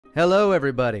Hello,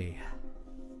 everybody,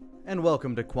 and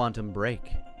welcome to Quantum Break.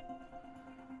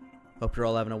 Hope you're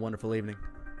all having a wonderful evening.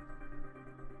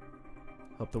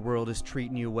 Hope the world is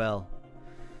treating you well.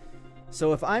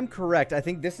 So if I'm correct, I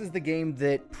think this is the game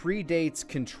that predates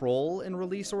Control in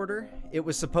release order. It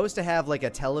was supposed to have like a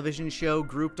television show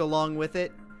grouped along with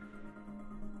it.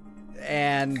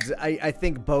 And I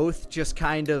think both just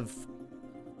kind of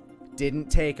didn't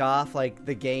take off, like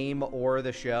the game or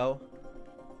the show.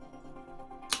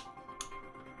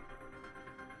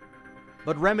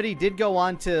 But Remedy did go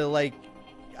on to, like,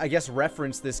 I guess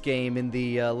reference this game in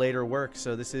the later work,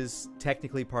 so this is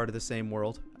technically part of the same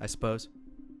world, I suppose.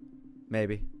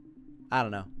 Maybe. I don't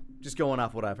know. Just going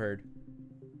off what I've heard.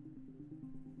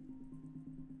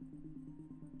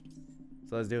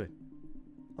 So let's do it.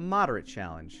 A moderate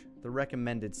challenge, the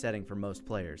recommended setting for most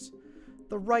players.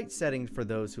 The right setting for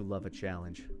those who love a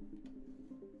challenge.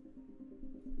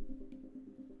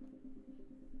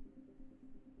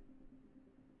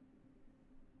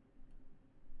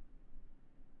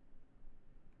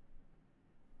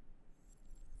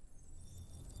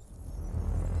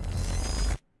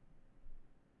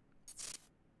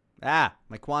 Ah,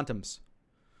 my quantums.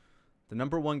 The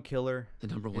number one killer. The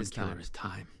number one killer is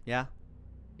time. Yeah?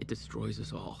 It destroys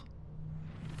us all.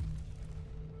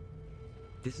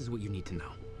 This is what you need to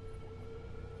know.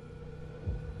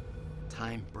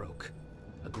 Time broke.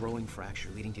 A growing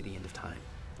fracture leading to the end of time.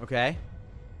 Okay.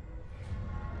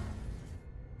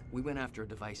 We went after a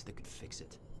device that could fix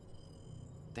it.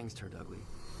 Things turned ugly.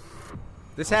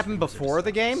 This happened before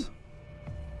the game?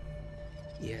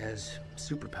 He has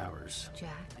superpowers.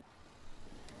 Jack.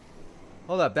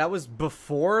 Hold up, that was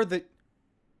before the...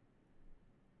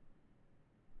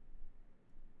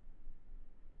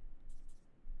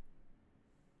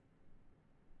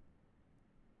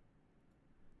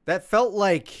 That felt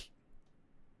like...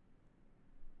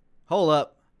 Hold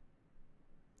up.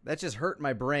 That just hurt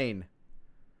my brain.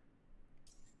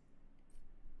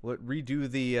 What, redo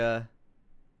the,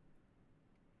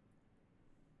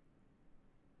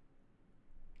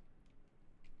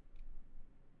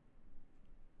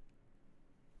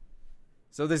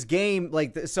 So this game,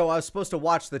 like, so I was supposed to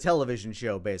watch the television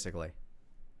show, basically.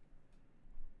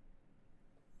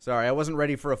 Sorry, I wasn't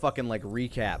ready for a fucking, like,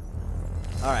 recap.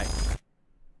 Alright.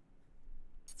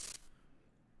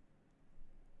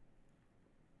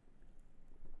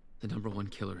 The number one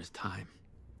killer is time.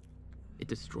 It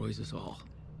destroys us all.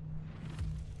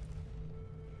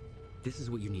 This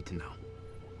is what you need to know.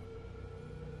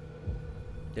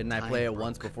 Didn't I play it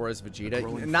once before as Vegeta?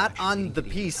 growing Not fracture on leading the to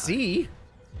the end of PC.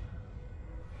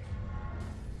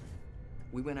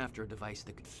 We went after a device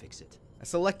that could fix it. I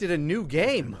selected a new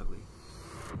game. Ugly.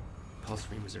 Pulse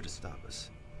Stream was there to stop us.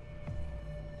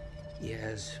 He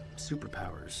has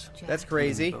superpowers. Jack. That's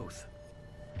crazy. Both.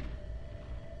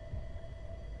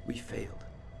 We failed.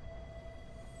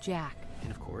 Jack.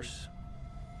 And of course,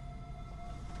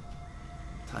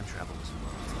 time travel was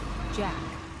involved. Jack.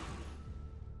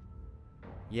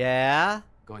 Yeah?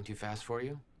 Going too fast for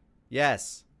you?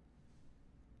 Yes.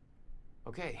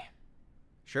 Okay.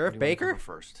 Sheriff Where do you wanna Baker? cover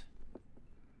first?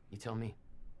 You tell me.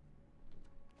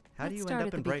 How do Let's you start end at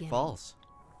up in the Bright beginning. Falls?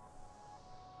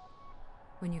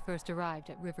 When you first arrived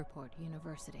at Riverport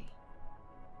University.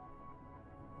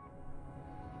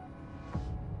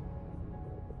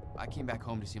 I came back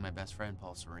home to see my best friend,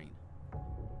 Paul Serene.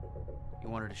 He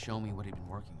wanted to show me what he'd been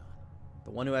working on.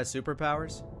 The one who has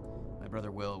superpowers? My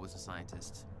brother Will was a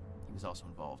scientist. He was also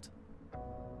involved.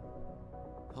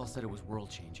 Paul said it was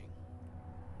world-changing.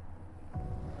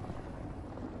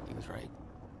 He was right.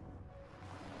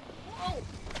 Whoa!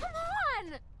 Come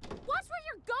on! Watch where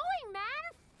you're going,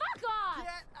 man! Fuck off!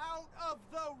 Get out of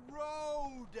the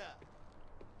road!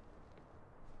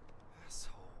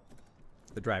 Asshole.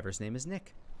 The driver's name is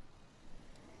Nick.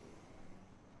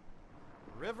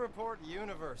 Riverport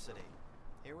University.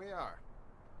 Here we are.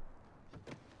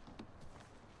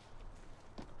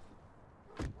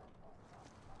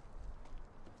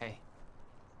 Hey,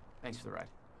 thanks for the ride.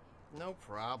 No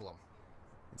problem.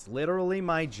 It's literally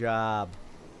my job.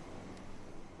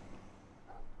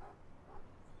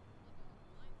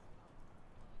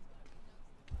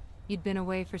 You'd been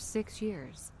away for 6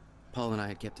 years. Paul and I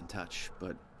had kept in touch,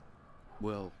 but,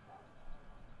 well,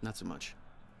 not so much.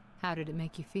 How did it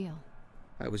make you feel?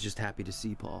 I was just happy to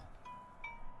see Paul.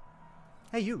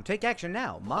 Hey, you, take action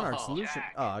now. Monarch Oh, Solution.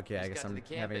 Jack. Oh, okay, I Just guess got to I'm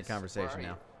the having a campus. Where conversation are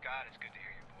now. you? God, it's good to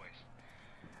hear your voice.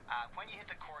 When you hit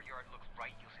the courtyard, look right,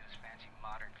 you'll see this fancy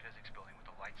modern physics building with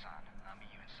the lights on. I'll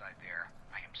meet you inside there.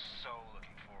 I am so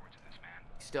looking forward to this, man.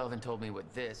 You still haven't told me what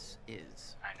this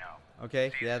is. I know.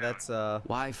 Okay, See you yeah, soon. that's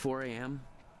Why 4 a.m.?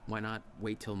 Why not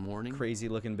wait till morning? crazy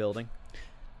looking building.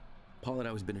 Paul had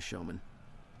always been a showman.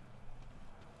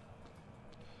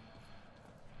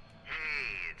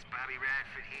 Hey, it's Bobby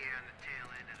Radford here on the tail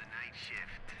end of the night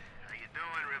shift. How you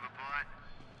doing, Riverport?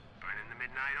 Burning the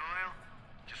midnight oil?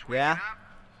 Just waking Yeah. up?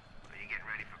 Or you getting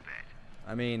ready for bed?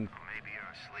 I mean, Or maybe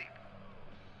you're asleep.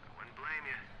 I wouldn't blame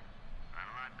you. Not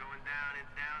a lot going down in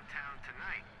downtown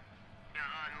tonight.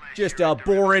 Unless just you're a at the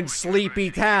boring, Riverport sleepy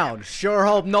University town. Sure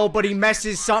hope nobody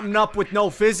messes something up with no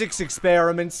physics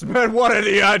experiments. But what are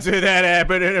the odds of that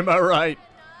happening? Am I right?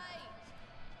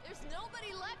 There's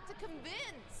nobody left to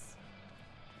convince.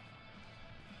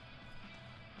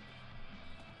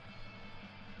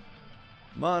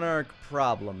 Monarch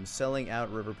problems. Selling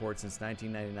out Riverport since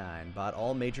 1999. Bought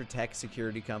all major tech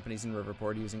security companies in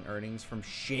Riverport using earnings from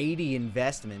shady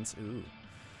investments. Ooh.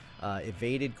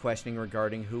 Evaded questioning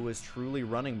regarding who was truly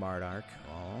running Monarch.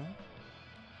 Oh.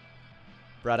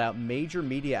 Brought out major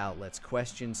media outlets.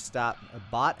 Questions stop.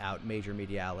 Bought out major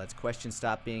media outlets. Questions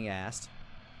stop being asked.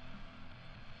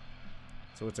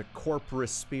 So it's a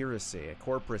corporaspiracy, a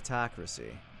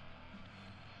corporatocracy.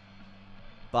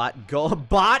 Bought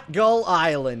Gull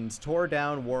Island, tore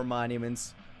down war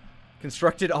monuments,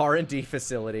 constructed R&D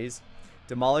facilities,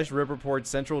 demolished Riverport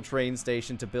Central train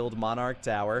station to build Monarch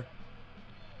Tower.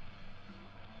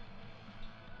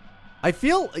 I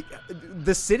feel like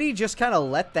the city just kind of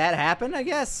let that happen, I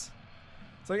guess.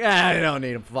 It's like, I don't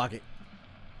need them, fuck it.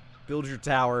 Build your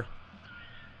tower.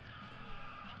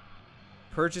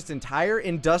 Purchased entire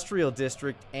industrial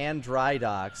district and dry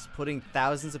docks, putting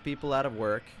thousands of people out of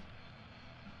work.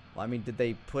 Well, I mean, did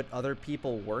they put other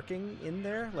people working in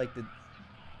there? Like,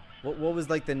 what was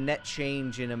like the net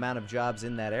change in amount of jobs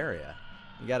in that area?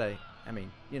 You gotta, I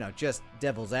mean, you know, just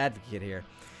devil's advocate here.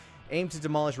 Aim to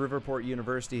demolish Riverport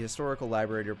University Historical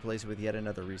Library to replace it with yet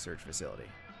another research facility.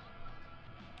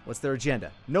 What's their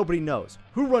agenda? Nobody knows.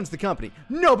 Who runs the company?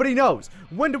 Nobody knows.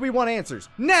 When do we want answers?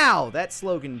 Now! That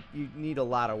slogan, you need a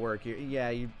lot of work here. Yeah,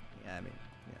 I mean,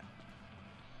 yeah.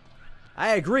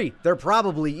 I agree. They're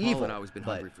probably evil. Paul had always been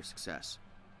hungry for success.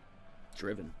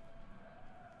 Driven.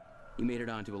 He made it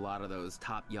onto a lot of those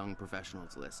top young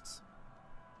professionals lists.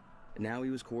 And now he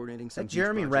was coordinating some huge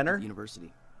Jeremy project Renner? at the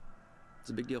university. It's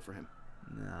a big deal for him.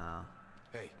 No.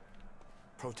 Hey,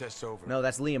 protest's over. No,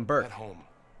 that's Liam Burke. At home.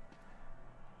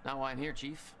 Not why I'm here,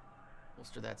 Chief.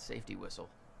 Holster that safety whistle.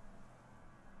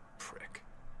 Prick.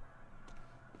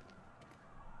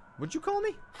 What'd you call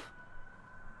me?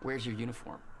 Where's your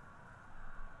uniform?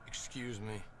 Excuse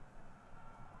me.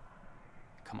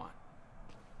 Come on.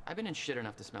 I've been in shit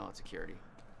enough to smell out security.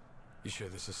 You sure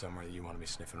this is somewhere that you want to be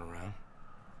sniffing around?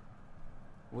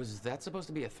 Was that supposed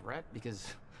to be a threat?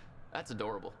 Because that's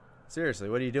adorable. Seriously,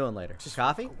 what are you doing later? Just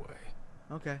Coffee? walk away.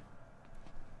 Okay.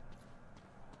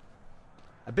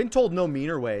 I've been told no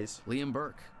meaner ways. Liam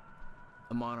Burke,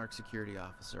 a Monarch security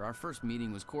officer. Our first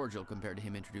meeting was cordial compared to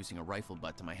him introducing a rifle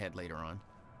butt to my head later on.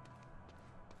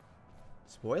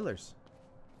 Spoilers.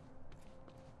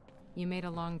 You made a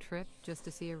long trip just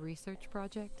to see a research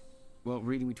project? Well,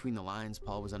 reading between the lines,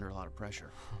 Paul was under a lot of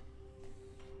pressure.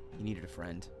 He needed a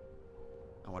friend.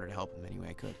 I wanted to help him any way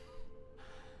I could.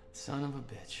 Son of a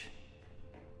bitch.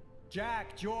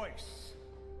 Jack Joyce.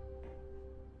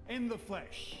 In the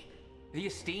flesh. The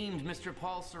esteemed Mr.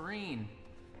 Paul Serene.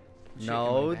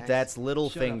 No, that's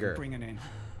Littlefinger. Bring it in.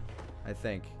 I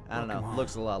think. I don't Welcome know. home.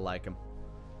 Looks a lot like him.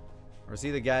 Or is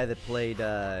he the guy that played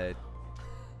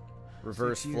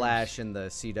Reverse 6 years. Flash in the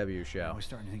CW I show? was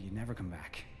starting to think you'd never come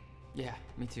back. Yeah,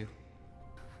 me too.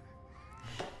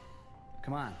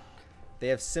 Come on. They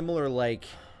have similar, like,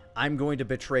 I'm going to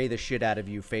betray the shit out of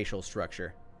you facial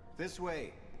structure. This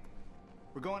way.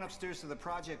 We're going upstairs to the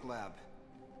project lab.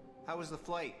 How was the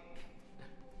flight?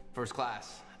 First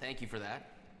class. Thank you for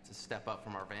that. It's a step up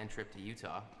from our van trip to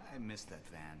Utah. I missed that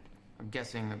van. I'm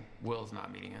guessing that Will's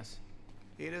not meeting us.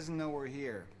 He doesn't know we're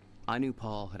here. I knew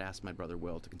Paul had asked my brother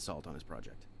Will to consult on his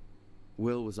project.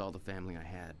 Will was all the family I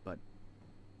had, but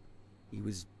he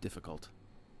was difficult.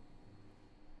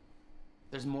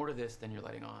 There's more to this than you're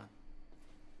letting on.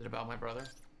 Is it about my brother?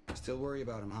 Still worry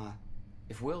about him, huh?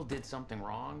 If Will did something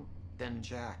wrong, then...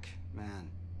 Jack, man.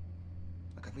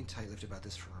 Look, I've been tight-lipped about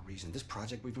this for a reason. This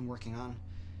project we've been working on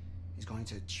is going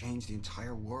to change the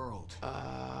entire world.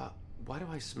 Why do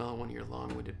I smell one of your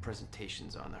long-winded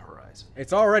presentations on the horizon?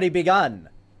 It's already begun.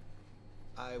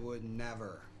 I would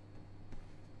never.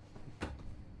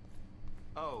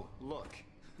 Oh, look.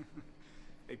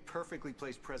 A perfectly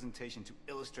placed presentation to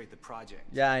illustrate the project.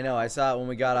 Yeah, I know. I saw it when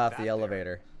we got off the there.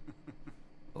 elevator.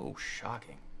 Oh,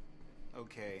 shocking.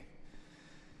 Okay.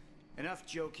 Enough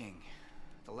joking.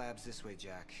 The lab's this way,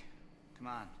 Jack. Come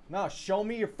on. No, show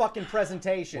me your fucking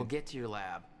presentation. Well, get to your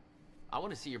lab. I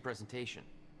want to see your presentation.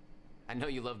 I know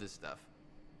you love this stuff.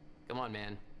 Come on,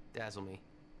 man. Dazzle me.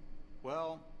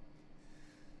 Well,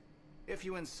 if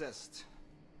you insist.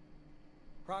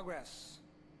 Progress.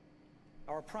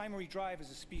 Our primary drive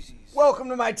as a species. Welcome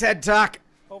to my TED Talk.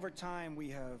 Over time, we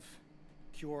have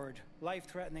cured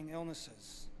life-threatening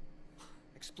illnesses.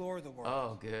 Explore the world.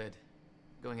 Oh, good.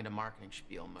 Going into marketing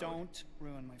spiel mode. Don't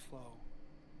ruin my flow.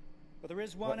 But there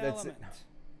is one element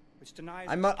which denies.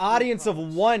 I'm an audience of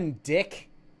one, dick.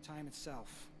 Time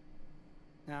itself.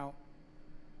 Now,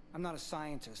 I'm not a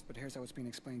scientist, but here's how it's been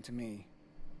explained to me.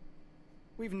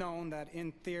 We've known that,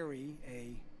 in theory,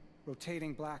 a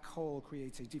rotating black hole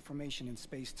creates a deformation in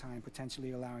space-time,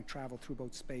 potentially allowing travel through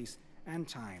both space and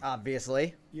time.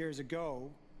 Obviously. Years ago,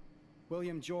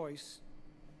 William Joyce,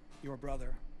 your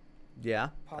brother, yeah,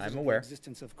 posited I'm aware. the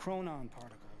existence of chronon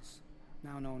particles,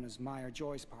 now known as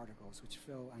Meyer-Joyce particles, which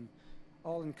fill an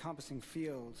all-encompassing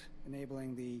field,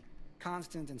 enabling the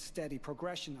constant and steady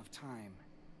progression of time.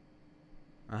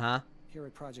 Uh-huh. Here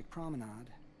at Project Promenade,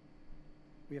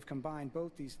 we have combined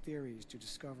both these theories to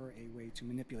discover a way to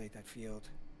manipulate that field.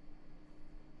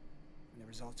 And the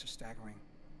results are staggering.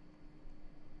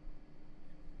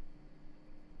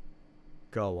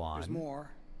 Go on. There's more,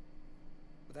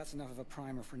 but that's enough of a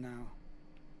primer for now.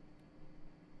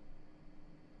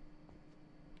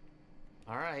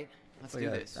 All right, let's Look do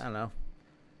at this. I don't know.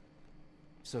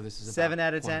 So this is 7 about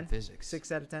out of 10. quantum physics.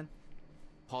 6 out of 10.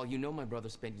 Paul, you know my brother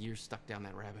spent years stuck down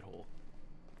that rabbit hole.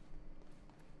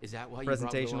 Is that why you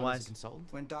Presentation brought Will on as wise? a consultant?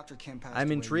 When Dr. Kim passed I'm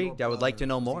away, intrigued. your I would like to brother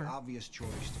know was more. the obvious choice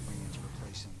to bring in to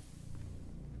replace him.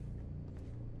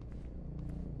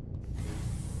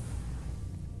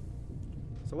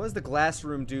 So what does the glass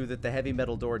room do that the heavy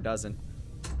metal door doesn't?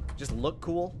 Just look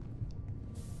cool?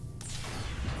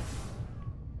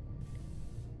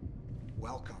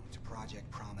 Welcome to Project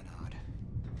Promenade.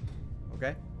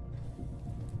 Okay.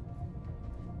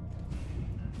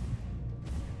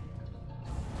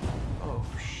 Oh,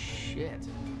 shit.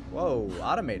 Whoa,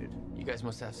 automated. You guys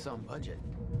must have some budget.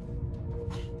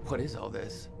 What is all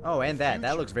this? Oh, and that. That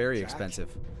Future, looks very Jack.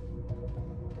 expensive.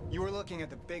 You are looking at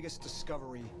the biggest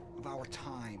discovery of our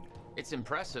time. It's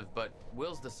impressive, but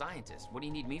Will's the scientist. What do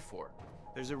you need me for?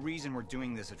 There's a reason we're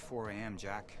doing this at 4 a.m.,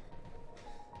 Jack.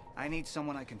 I need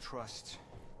someone I can trust.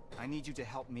 I need you to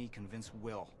help me convince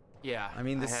Will. Yeah, I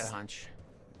mean, this I had a is- hunch.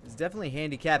 It's definitely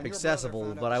handicap When your accessible, brother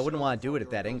found but out I the wouldn't show want to do it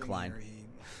before at that you were building incline. here,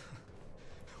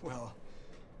 well,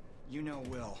 you know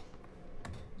Will.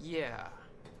 Yeah.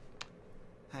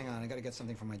 Hang on, I gotta get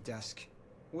something from my desk.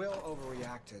 Will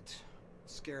overreacted.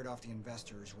 Scared off the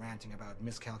investors, ranting about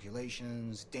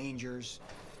miscalculations, dangers,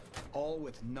 all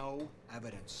with no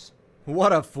evidence.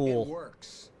 What a It fool.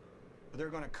 works, but they're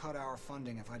gonna cut our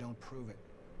funding if I don't prove it.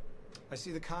 I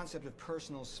see the concept of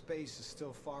personal space is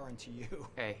still foreign to you.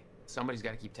 Hey, somebody's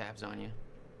got to keep tabs on you.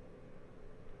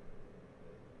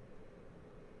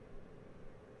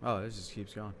 Oh, this just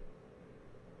keeps going.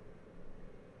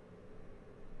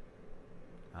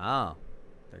 Oh,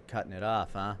 they're cutting it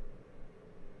off, huh?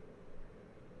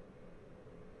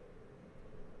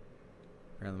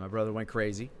 Apparently my brother went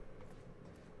crazy.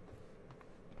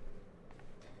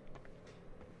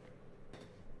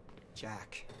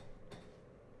 Jack,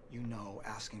 you know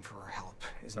asking for our help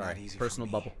is Sorry, not easy personal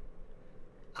for me. bubble.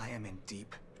 I am in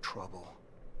deep trouble.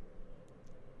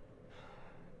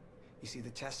 You see,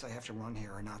 the tests I have to run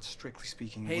here are not strictly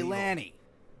speaking Hey, legal. Lanny.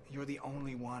 You're the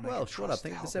only one I Well, can shut up. trust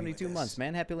Thank to you for help me with 72 this. months,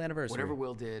 man. Happy anniversary. Whatever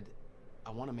Will did,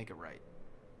 I want to make it right.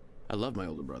 I love my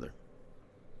older brother,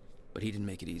 but he didn't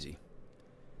make it easy.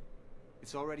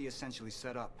 It's already essentially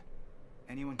set up.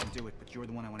 Anyone can do it, but you're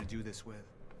the one I want to do this with.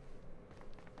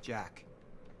 Jack,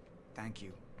 thank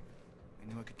you.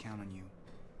 I knew I could count on you.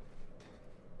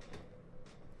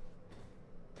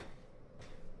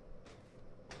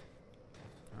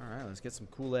 Alright, let's get some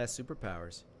cool-ass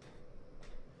superpowers.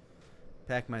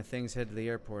 Pack my things, head to the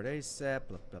airport ASAP,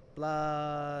 blah, blah,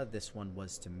 blah. This one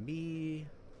was to me.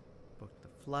 Book the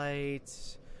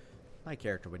flights. My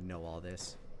character would know all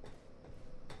this.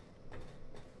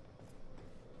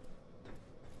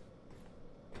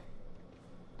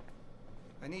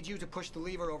 I need you to push the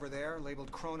lever over there,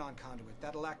 labeled Chronon Conduit.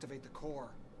 That'll activate the core.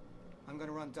 I'm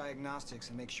gonna run diagnostics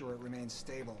and make sure it remains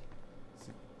stable.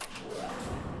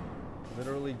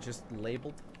 Literally just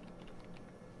labeled.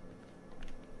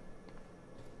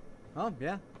 Oh,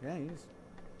 yeah. Yeah, he's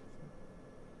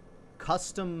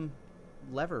custom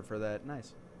lever for that.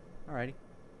 Nice. Alrighty.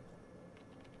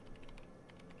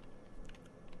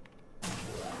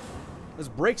 Let's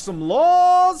break some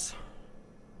laws.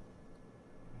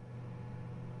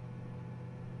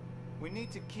 We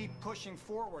need to keep pushing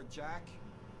forward, Jack.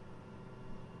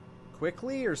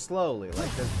 Quickly or slowly? Like,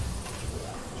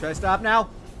 Should I stop now?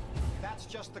 That's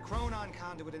just the Chronon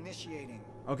conduit initiating.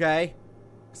 Okay.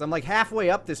 Because I'm like halfway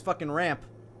up this fucking ramp.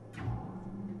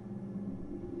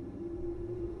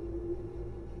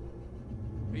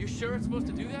 Are you sure it's supposed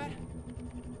to do that?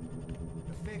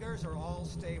 The figures are all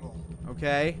stable.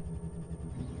 Okay.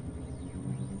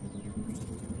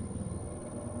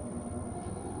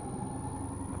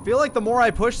 I feel like the more I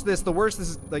push this, the worse this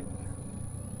is, like...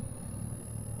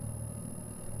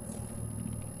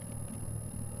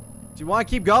 Do you want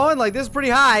to keep going? Like, this is pretty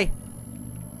high.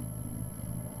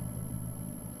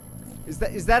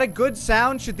 Is that a good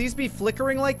sound? Should these be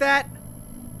flickering like that?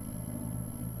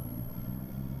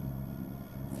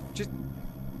 Just...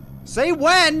 Say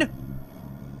when!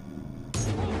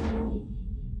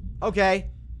 Okay.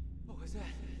 What was that?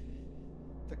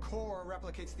 The core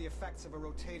replicates the effects of a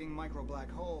rotating micro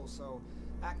black hole, so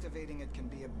activating it can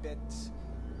be a bit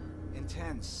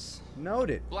intense.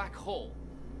 Noted. Black hole.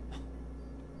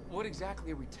 What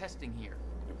exactly are we testing here?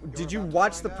 Did you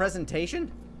watch the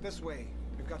presentation? This way.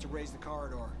 We've got to raise the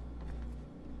corridor.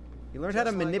 You learned how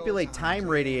to manipulate time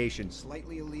radiation.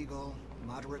 Slightly illegal,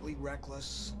 moderately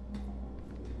reckless.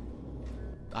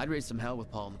 I'd raised some hell with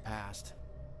Paul in the past.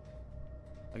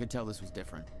 I could tell this was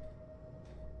different.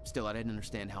 Still, I didn't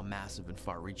understand how massive and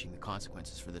far-reaching the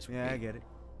consequences for this would be. Yeah, I get it.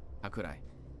 How could I?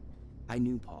 I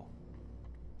knew Paul.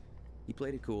 He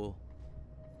played it cool,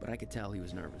 but I could tell he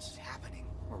was nervous. What's happening?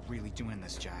 We're really doing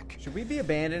this, Jack. Should we be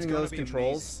abandoning those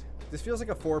controls? This feels like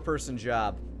a 4-person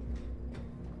job.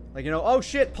 Like, you know, oh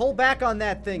shit, pull back on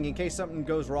that thing in case something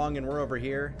goes wrong and we're over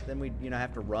here. Then we, you know,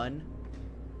 have to run.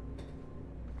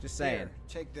 Just saying. Here,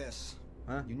 take this.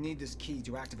 Huh? You need this key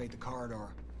to activate the corridor.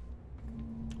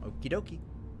 Okie dokie.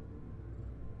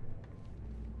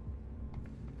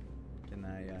 Can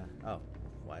I, oh,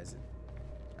 why is it?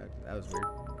 That was weird.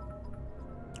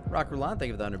 Rock Rulan, thank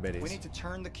you for the 100 biddies. We need to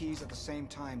turn the keys at the same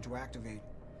time to activate.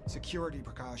 Security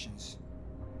precautions.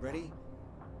 Ready?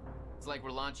 It's like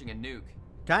we're launching a nuke.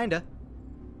 Kinda.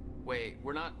 Wait,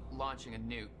 we're not launching a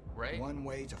nuke, right? One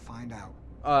way to find out.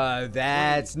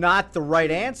 That's not the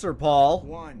right answer, Paul.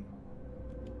 1.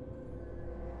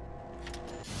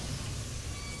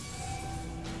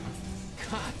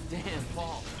 God damn,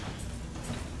 Paul.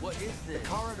 What is this? The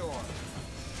corridor.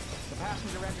 The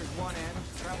passenger enters one end,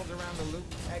 travels around the loop,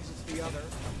 exits the other,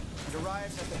 and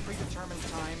arrives at the predetermined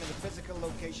time in the physical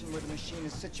location where the machine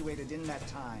is situated in that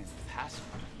time. Passenger.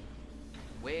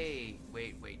 Wait.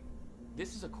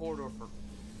 This is a corridor for...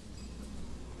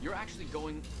 You're actually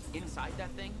going inside that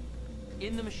thing?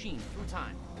 In the machine, through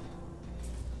time.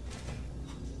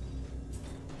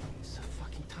 It's a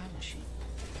fucking time machine.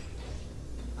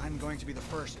 I'm going to be the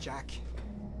first, Jack.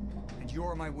 And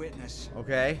you're my witness.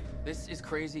 Okay. This is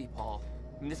crazy, Paul.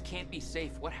 I mean, this can't be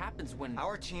safe. What happens when...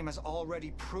 Our team has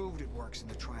already proved it works in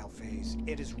the trial phase.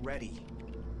 It is ready.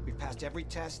 We've passed every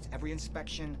test, every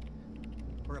inspection.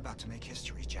 We're about to make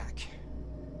history, Jack.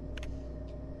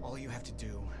 All you have to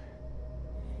do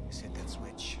is hit that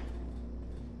switch.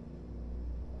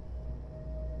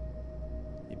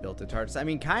 You built a TARDIS. I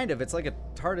mean, kind of. It's like a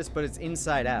TARDIS, but it's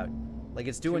inside out. Like,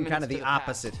 it's doing kind of the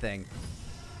opposite thing.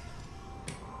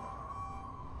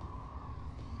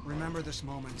 Remember this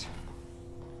moment.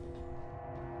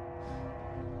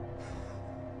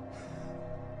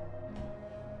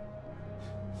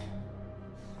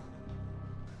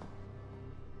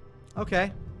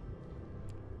 Okay.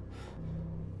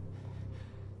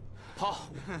 Paul,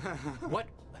 what?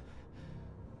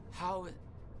 How?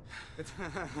 It's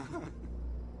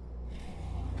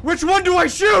Which one do I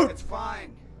shoot? It's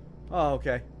fine. Oh,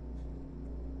 okay.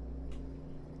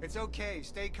 It's okay.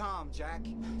 Stay calm, Jack.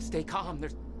 Stay calm.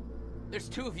 There's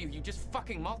two of you. You just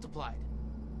fucking multiplied.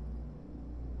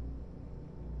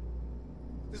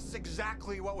 This is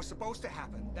exactly what was supposed to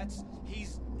happen.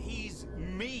 He's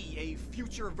me, a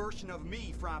future version of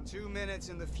me from 2 minutes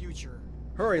in the future.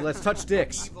 Hurry, let's touch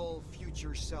dicks. Evil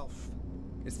future self.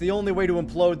 It's the only way to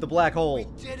implode the black hole.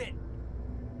 We did it.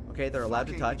 Okay, they're allowed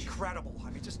to touch. Incredible. I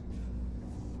mean, just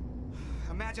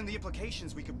imagine the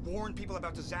implications. We could warn people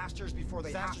about disasters before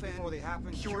they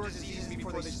happen. Cure diseases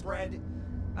before they spread.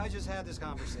 I just had this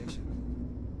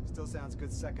conversation. Still sounds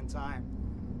good second time.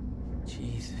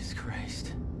 Jesus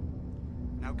Christ.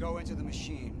 Now go into the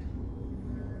machine.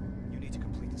 You need to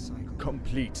complete the cycle.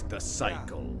 Complete the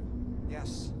cycle. Yeah.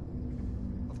 Yes.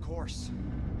 Of course.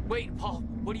 Wait, Paul,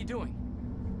 what are you doing?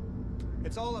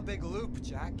 It's all a big loop,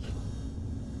 Jack.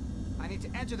 I need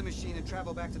to enter the machine and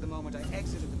travel back to the moment I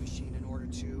exited the machine in order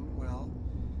to, well,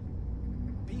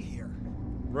 be here.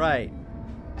 Right.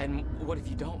 And what if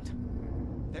you don't?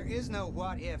 There is no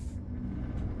what if.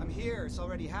 I'm here. It's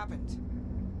already happened.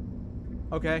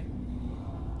 Okay.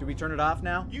 Do we turn it off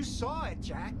now? You saw it,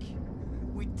 Jack.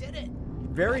 We did it.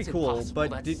 Very That's cool, impossible.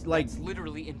 but That's like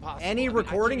literally impossible. any I mean, I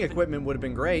recording can't even- equipment would have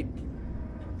been great.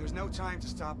 There's no time to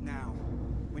stop now.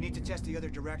 We need to test the other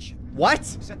direction. What?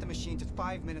 Set the machine to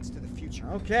 5 minutes to the future.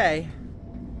 Okay.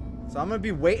 So I'm gonna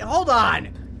be Hold on!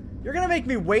 You're gonna make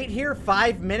me wait here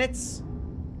 5 minutes?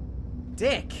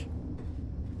 Dick.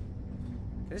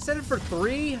 Can I set it for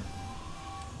 3?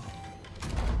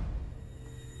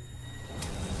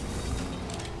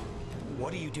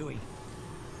 What are you doing?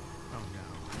 Oh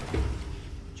no.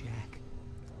 Jack.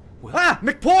 Well, Ah!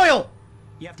 McPoyle!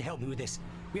 you have to help me with this.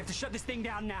 We have to shut this thing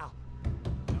down now.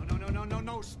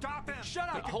 No, stop him! Shut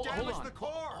up! Hold on. the core!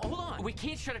 Hold on. We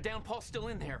can't shut it down. Paul's still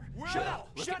in there. Shut up!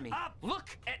 Look Shut at me. up!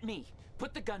 Look at me.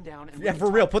 Put the gun down and we Yeah, can for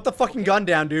talk. real. Put the fucking gun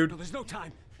down, No, dude. there's no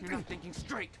time. You're not thinking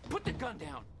straight. Put the gun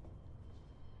down.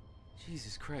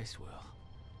 Jesus Christ,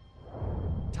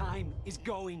 Will. Time is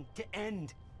going to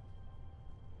end.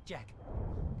 Jack,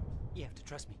 you have to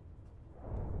trust me.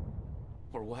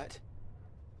 Or what?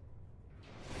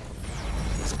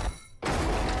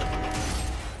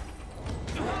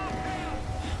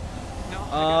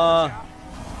 Ah!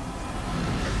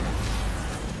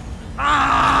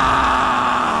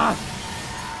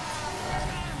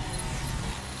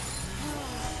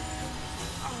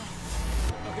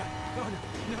 Oh God!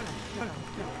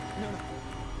 No!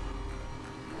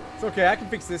 It's okay. I can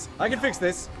fix this. I can fix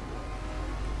this.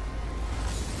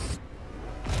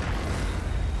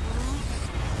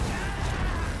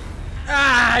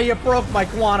 Ah! You broke my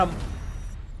quantum.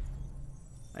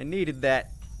 I needed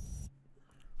that.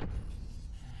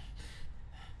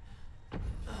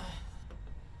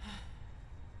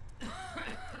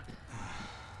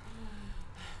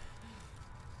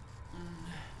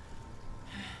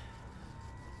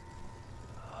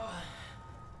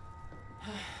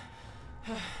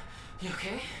 You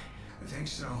okay? I think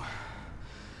so.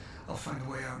 I'll find a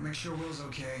way out. Make sure Will's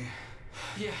okay.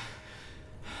 Yeah.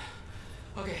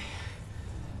 Okay.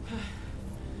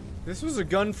 This was a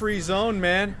gun-free zone,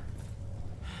 man.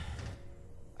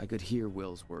 I could hear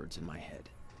Will's words in my head.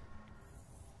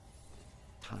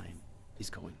 Time is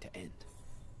going to end.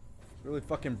 It's really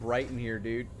fucking bright in here,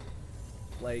 dude.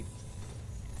 Like,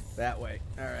 that way.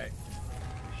 Alright.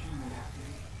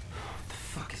 What the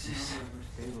fuck is this?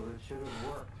 It should have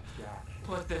worked, Jack.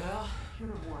 What the hell? Should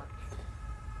have worked.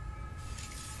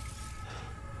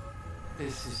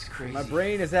 This is crazy. My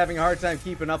brain is having a hard time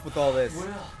keeping up with all this. Will.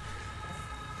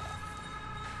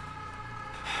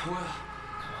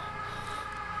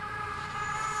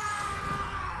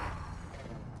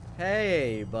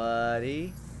 Hey,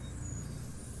 buddy.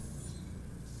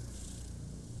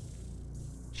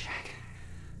 Jack.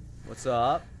 What's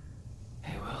up?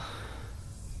 Hey, Will.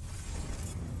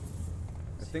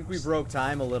 I think we broke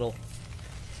time a little.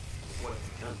 What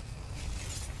have you done?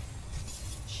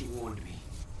 She warned me.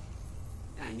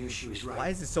 I knew she was right. Why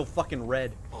is it so fucking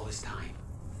red? All this time.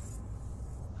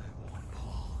 I warned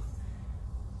Paul.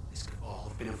 This could all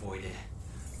have been avoided.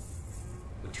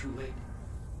 But too late.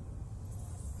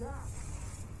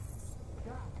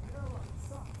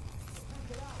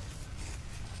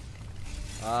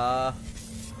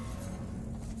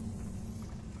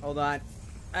 Hold on.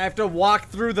 I have to walk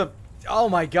through the... Oh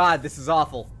my god, this is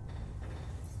awful.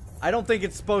 I don't think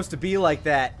it's supposed to be like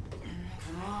that.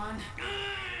 Come on.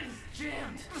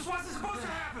 Jammed. This wasn't supposed to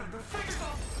happen! The figure's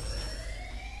all...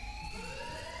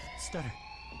 Stutter.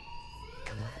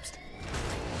 Collapsed.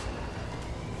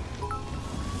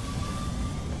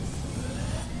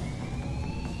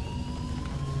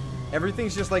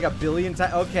 Everything's just like a billion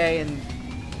times. Okay, and...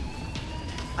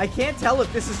 I can't tell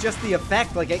if this is just the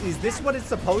effect. Like, is this what it's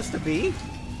supposed to be?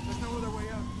 There's no other way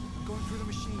out. I'm going through the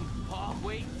machine. Paul,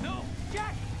 wait. No.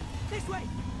 Jack! This way!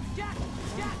 Jack!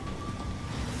 Jack!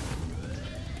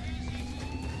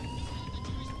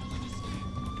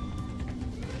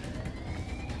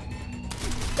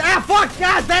 Ah, fuck!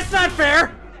 God, that's not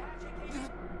fair!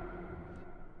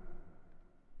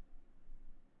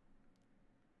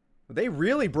 They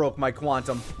really broke my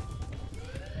quantum.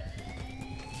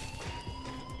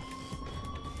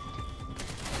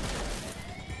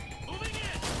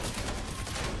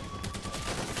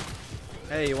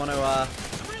 Hey, you wanna, I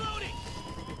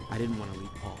didn't want to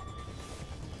leave Paul,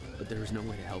 but there was no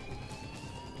way to help him.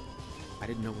 I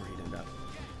didn't know where he'd end up.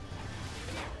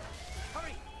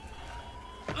 Hurry!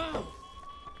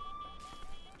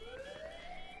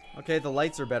 Okay, the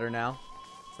lights are better now.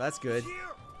 So that's good. Here!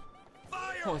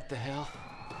 Fire! What the hell?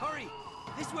 Hurry!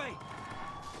 This way!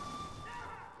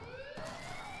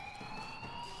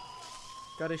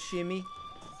 Got a shimmy.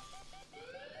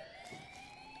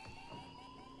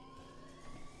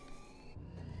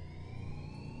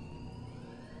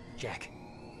 Jack,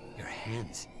 your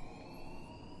hands.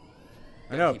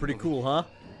 I know, pretty cool, huh?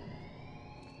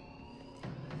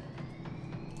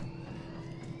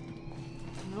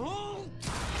 No!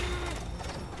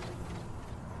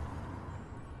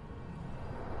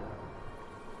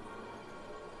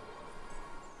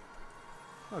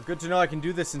 Oh, good to know I can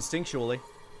do this instinctually.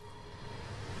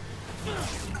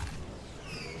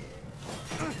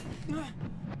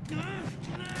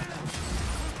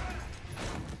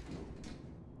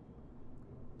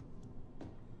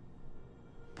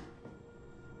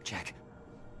 Jack.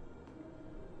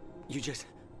 You just...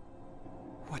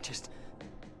 What just...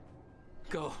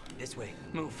 Go. This way.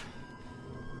 Move.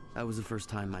 That was the first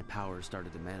time my powers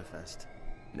started to manifest.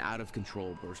 An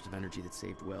out-of-control burst of energy that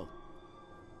saved Will.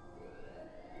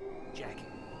 Jack,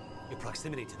 your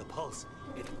proximity to the pulse,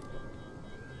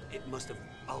 it must have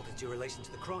altered your relation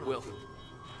to the chrono. Will,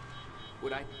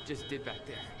 what I just did back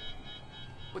there,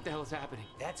 what the hell is happening?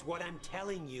 That's what I'm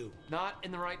telling you. Not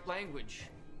in the right language.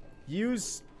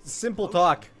 Use simple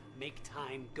talk. Make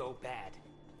time go bad.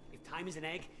 If time is an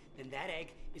egg, then that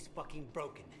egg is fucking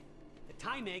broken. The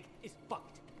time egg is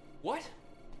fucked. What?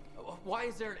 Why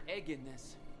is there an egg in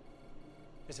this?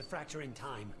 There's a fracture in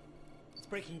time. It's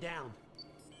breaking down,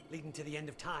 leading to the end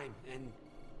of time, and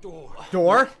door.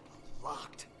 Door?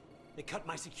 Locked. They cut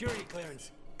my security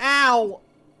clearance. Ow!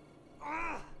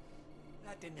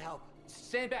 That didn't help.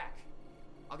 Stand back.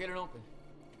 I'll get it open.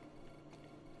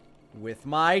 With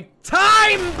my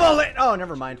time bullet! Oh,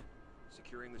 never mind.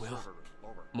 Securing the Will, server.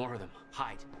 Over. more of them.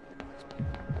 Hide.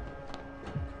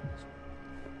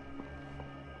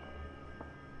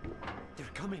 They're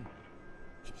coming.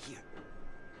 In here.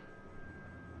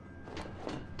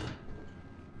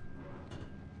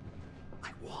 I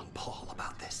warned Paul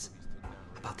about this.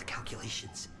 About the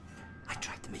calculations. I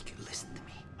tried to make you listen to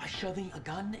me. By shoving a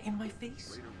gun in my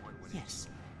face? Yes,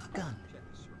 a gun.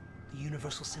 The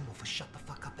universal symbol for shut the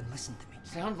fuck up and listen to me.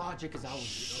 Sound logic is always...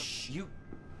 Shh. You...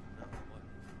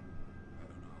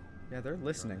 Yeah, they're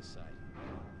listening.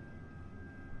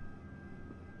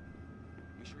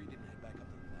 You sure he didn't head back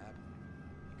up to the lab?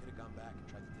 He could have gone back and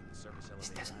tried to take the service elevator. This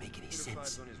doesn't make any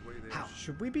sense. How?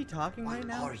 Should we be talking Why right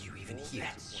now? are you even here?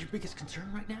 That's your biggest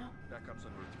concern right now? Backup's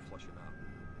en route to flush him out.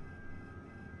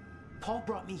 Paul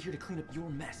brought me here to clean up your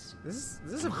mess. This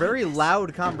is a very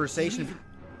loud conversation.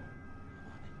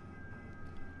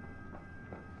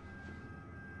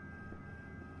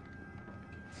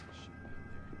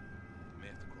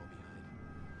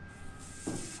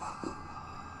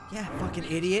 Yeah, fucking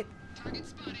idiot. Target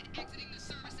spotted exiting the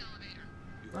service elevator.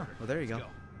 Oh, well, there you go.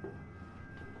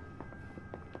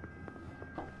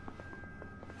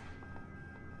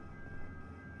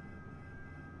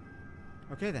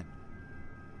 Okay, then.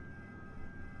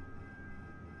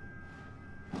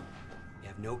 You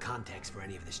have no context for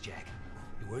any of this, Jack.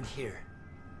 You weren't here.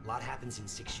 A lot happens in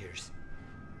 6 years.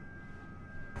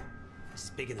 This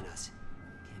is bigger than us.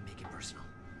 Can't make it personal.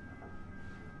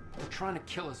 They're trying to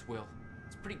kill us, Will.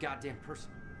 It's pretty goddamn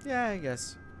personal. Yeah, I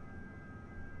guess.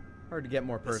 Hard to get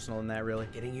more personal than that, really.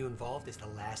 Getting you involved is the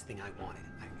last thing I wanted.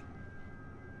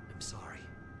 I'm sorry.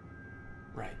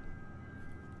 Right.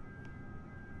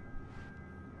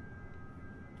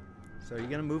 So, are you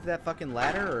gonna move that fucking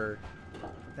ladder, or...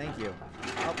 Thank you.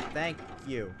 Oh, thank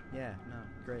you. Yeah, no,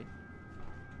 great.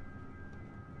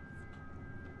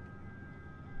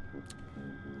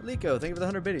 Lico, thank you for the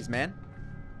 100 biddies, man.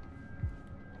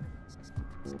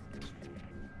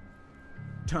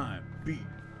 Time beat.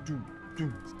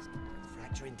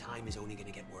 Fracture in time is only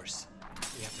gonna get worse.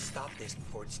 We have to stop this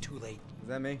before it's too late. Is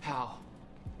that me? How?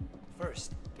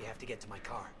 First, we have to get to my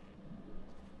car.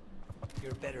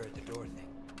 You're better at the door thing.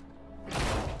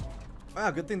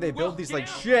 Wow, good thing they build these like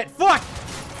shit. Fuck!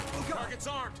 Target's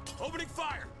armed. Opening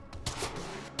fire.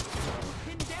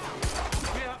 Pin down.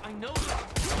 Yeah, I know that.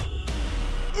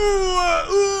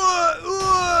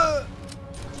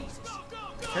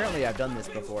 Apparently I've done this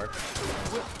before.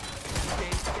 Will,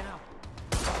 stay down.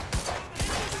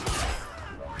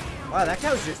 Wow, that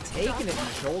guy was just taking it in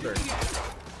the shoulder.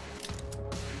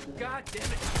 God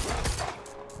damn it.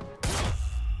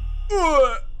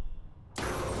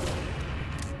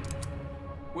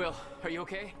 Will, are you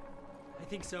okay? I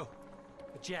think so.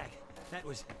 But Jack, that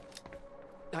was...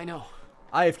 I know.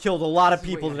 I have killed a lot of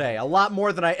people today. A lot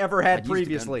more than I ever had I'd used a gun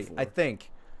previously, before. I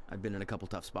think. I've been in a couple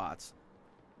tough spots.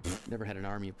 Never had an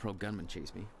army of pro gunmen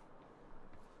chase me.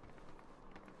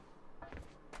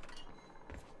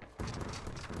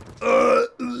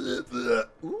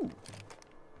 Ooh.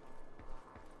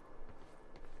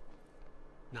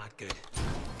 Not good.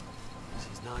 This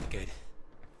is not good.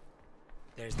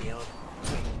 There's the elevator.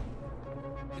 Wait.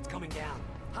 It's coming down.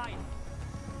 Hide.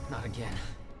 Not again.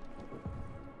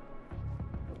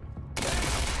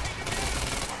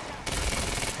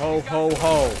 Ho, ho,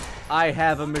 ho. I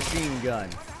have a machine gun.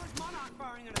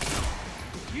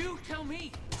 You tell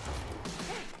me. Hey,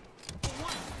 for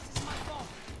once, this is my fault.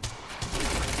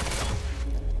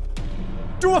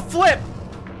 Do a flip!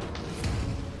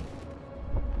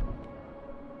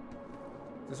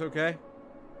 Is this okay?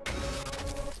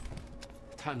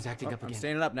 Time's acting up I'm again.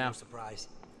 standing up now. No surprise.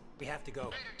 We have to go.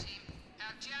 Raider team,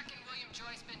 have Jack and William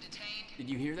Joyce been detained? Did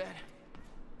you hear that?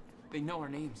 They know our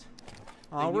names.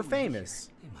 Oh, we're famous.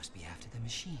 They must be after the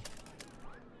machine.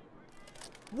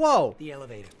 Whoa! The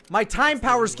elevator. My time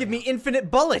powers give me infinite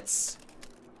bullets!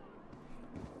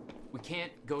 We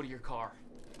can't go to your car.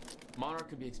 Monarch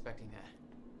could be expecting that.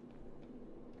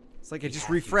 It's like I just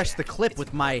refreshed the clip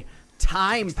with my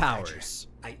time powers.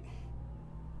 We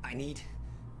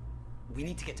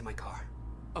need to get to my car.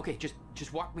 Okay,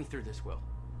 just walk me through this, Will.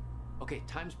 Okay,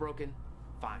 time's broken.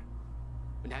 Fine.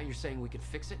 But now you're saying we can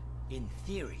fix it? In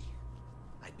theory,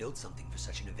 I built something for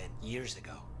such an event years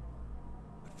ago.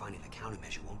 But finding the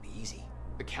countermeasure won't be easy.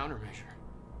 The countermeasure?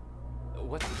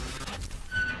 What?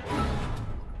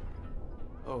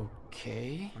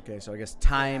 Okay. Okay, so I guess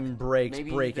time breaks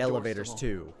Maybe break the door's elevators still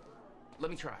too.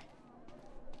 Let me try.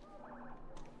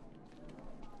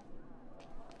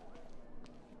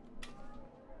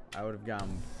 I would have gone.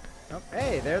 Oh,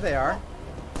 hey, there they are.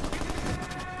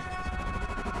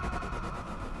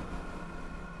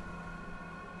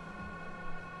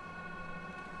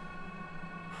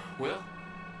 Will? Oh,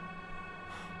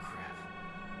 crap.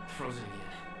 Frozen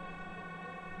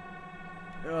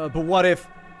again. But what if?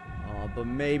 Oh, but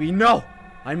maybe. No!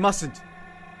 I mustn't.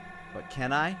 But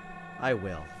can I? I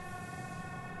will.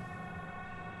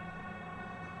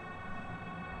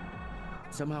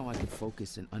 Somehow I could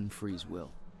focus and unfreeze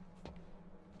Will.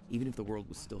 Even if the world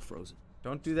was still frozen.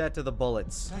 Don't do that to the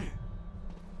bullets.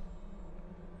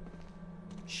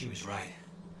 She was right.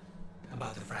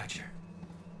 About the fracture.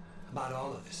 About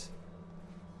all of this.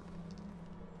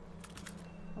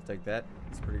 I'll take that.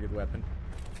 It's a pretty good weapon.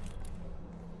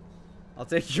 I'll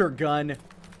take your gun.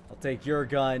 I'll take your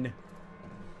gun.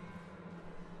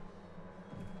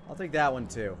 I'll take that one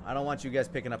too. I don't want you guys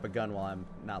picking up a gun while I'm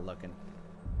not looking.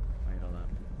 Wait, hold on.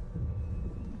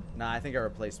 Nah, I think I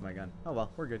replaced my gun. Oh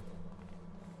well, we're good.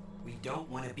 We don't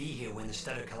want to be here when the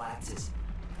stutter collapses.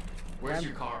 Where's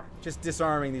your car? Just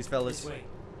disarming these fellas. This way.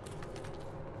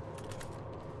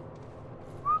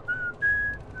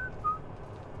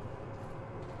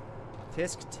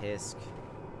 Tisk tisk.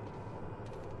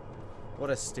 What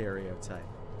a stereotype.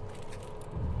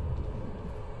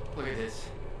 Look at this.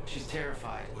 She's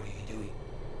terrified. What are you doing?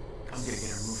 I'm gonna get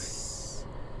her moving.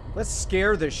 Let's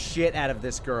scare the shit out of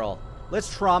this girl.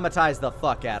 Let's traumatize the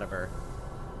fuck out of her.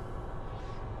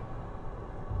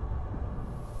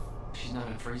 She's not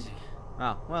unfreezing.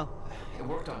 Oh, well. It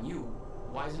worked on you.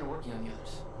 Why isn't it working on the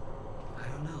others? I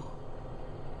don't know.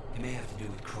 It may have to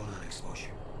do with chronon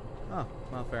exposure. Oh,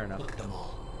 well, fair enough. Look at them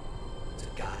all. It's a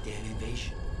goddamn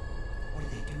invasion. What are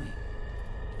they doing?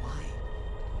 Why?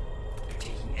 They're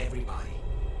taking everybody.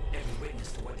 Every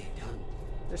witness to what they've done.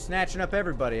 They're snatching up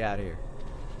everybody out here.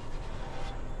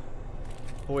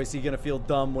 Boy, is he gonna feel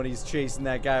dumb when he's chasing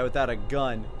that guy without a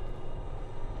gun.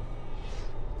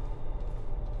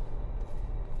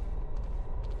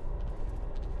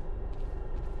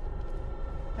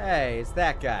 Hey, it's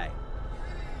that guy.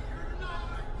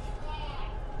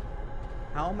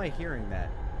 How am I hearing that?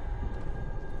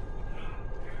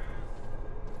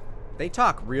 They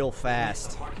talk real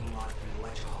fast.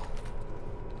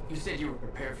 You said you were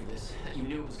prepared for this, that you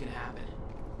knew it was gonna happen.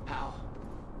 How?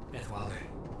 Beth Wilder.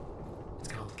 It's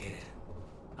complicated.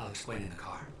 I'll explain in the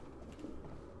car.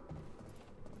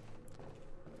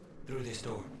 Through this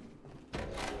door.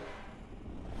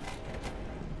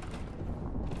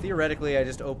 Theoretically, I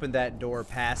just opened that door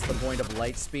past the point of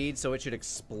light speed, so it should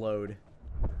explode.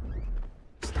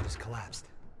 Stuff is collapsed.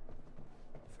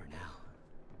 For now.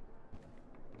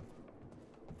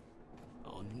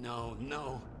 Oh no,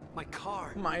 no. My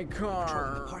car. My Patrolling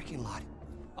car. the parking lot.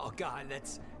 Oh god,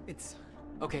 it's...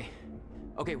 Okay.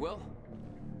 Okay, Will.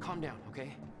 Calm down,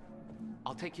 okay?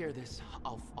 I'll take care of this.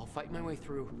 I'll fight my way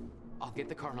through. I'll get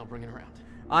the car and I'll bring it around.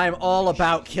 I'm all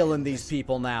about killing these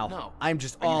people now. No. I'm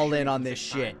just Are you all sure in you on can this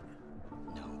fix shit. time?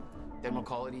 No. Then we'll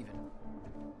call it even.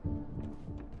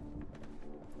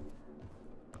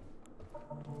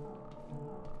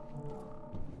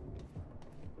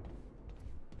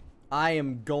 I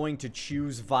am going to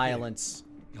choose violence.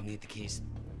 You'll need the keys.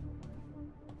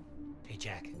 Hey,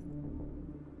 Jack.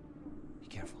 Be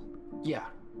careful. Yeah.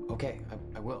 Okay,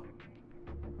 I will.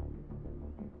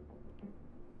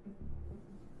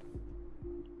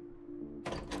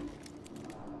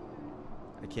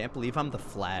 I can't believe I'm the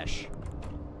Flash.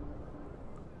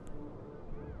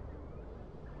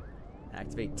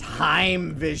 Activate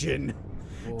time vision.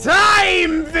 Whoa.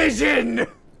 Time vision!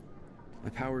 My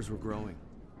powers were growing.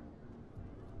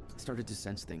 I started to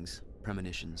sense things,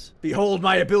 premonitions. Behold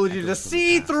my ability to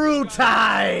see through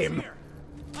time!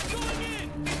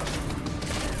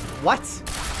 What?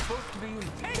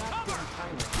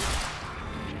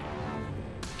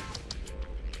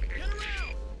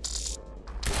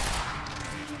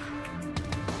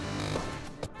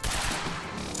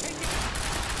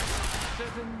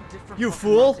 You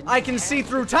fool! I can see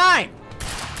through time!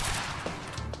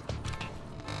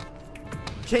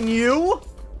 Can you?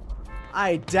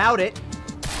 I doubt it.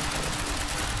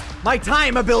 My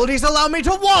time abilities allow me to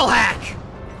wall hack!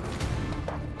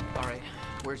 Alright,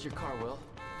 where's your car, Will?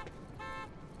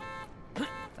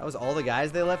 That was all the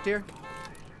guys they left here?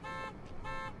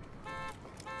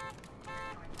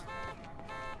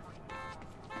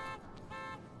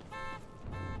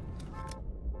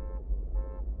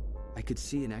 I could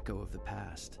see an echo of the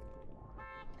past.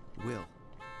 Will,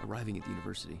 arriving at the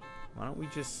university. Why don't we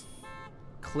just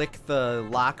click the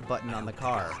lock button on the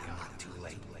car? Too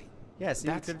late. Yeah, see,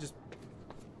 you could just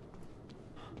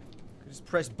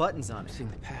press buttons on it.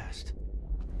 Seeing the past.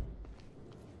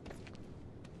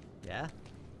 Yeah?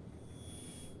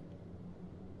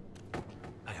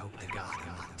 I hope to God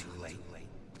I'm not too late.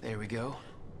 There we go.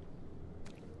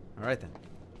 Alright then.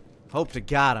 Hope to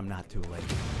God I'm not too late.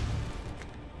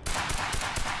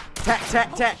 Tat,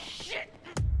 tat, tat. Shit!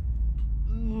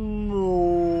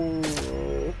 No.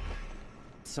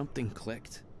 Something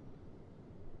clicked.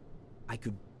 I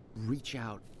could reach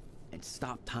out and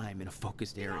stop time in a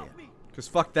focused area. Because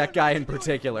fuck that guy in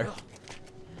particular.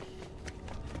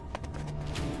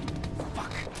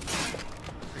 Fuck.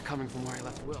 They're coming from where I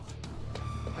left Will.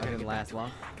 I didn't last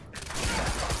long.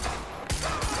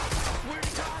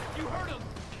 Where's God? You heard him!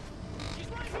 He's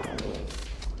right here!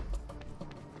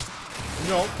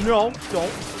 No, no,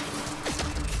 don't.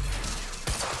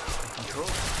 Control.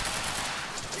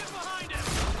 Get behind him!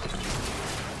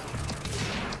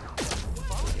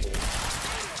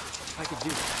 I could do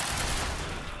it.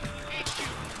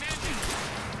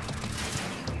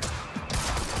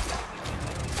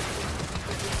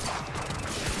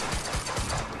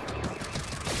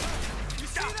 You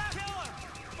see that? Kill him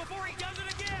before he does it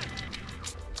again!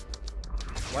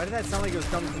 Why did that sound like it was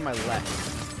coming from my left?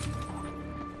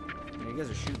 You guys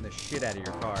are shooting the shit out of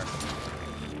your car.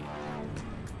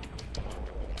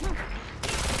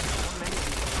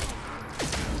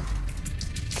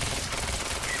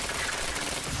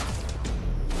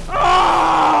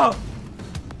 Oh!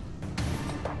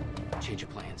 Change of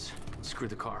plans. Screw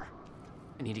the car.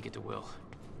 I need to get to Will.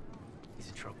 He's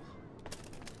in trouble.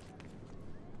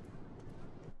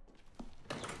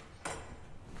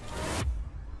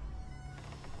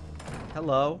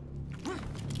 Hello.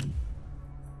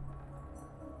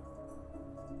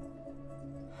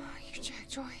 You're Jack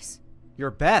Joyce.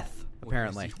 You're Beth,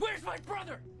 apparently. Where's my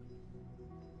brother?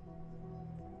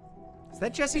 Is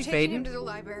that Jesse You're taking Faden? him to the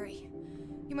library.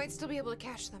 You might still be able to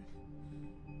catch them.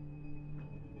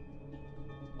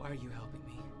 Why are you helping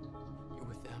me? You're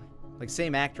with them. Like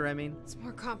same actor, I mean? It's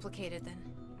more complicated than...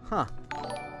 Huh.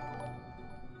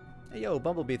 Hey, yo,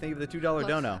 Bumblebee, thank you for the $2 Look,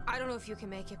 dono. I don't know if you can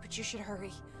make it, but you should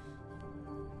hurry.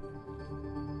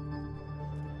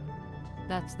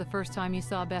 That's the first time you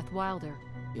saw Beth Wilder.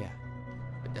 Yeah,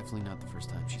 but definitely not the first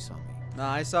time she saw me. Nah,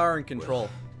 I saw her in Control.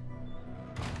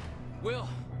 Will!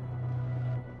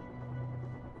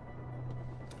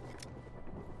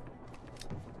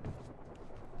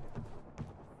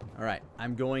 Alright,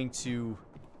 I'm going to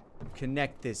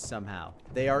connect this somehow.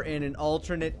 They are in an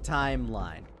alternate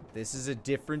timeline. This is a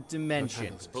different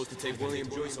dimension. Supposed to take William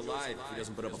Joyce alive if he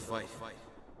doesn't put up a fight.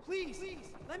 Please,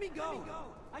 let me go.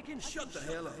 I can Shut the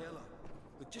hell up.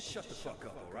 Look, just shut the fuck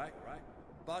up, all right?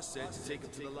 Boss said to take him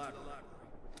to the library.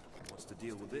 What's the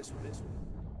deal with this one?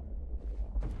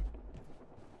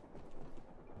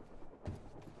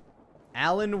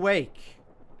 Alan Wake.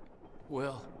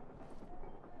 Will.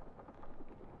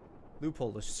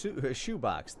 Loophole, a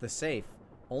shoebox, the safe.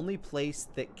 Only place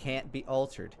that can't be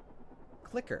altered.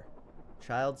 Clicker.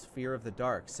 Child's fear of the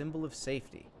dark. Symbol of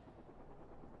safety.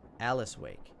 Alice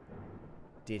Wake.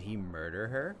 Did he murder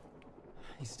her?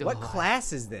 He's still What alive.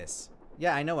 class is this?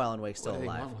 Yeah, I know Alan Wake's still What do they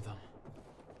alive. want with him?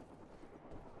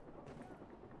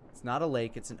 It's not a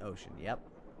lake, it's an ocean. Yep.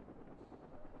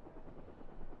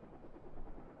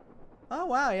 Oh,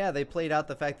 wow, yeah, they played out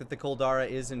the fact that the Coldara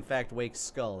is, in fact, Wake's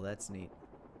skull. That's neat.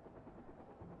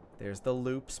 There's the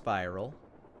loop spiral.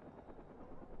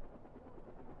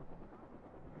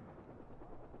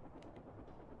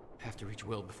 Have to reach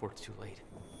Will before it's too late.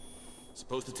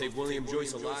 Supposed to take William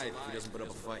Joyce alive if he doesn't put up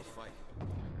a fight.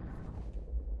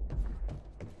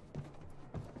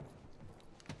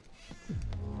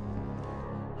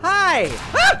 Why?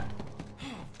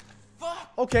 Ah!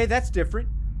 Okay, that's different.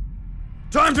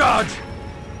 Time dodge!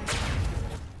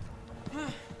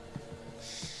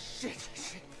 Shit,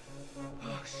 shit.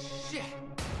 Oh, shit.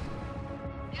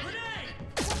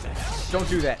 Don't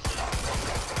do that.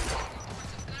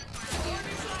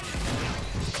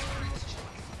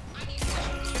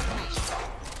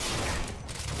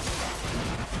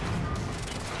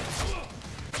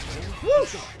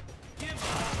 Whoosh!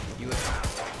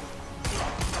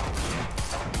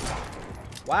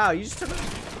 Wow, you just took.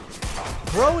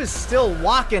 Bro is still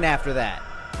walking after that.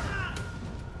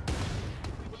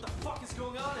 What the fuck is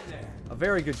going on in there? A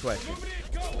very good question.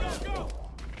 Go, go, go!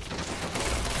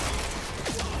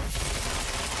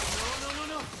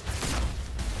 No.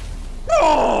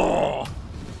 Oh!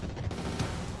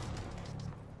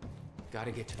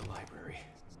 Gotta get to the library.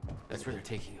 That's where they're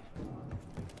taking him.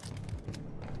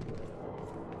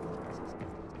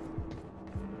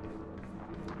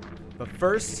 But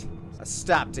first, a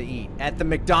stop to eat at the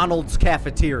McDonald's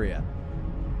cafeteria.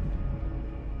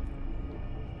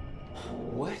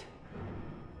 What?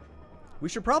 We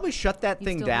should probably shut that You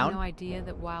thing still down. had no idea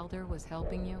that Wilder was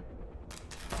helping you?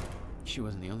 She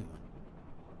wasn't the only one.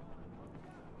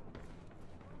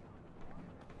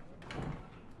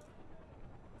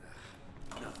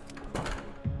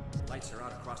 Lights are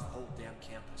out across the whole damn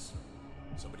campus.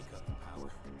 Somebody cut the power.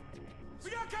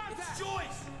 We got contact! It's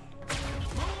Joyce!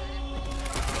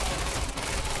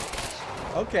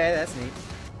 Okay, that's neat.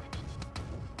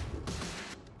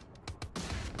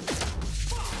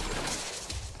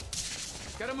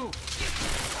 Gotta move.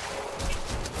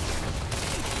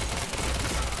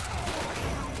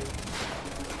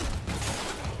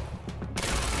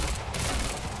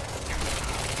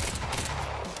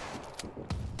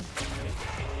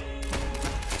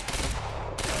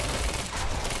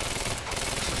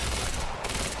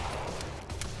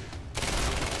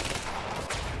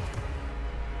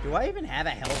 Do I even have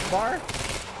a health bar?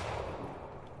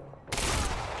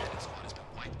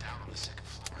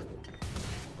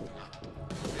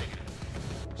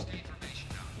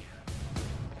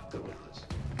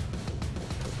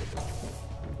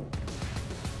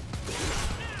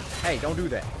 Hey, don't do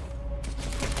that.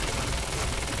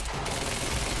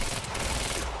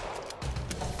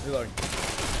 Reloading.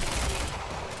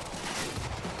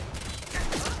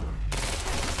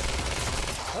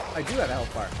 Oh, I do have a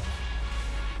health bar.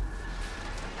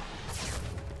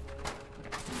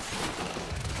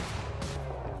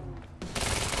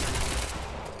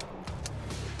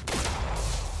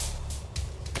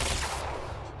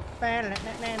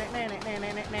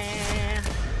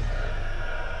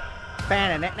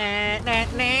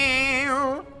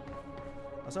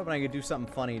 I was hoping I could do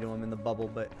something funny to him in the bubble,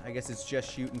 but I guess it's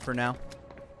just shooting for now.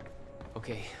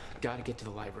 Okay, gotta get to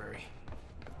the library.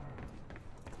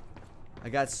 I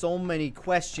got so many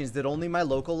questions that only my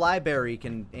local library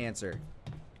can answer.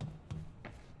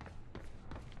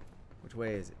 Which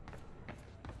way is it?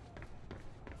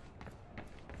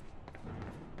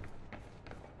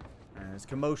 There's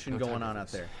commotion going on out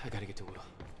there. I gotta get to Will.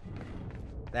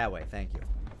 That way, thank you.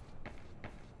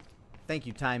 Thank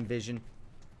you, Time Vision.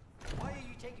 Why are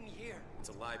you taking me here? It's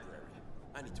a library.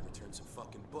 I need to return some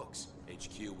fucking books.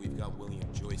 HQ, we've got William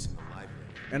Joyce in the library.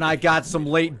 And I got some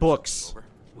late books.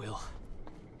 Will.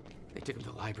 They took him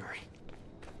to the library.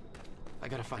 I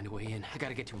gotta find a way in. I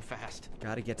gotta get to him fast.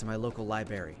 Gotta get to my local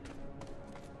library.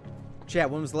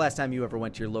 Chat, when was the last time you ever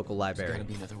went to your local library? There's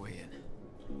gotta be another way in.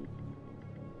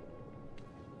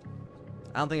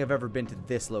 I don't think I've ever been to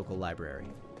this local library.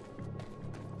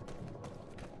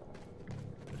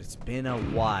 But it's been a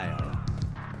while.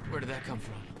 Where did that come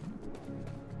from?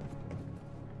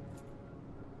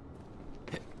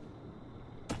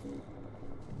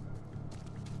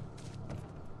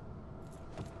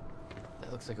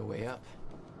 That looks like a way up.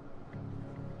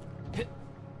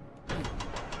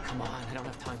 Come on, I don't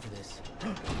have time for this.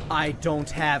 I don't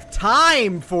have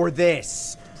time for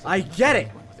this! I get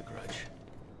it! With a grudge.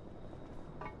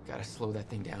 Gotta slow that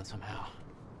thing down somehow.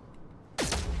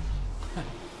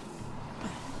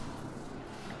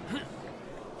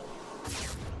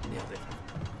 Nailed it.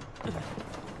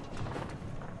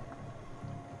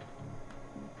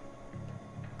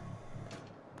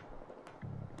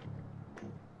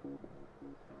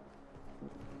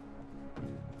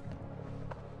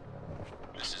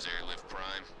 This is Airlift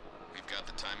Prime. We've got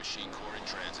the Time Machine Core in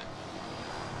transit.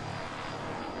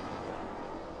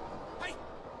 Hey!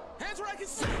 Hands where I can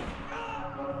see!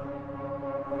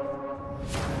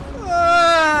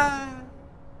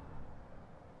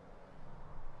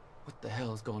 What the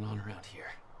hell is going on around here?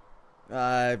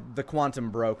 The quantum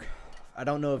broke. I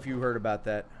don't know if you heard about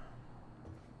that.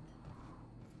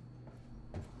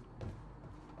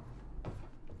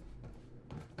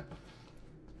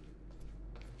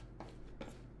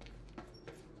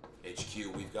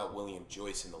 HQ, we've got William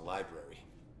Joyce in the library.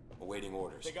 Awaiting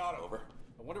orders. They got him. Over.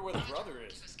 I wonder where the brother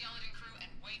is. To the skeleton crew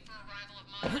and wait for arrival of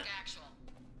Monarch Actual.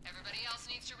 Everybody else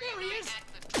needs to reunite at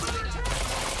the grounds.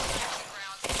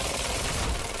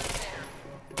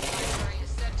 The library is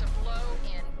set to blow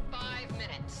in 5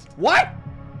 minutes. What?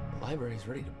 The library's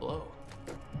ready to blow.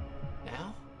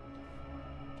 Now?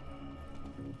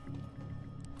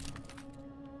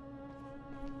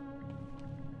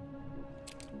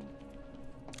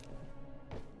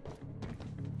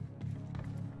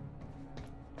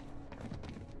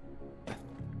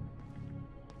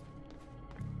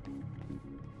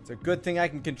 It's a good thing I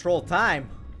can control time.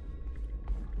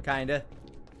 Kinda.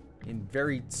 In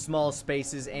very small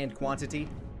spaces and quantity.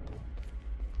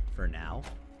 For now.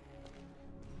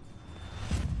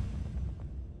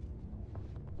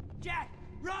 Jack,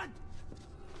 run!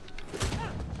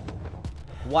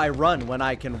 Why run when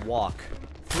I can walk?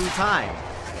 Through time.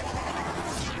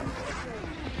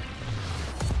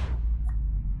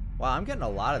 Wow, I'm getting a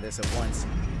lot of this at once.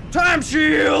 Time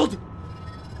shield!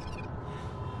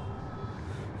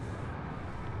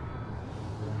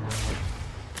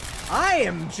 I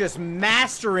am just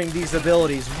mastering these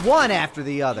abilities one after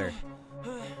the other.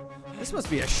 This must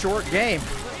be a short game.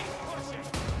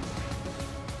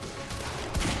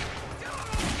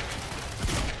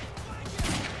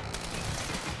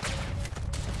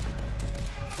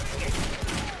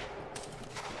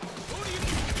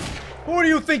 Who do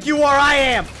you think you are? I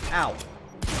am! Ow. Ooh,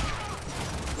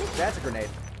 that's a grenade.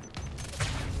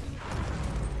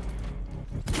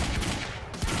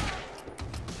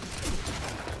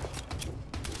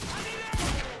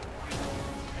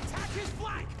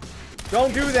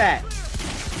 Don't do that!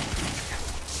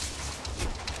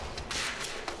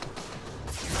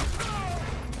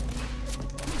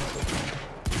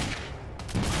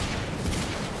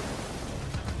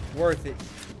 Worth it.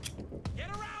 Get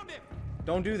around him!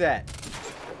 Don't do that.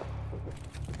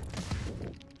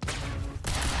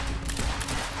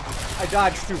 I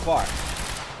dodged too far.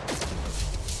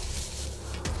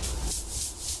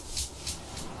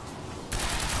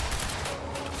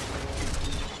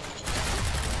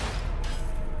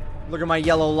 Look at my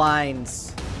yellow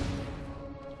lines.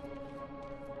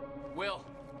 Will,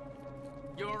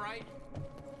 you alright?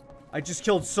 I just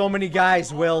killed so many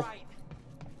guys, Will.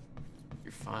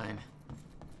 You're fine.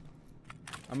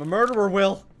 I'm a murderer,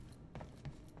 Will.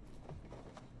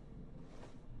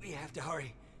 We have to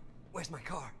hurry. Where's my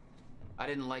car? I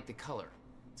didn't like the color.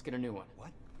 Let's get a new one.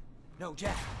 What? No,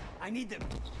 Jack. I need them.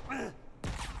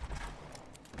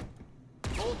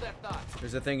 Hold that thought.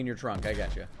 There's a thing in your trunk. I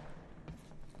got you.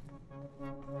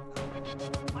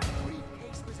 My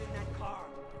briefcase was in that car.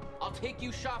 I'll take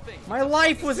you shopping. My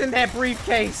life was in that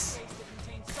briefcase.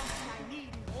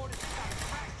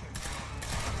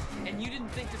 And you didn't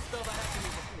think to spell that out to me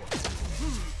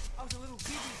before. I was a little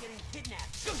busy getting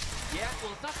kidnapped. Yeah,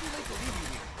 well, it's not too late to leave you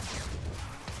here.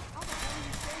 How the hell are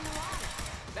you staying alive?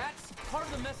 That's part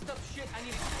of the messed up shit I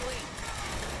need explained.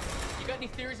 You got any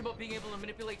theories about being able to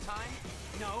manipulate time?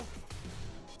 No.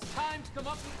 It's time to come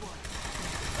up with one.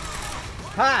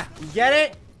 Ha! You get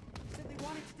it? Said they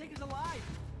wanted to take us alive.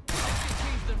 They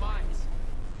changed their minds.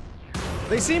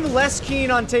 They seem less keen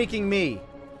on taking me.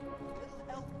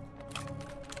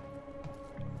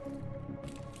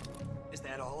 Is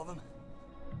that all of them?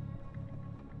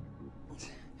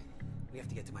 We have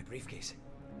to get to my briefcase.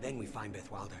 Then we find Beth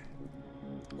Wilder.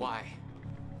 Why?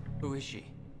 Who is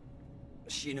she?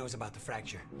 She knows about the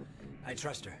fracture. I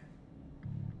trust her.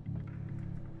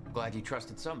 Glad you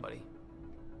trusted somebody.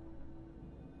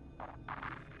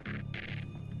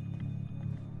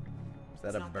 Is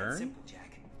that a burn? That simple,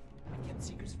 Jack. I kept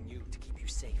secrets from you to keep you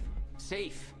safe.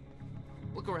 Safe?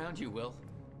 Look around you, Will.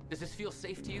 Does this feel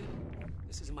safe to you?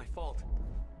 This isn't my fault.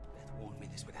 Beth warned me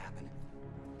this would happen.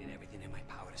 I did everything in my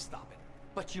power to stop it.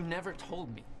 But you never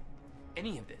told me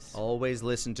any of this. Always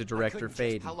listen to Director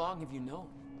Fade. How long have you known?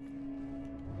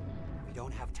 We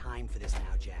don't have time for this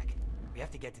now, Jack. We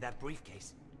have to get to that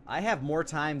briefcase. I have more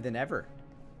time than ever.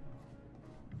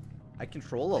 I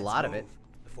control a lot of it.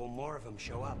 Before more of them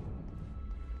show up.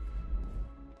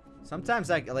 Sometimes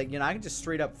I I can just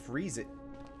straight up freeze it.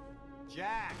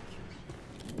 Jack.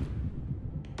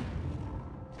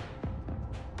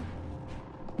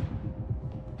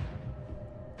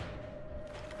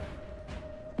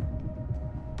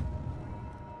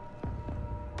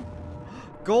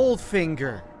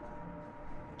 Goldfinger.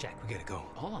 Jack, we gotta go.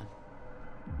 Hold on.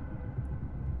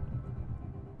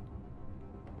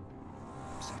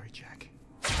 I'm sorry, Jack.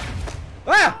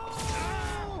 Ah!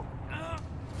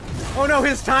 Oh no,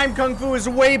 his time kung fu is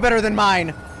way better than mine.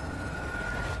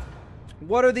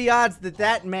 What are the odds that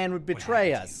that man would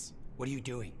betray us? What are you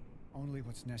doing? Only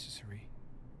what's necessary.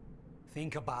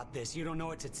 Think about this. You don't know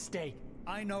what's at stake.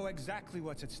 I know exactly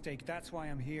what's at stake. That's why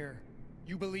I'm here.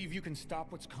 You believe you can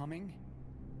stop what's coming?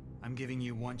 I'm giving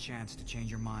you one chance to change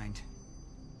your mind.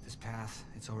 This path,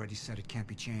 it's already said it can't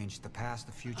be changed. The past,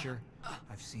 the future,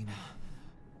 I've seen it.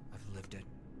 I've lived it.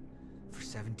 For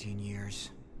 17 years.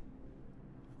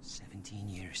 17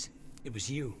 years. It was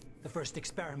you, the first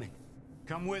experiment.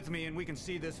 Come with me and we can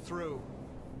see this through.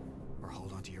 Or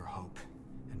hold on to your hope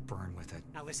and burn with it.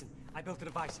 Now listen, I built a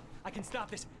device. I can stop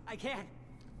this. I can.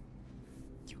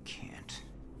 You can't.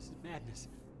 This is madness.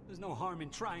 There's no harm in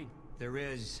trying. There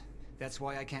is. That's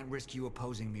why I can't risk you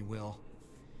opposing me, Will.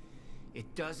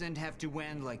 It doesn't have to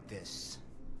end like this.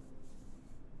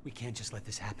 We can't just let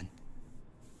this happen.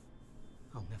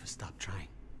 I'll never stop trying.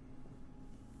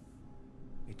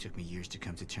 It took me years to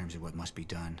come to terms with what must be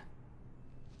done.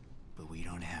 But we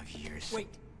don't have years. Wait.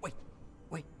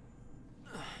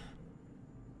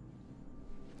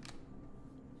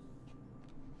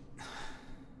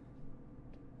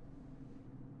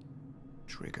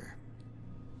 Trigger.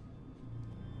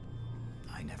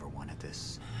 I never wanted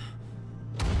this.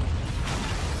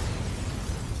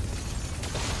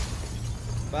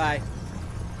 Bye.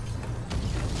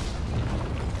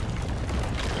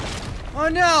 Oh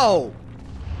no!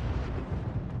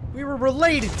 We were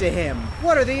related to him.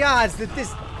 What are the odds that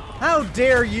this... How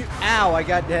dare you... Ow, I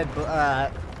got dead. You're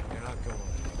not going.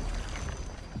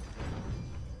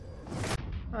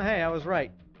 Oh, hey, I was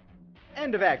right.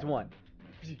 End of Act 1.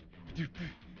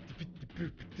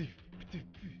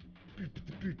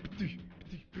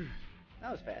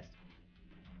 That was fast.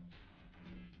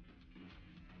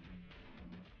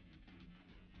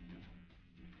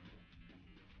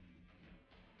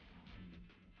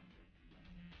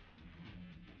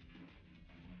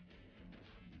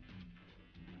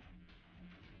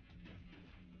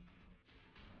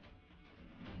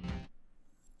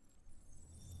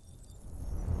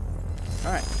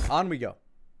 Alright, on we go.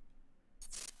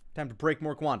 Time to break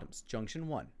more quantums. Junction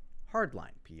 1.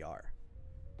 Hardline PR.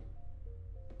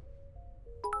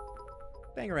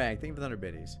 Bangarang, thank you for the 100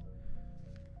 biddies.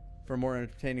 For a more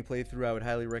entertaining playthrough, I would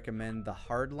highly recommend the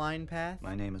Hardline path.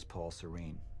 My name is Paul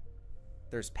Serene.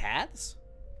 There's paths?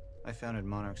 I founded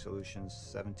Monarch Solutions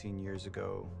 17 years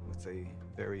ago with a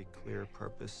very clear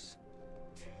purpose.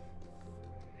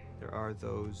 There are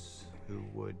those who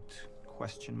would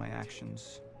question my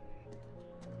actions.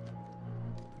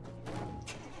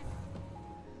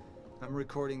 I'm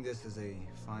recording this as a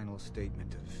final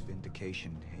statement of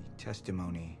vindication, a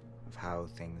testimony of how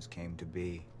things came to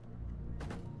be.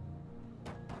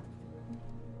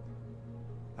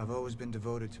 I've always been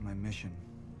devoted to my mission.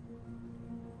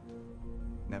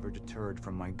 Never deterred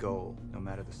from my goal, no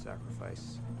matter the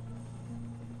sacrifice.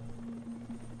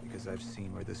 Because I've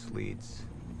seen where this leads.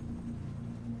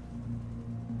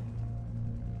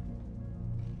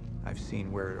 I've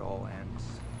seen where it all ends.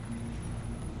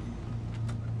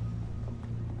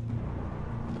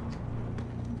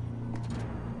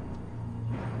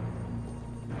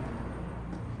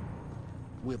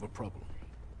 We have a problem.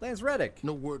 Lance Reddick.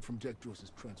 No word from Jack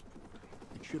Joyce's transport.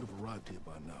 It should have arrived here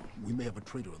by now. We may have a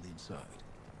traitor on the inside.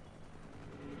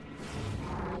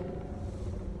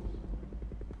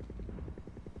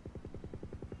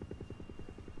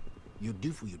 You're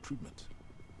due for your treatment.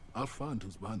 I'll find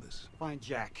who's behind this. Find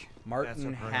Jack.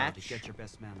 Martin Hatch. Get your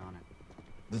best man on it.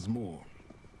 There's more.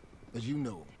 As you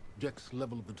know, Jack's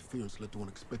level of interference led to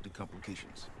unexpected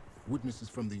complications. Witnesses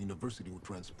from the university were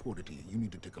transported here. You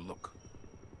need to take a look.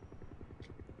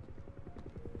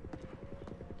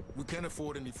 We can't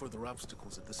afford any further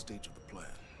obstacles at this stage of the plan.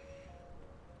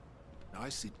 Now, I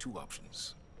see two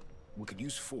options. We could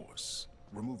use force,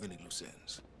 remove any loose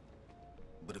ends.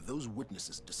 But if those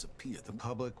witnesses disappear, the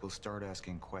public will start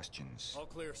asking questions. All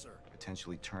clear, sir.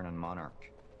 Potentially turn on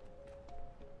Monarch.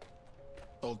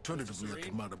 Alternatively, I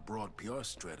could mount a broad PR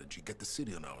strategy, get the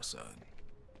city on our side.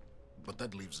 But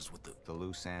that leaves us with the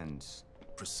loose ends.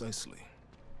 Precisely.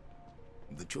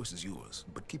 The choice is yours,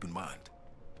 but keep in mind,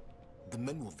 the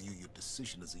men will view your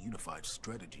decision as a unified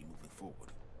strategy moving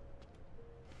forward.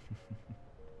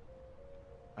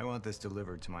 I want this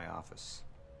delivered to my office.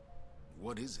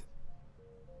 What is it?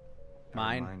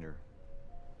 Mine. A reminder.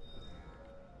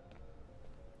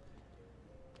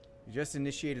 You just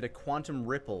initiated a quantum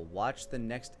ripple. Watch the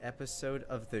next episode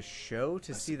of the show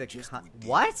to see the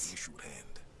what? The issue at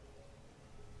hand.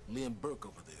 Liam Burke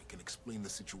over there can explain the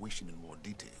situation in more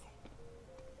detail.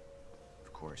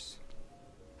 Of course.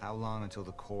 How long until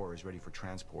the core is ready for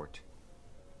transport?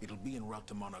 It'll be en route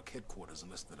to Monarch headquarters in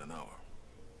less than an hour.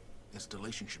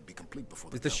 Installation should be complete before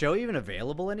Is the show even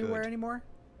available anywhere anymore?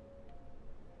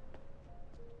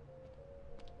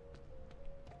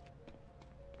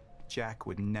 Jack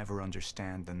would never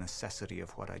understand the necessity of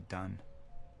what I'd done.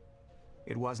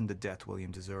 It wasn't the death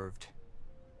William deserved,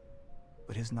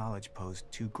 but his knowledge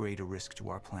posed too great a risk to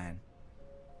our plan.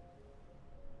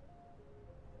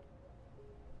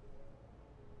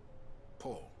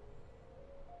 Paul,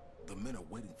 the men are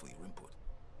waiting for your input.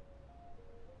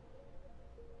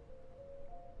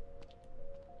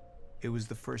 It was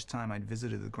the first time I'd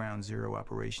visited the Ground Zero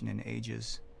operation in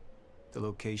ages. The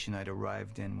location I'd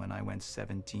arrived in when I went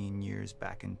 17 years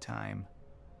back in time.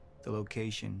 The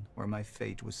location where my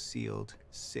fate was sealed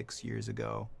 6 years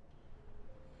ago.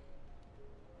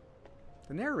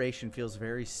 The narration feels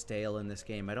very stale in this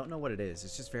game. I don't know what it is.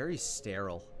 It's just very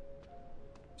sterile.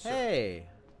 Sir. Hey!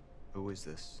 Who is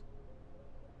this?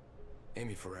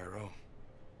 Amy Ferrero.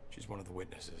 She's one of the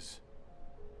witnesses.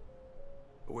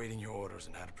 Awaiting your orders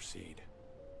on how to proceed.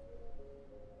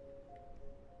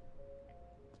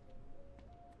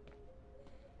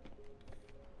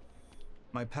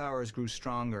 My powers grew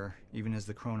stronger, even as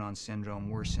the Chronon syndrome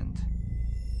worsened.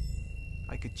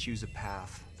 I could choose a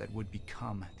path that would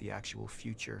become the actual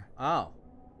future. Oh.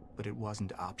 But it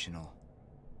wasn't optional.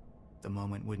 The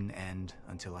moment wouldn't end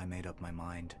until I made up my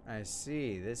mind. I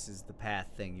see. This is the path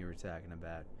thing you were talking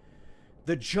about.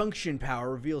 The junction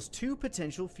power reveals 2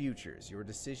 potential futures. Your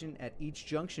decision at each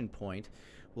junction point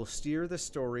will steer the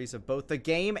stories of both the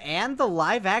game and the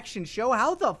live-action show.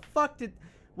 How the fuck did...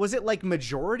 Was it like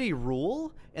majority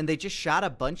rule and they just shot a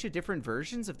bunch of different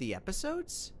versions of the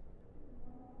episodes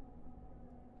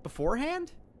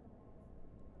beforehand?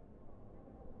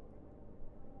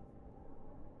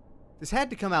 This had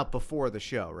to come out before the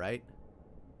show, right?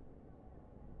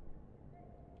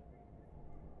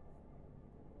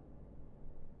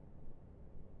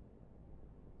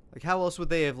 Like, how else would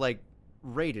they have, like,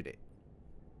 rated it?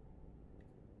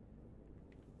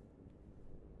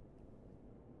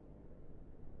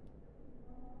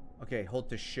 Okay, hold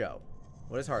to show.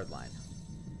 What is Hardline?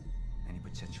 Any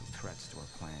potential threats to our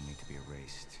plan need to be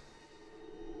erased.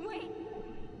 Wait!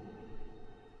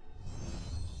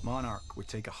 Monarch would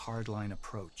take a hardline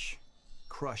approach.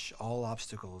 Crush all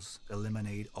obstacles,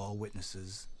 eliminate all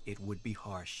witnesses. It would be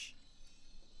harsh.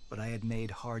 But I had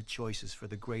made hard choices for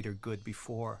the greater good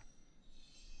before.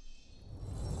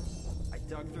 I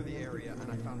dug through the area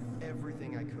and I found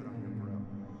everything I could on your bro.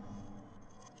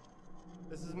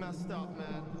 This is messed up,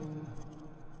 man.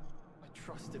 I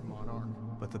trusted Monarch.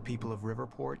 But the people of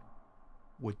Riverport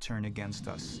would turn against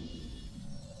us.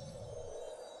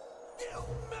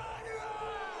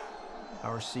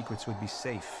 Our secrets would be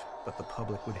safe, but the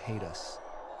public would hate us,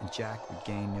 and Jack would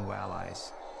gain new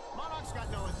allies. Monarch's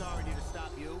got no authority to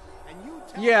stop you, and you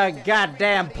tell Yeah, him to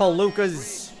goddamn everybody on that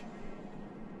palookas.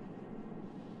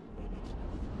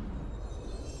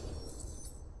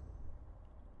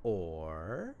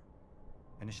 Or...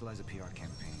 Initialize a PR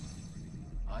campaign.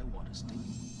 I want a statement.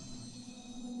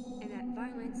 And that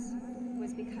violence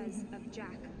was because of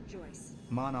Jack Joyce.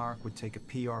 Monarch would take a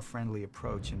PR-friendly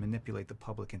approach and manipulate the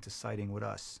public into siding with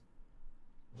us.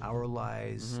 Our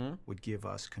lies would give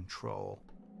us control.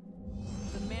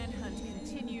 The manhunt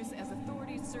continues as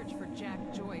authorities search for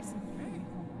Jack Joyce. Hey,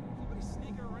 somebody's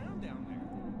sneaking around down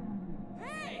there.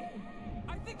 Hey!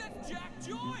 I think that's Jack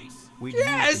Joyce! We'd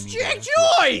Yes, use the Jack media to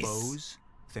Joyce! expose,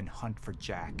 then hunt for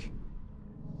Jack.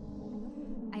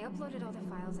 I uploaded all the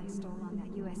files I stole on that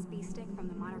USB stick from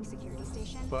the Monarch security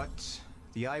station. But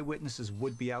the eyewitnesses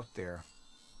would be out there,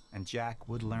 and Jack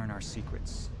would learn our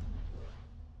secrets.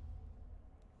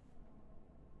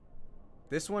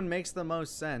 This one makes the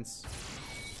most sense.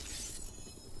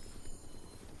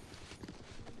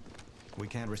 We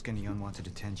can't risk any unwanted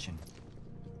attention.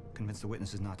 Convince the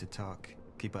witnesses not to talk.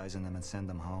 Keep eyes on them and send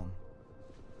them home.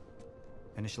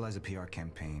 Initialize a PR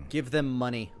campaign. Give them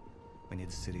money. We need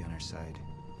the city on our side.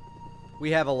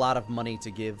 We have a lot of money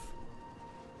to give.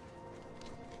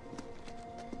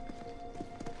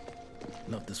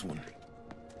 Not this one.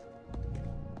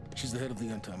 She's the head of the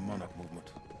anti-monarch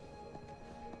movement.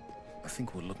 I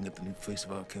think we're looking at the new face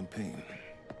of our campaign.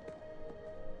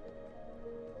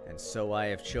 And so I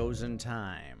have chosen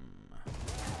time.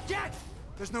 Jack!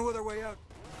 There's no other way out.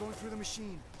 Going through the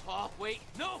machine. Oh, wait.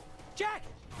 No! Jack!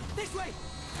 This way!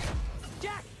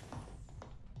 Jack!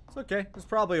 It's okay. There's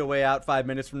probably a way out 5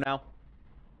 minutes from now.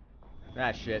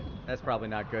 Ah, shit. That's probably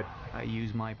not good. I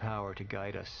use my power to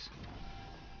guide us.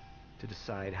 To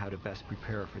decide how to best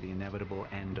prepare for the inevitable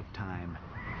end of time.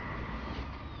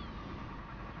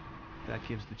 That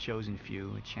gives the chosen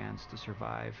few a chance to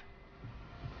survive.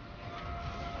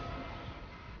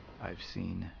 I've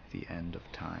seen the end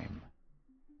of time.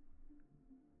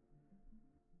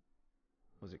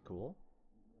 Was it cool?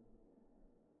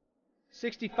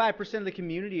 65% of the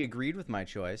community agreed with my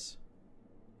choice.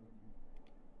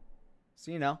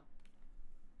 So, you know,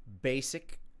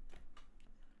 basic.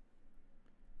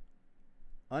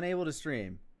 Unable to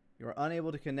stream. You are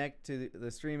unable to connect to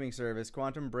the streaming service.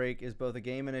 Quantum Break is both a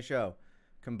game and a show,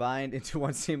 combined into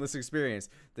one seamless experience.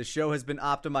 The show has been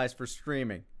optimized for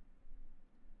streaming.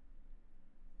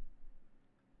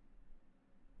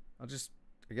 I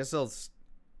guess I'll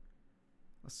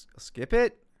skip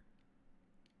it.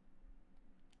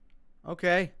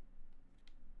 Okay.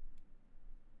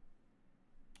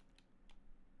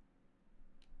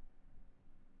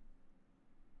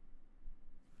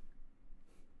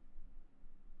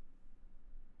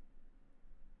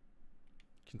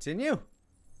 Continue.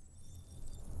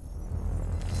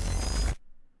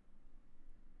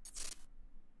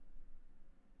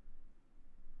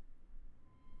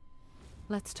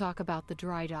 Let's talk about the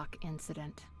dry dock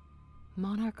incident.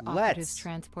 Monarch operatives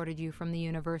transported you from the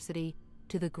university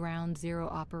to the ground zero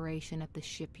operation at the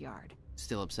shipyard.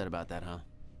 Still upset about that, huh?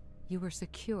 You were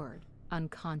secured,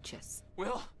 unconscious.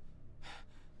 Will?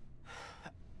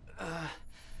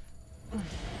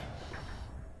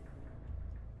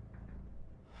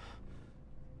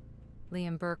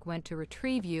 Liam Burke went to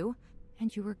retrieve you,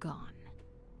 and you were gone.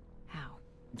 How?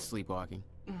 Sleepwalking.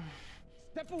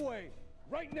 Step away!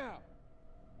 Right now!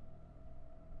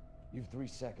 You've 3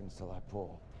 seconds till I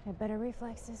pull. Had better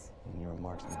reflexes. And you're a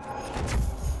marksman.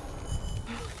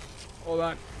 Hold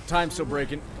on. Time's still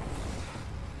breaking.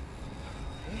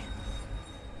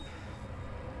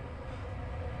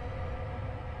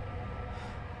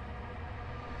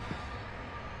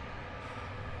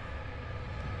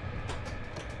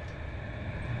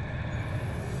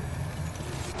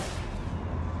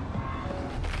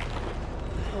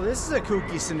 Well, this is a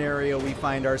kooky scenario we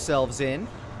find ourselves in.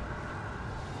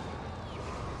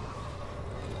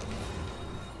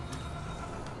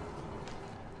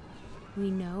 We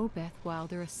know Beth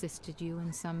Wilder assisted you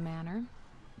in some manner.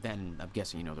 Then I'm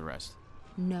guessing you know the rest.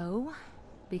 No,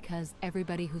 because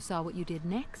everybody who saw what you did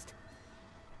next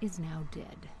is now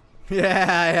dead. Yeah,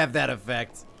 I have that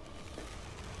effect.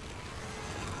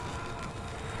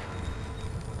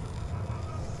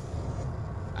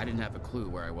 I didn't have a clue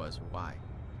where I was or why.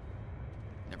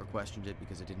 Never questioned it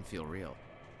because it didn't feel real.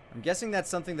 I'm guessing that's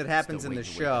something that happens in the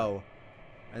show,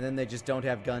 and then they just don't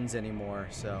have guns anymore,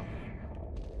 so...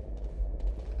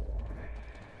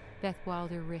 Beth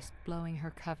Wilder risked blowing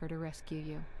her cover to rescue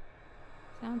you.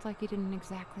 Sounds like you didn't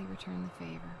exactly return the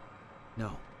favor.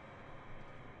 No.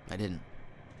 I didn't.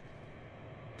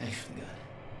 Thanks for the gun,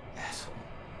 asshole.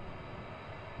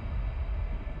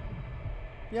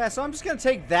 Yeah, so I'm just gonna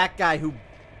take that guy who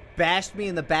bashed me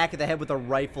in the back of the head with a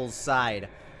rifle's side.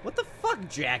 What the fuck,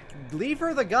 Jack? Leave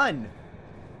her the gun.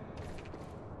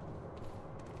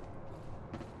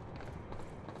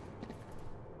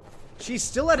 She's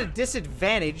still at a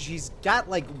disadvantage. She's got,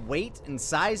 like, weight and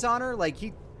size on her. Like,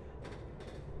 he...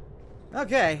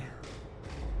 Okay.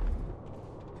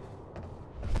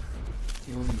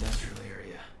 The old industrial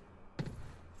area.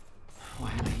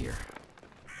 Why am I here?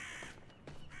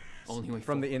 Only way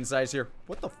from the insides here.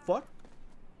 What the fuck?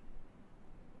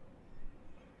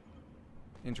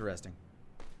 Interesting.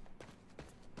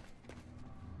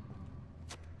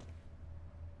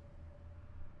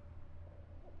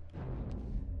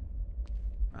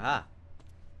 Ah.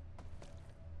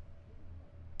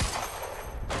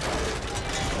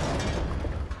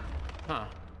 Huh.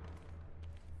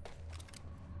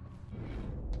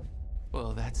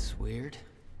 Well, that's weird.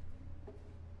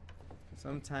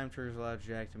 Some time triggers allow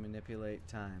Jack to manipulate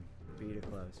time. B to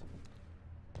close.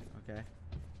 Okay.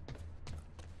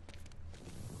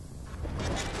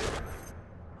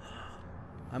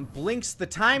 I'm Blinks the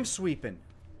time sweeping.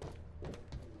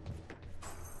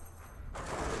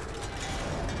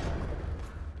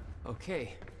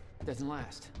 Okay, doesn't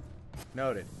last.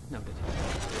 Noted. Noted.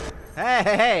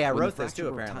 Hey, I When wrote the this too, fracture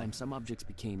of apparently. time, some objects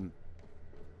became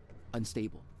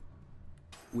unstable.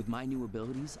 With my new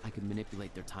abilities, I could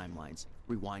manipulate their timelines,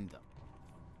 rewind them.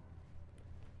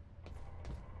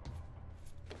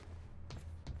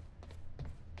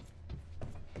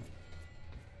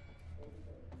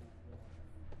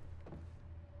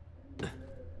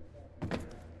 There's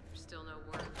still no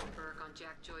word from Burke on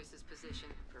Jack Joyce's position.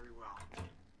 Very well.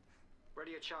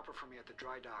 Ready a chopper for me at the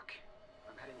dry dock.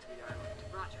 I'm heading to the island.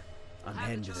 Roger. I'm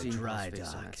heading to the Seeing dry Will's face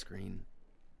on dock. that screen,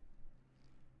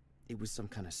 it was some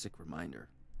kind of sick reminder.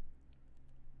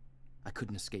 I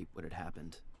couldn't escape what had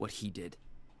happened, what he did.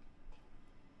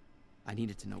 I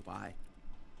needed to know why,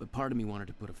 but part of me wanted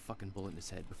to put a fucking bullet in his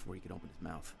head before he could open his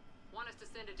mouth. Want us to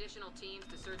send additional teams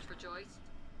to search for Joyce?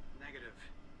 Negative.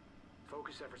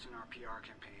 Focus efforts in our PR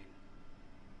campaign.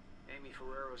 Amy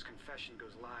Ferrero's confession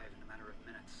goes live in a matter of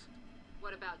minutes.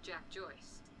 What about Jack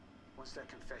Joyce? Once that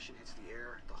confession hits the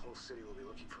air, the whole city will be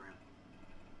looking for him.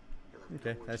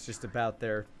 Okay, that's just about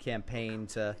their campaign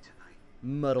to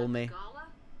muddle me. Gala?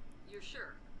 You're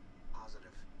sure?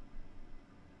 Positive.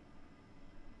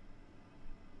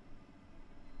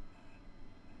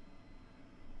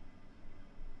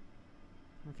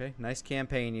 Okay, nice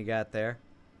campaign you got there.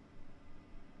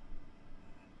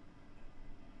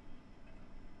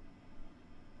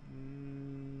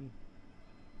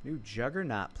 New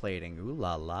Juggernaut plating. Ooh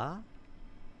la la.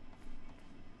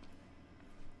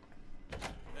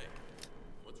 Hey,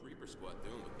 what's Reaper Squad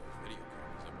doing with those video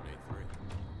cameras up in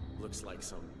A3? Looks like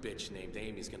some bitch named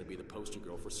Amy's gonna be the poster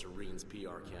girl for Serene's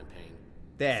PR campaign.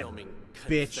 That Filming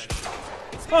bitch.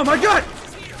 confessions. Oh my god!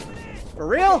 For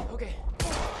real? Okay.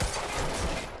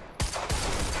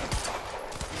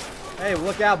 Hey,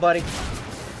 look out, buddy.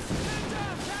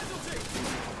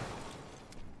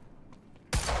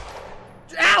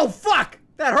 Ow, fuck!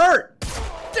 That hurt!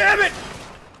 Damn it!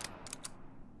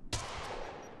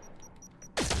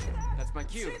 That's my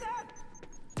cue.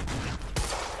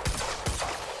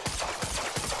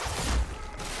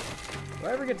 Do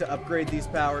I ever get to upgrade these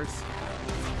powers?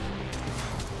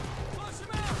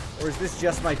 Or is this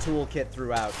just my toolkit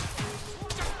throughout?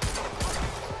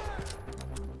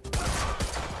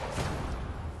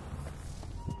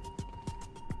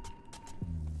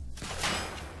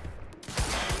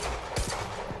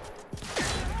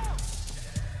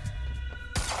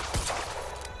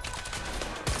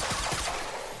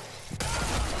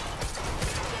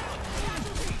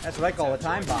 That's what I call a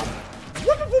time bomb.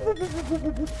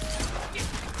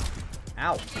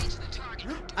 Ow.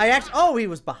 Oh, he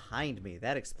was behind me.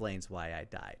 That explains why I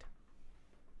died.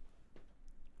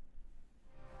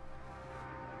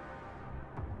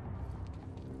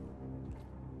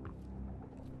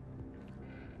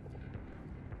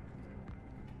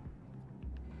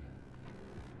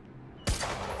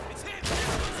 It's him!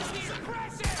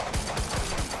 Suppress him!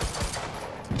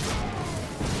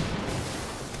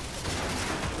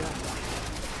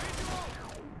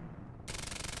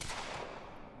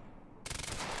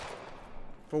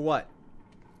 For what?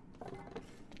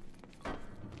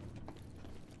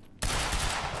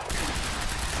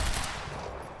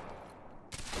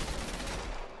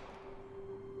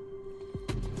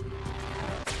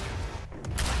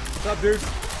 What's up, dude?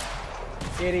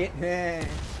 Idiot.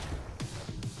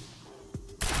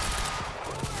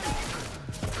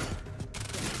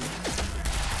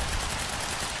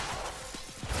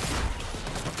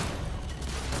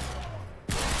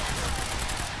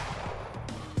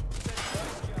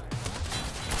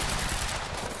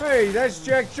 Hey, that's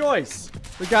Jack Joyce,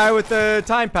 the guy with the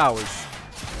time powers.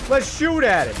 Let's shoot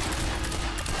at him.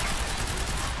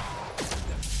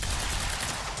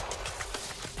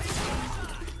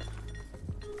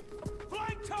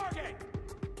 Flank target!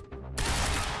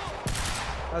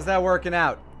 How's that working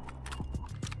out?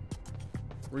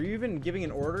 Were you even giving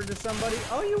an order to somebody?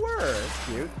 Oh, you were. That's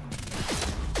cute.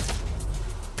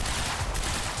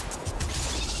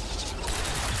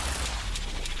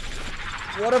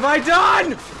 What have I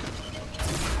done?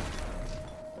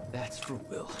 That's for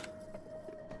Will.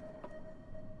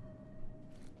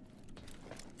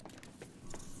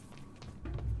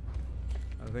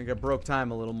 I think I broke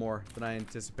time a little more than I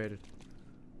anticipated.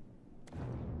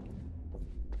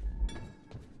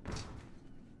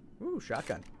 Ooh,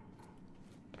 shotgun.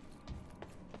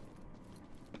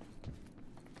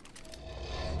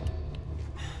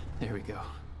 There we go.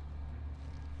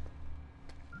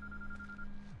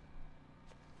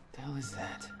 The hell is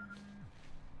that?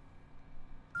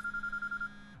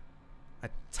 A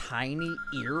tiny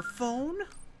earphone?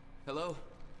 Hello?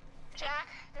 Jack,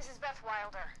 this is Beth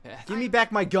Wilder. Give me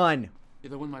back my gun.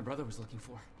 You're the one my brother was looking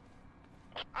for.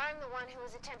 I'm the one who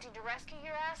was attempting to rescue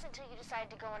your ass until you decided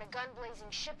to go on a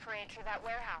gun-blazing ship parade through that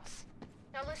warehouse.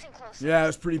 Now listen closely. Yeah, it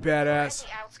was pretty badass.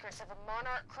 We're at the outskirts of a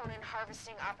Monarch Cronin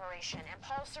harvesting operation, and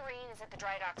Paul Serene is at the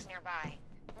dry docks nearby.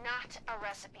 Not a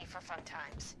recipe for fun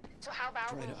times. So how about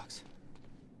Dry docks.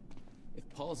 If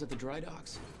Paul's at the dry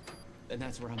docks, then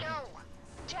that's where I'm No!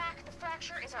 at. Jack, the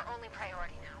fracture is our only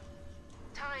priority now.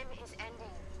 Time is ending.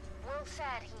 Will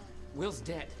said he... Will's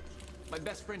dead. My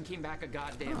best friend came back a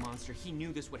goddamn monster. He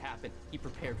knew this would happen. He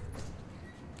prepared for it.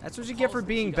 That's what you get for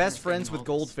being best friends with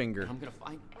Goldfinger. I'm gonna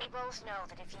find... We both know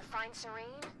that if you find Serene,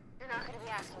 you're not going to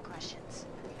be asking questions.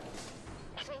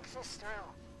 Think this through.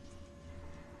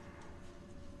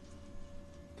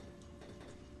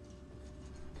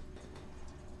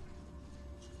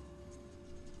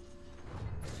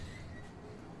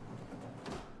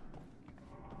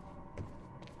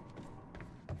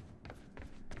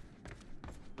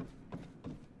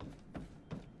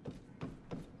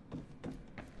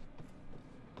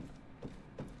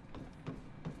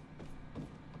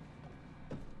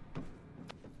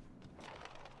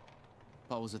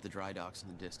 Paul was at the dry docks in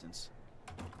the distance.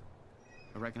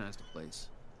 I recognized the place.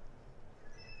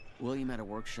 William had a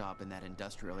workshop in that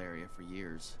industrial area for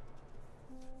years.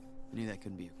 I knew that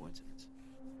couldn't be a coincidence.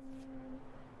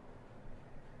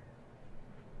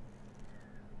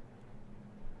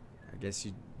 I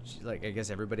guess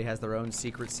everybody has their own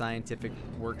secret scientific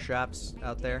workshops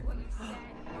out there.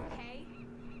 Okay?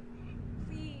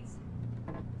 Please.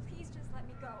 Please just let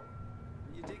me go.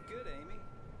 You did good, Amy.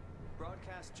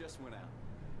 Broadcast just went out,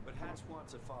 but Hatch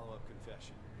wants a follow-up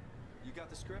confession. You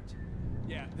got the script?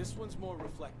 Yeah, this one's more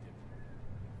reflective.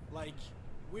 Like,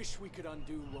 wish we could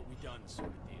undo what we done sort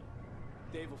of deal.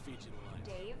 Dave will feed you the lines.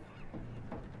 Dave?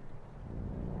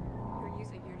 You're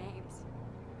using your names.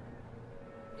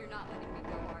 You're not letting me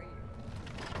go, are you?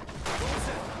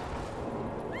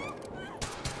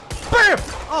 BAM!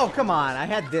 Oh, come on. I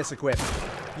had this equipped.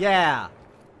 Yeah.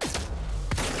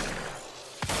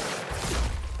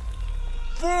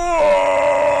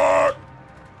 Fuck!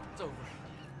 It's over.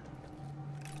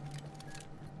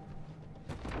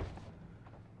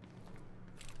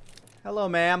 Hello,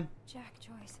 ma'am. Jack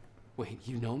Joyce. Wait,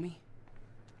 you know me?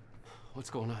 What's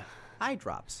going on? Eye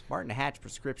drops. Martin Hatch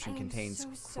prescription contains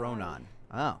so Chronon.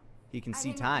 Oh, he can see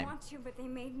I didn't time. want to, but they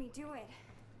made me do it.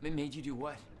 They made you do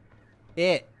what?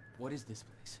 It. What is this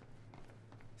place?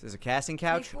 Is this a casting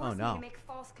couch? They Oh forced me no. to make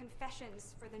false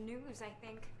confessions for the news, I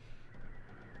think.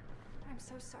 I'm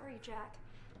so sorry, Jack.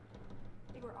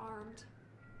 They were armed.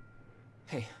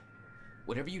 Hey,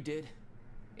 whatever you did,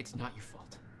 it's not your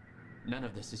fault. None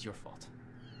of this is your fault.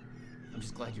 I'm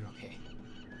just glad you're okay.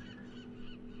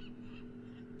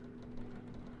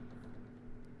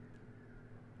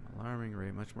 Alarming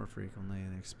rate, much more frequently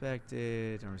than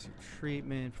expected. Don't receive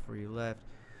treatment before you left.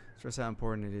 Stress how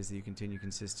important it is that you continue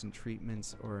consistent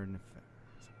treatments or an effect.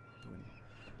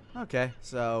 Okay,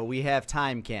 so we have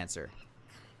time cancer.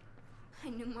 I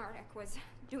knew Marduk was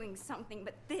doing something,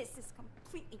 but this is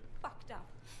completely fucked up.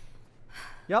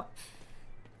 Yep.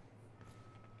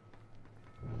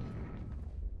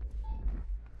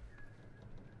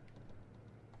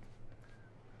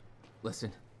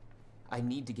 Listen, I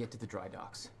need to get to the dry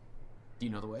docks. Do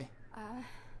you know the way?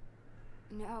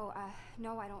 No,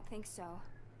 I don't think so.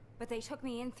 But they took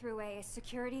me in through a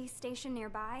security station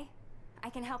nearby. I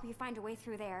can help you find a way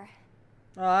through there.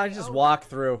 I just walk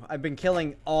through. I've been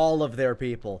killing all of their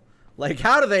people. Like,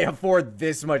 how do they afford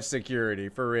this much security,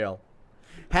 for real?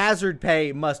 Hazard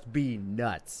pay must be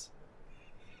nuts.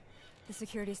 The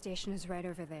security station is right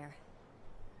over there.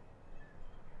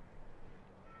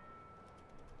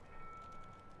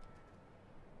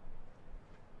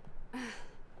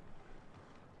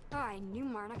 Oh, I knew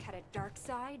Marnock had a dark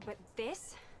side, but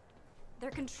this? They're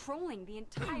controlling the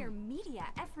entire media,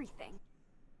 everything.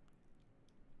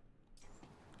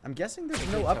 I'm guessing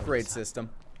there's no upgrade system.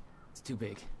 It's too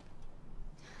big.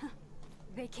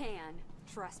 They can.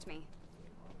 Trust me.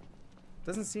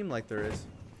 Doesn't seem like there is.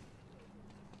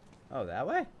 Oh, that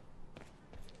way?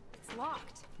 It's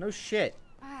locked. No shit.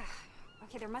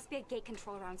 Okay, there must be a gate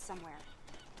control around somewhere.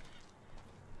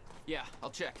 Yeah, I'll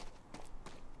check.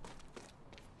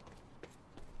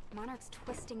 Monarch's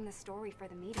twisting the story for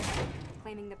the media,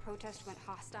 claiming the protest went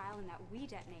hostile and that we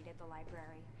detonated the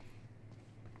library.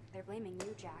 They're blaming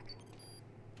you, Jack.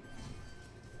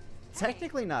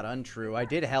 Technically not untrue. I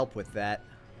did help with that.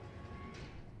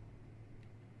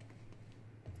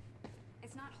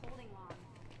 It's not holding long.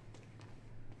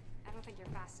 I don't think you're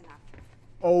fast enough.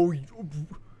 Oh,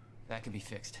 that can be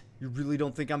fixed. You really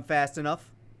don't think I'm fast enough?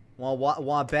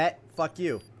 Want bet? Fuck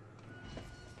you.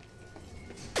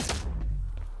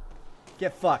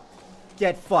 Get fucked.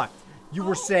 Get fucked. You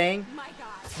were saying? My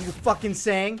God. You were fucking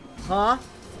saying? Huh?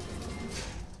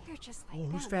 You're just like Oh,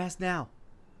 who's them. fast now?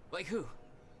 Like who?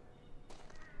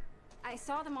 I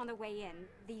saw them on the way in.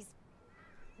 These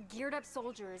geared up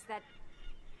soldiers that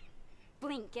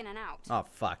blink in and out. Oh,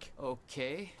 fuck.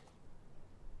 Okay.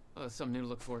 Oh, something new to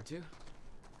look forward to.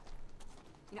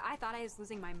 You know, I thought I was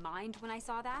losing my mind when I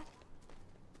saw that.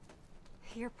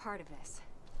 You're part of this.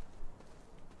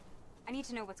 I need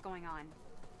to know what's going on.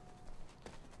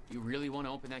 You really want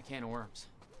to open that can of worms?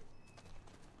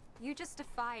 You just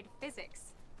defied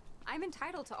physics. I'm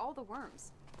entitled to all the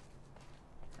worms.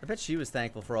 I bet she was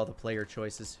thankful for all the player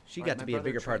choices. She Right, got my to be a brother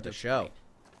bigger part of tried the to show. explain.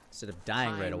 Instead of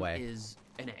dying right Time away. is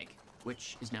an egg,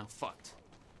 which is now fucked.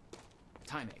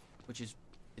 Time egg, which is,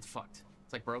 it's fucked.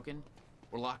 It's like broken.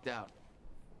 We're locked out.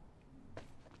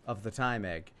 Of the time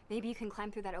egg. Maybe you can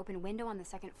climb through that open window on the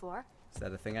second floor? Is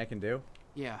that a thing I can do?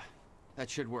 Yeah, that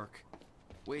should work.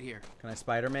 Wait here. Can I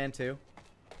Spider-Man too?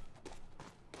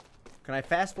 Can I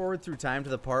fast forward through time to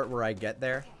the part where I get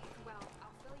there? Okay, well, I'll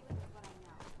fill you in with what I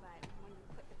know, but when you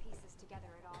put the pieces together,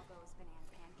 it all goes bananas.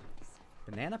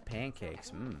 Banana pancakes.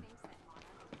 Mmm.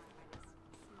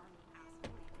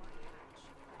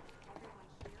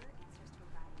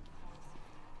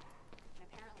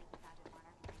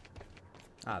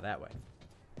 Ah, that way.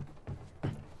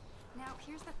 Now,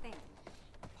 here's the thing.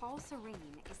 Paul Serene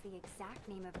is the exact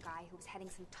name of a guy who was heading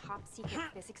some top-secret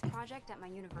physics project at my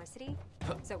university.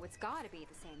 So it's gotta be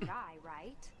the same guy,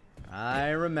 right? I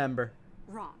remember.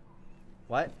 Wrong.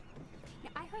 What? Now,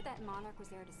 I heard that Monarch was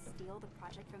there to steal the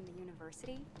project from the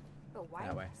university. But why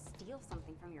That way. steal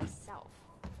something from yourself?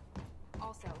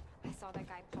 Also, I saw that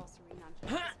guy Paul Serene on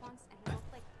campus once, and he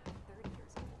looked like 30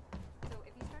 years old. So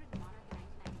if he started Monarch in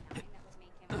 1999, that would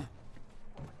make him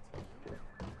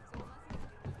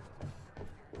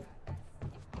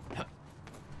 14.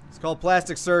 It's called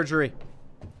plastic surgery.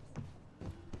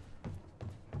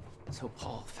 So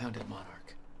Paul founded Monarch.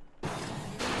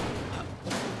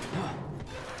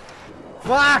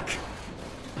 Fuck!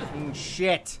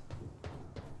 Shit.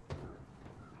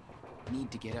 Need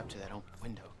to get up to that open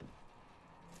window.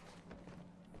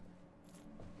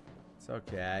 It's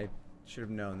okay. I should have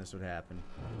known this would happen.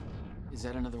 Is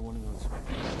that another one of those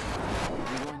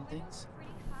rewind things?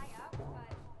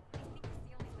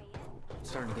 I'm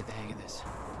starting to get the hang of this.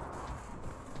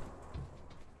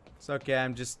 It's okay.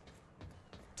 I'm just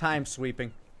time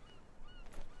sweeping.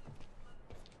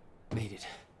 Made it.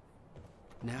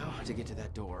 Now to get to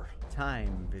that door.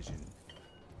 Time vision.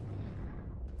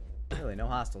 Really, no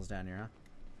hostiles down here, huh?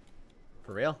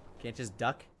 For real? Can't just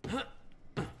duck? What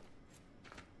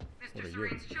are you?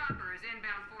 Serene's chopper is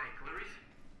inbound for... Hey, Clarice?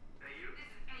 Hey, you? This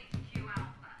is HQ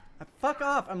Alpha. Fuck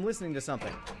off! I'm listening to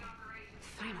something.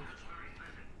 Finally.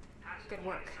 Good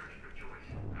work.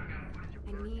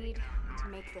 I need to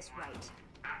make this right.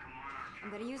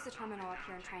 I'm gonna use the terminal up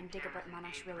here and try and dig up what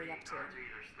Monarch's really up to.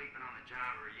 Either sleeping on the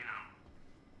job or, you know,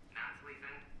 not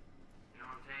sleeping. You know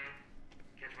what I'm saying?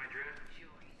 Catch my drift?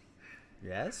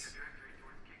 Yes?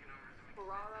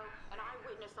 Ferraro, an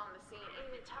eyewitness on the scene.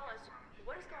 Amy, tell us,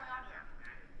 what is going on here?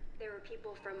 There were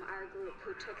people from our group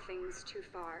who took things too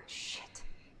far. Shit.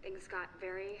 Things got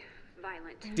very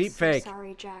violent. Deep fake.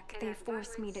 Sorry, Jack. They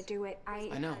forced me to do it. I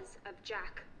know. Because of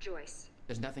Jack Joyce.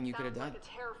 There's nothing you could have done. Sounds like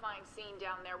a terrifying scene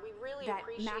down there. We really That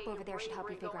appreciate map over your there should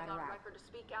help you bravery figure out going a on route. record to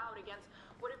speak out against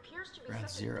what appears to be Route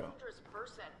such zero. a dangerous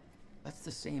person. That's the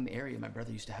same area my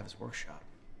brother used to have his workshop.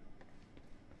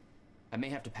 I may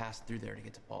have to pass through there to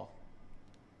get to Paul.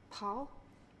 Paul?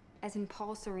 As in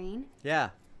Paul Serene? Yeah.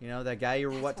 You know, that guy you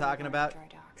were what talking about?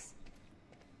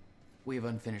 We have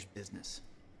unfinished business.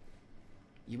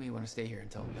 You may want to stay here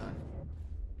until I'm done.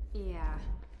 Yeah.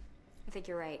 I think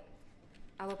you're right.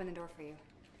 I'll open the door for you.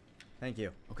 Thank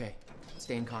you. Okay.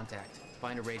 Stay in contact.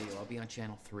 Find a radio. I'll be on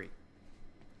channel 3.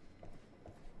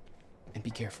 And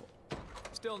be careful.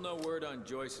 Still no word on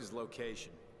Joyce's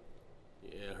location.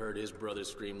 Yeah, I heard his brother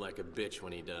scream like a bitch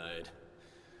when he died.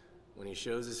 When he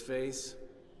shows his face,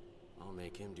 I'll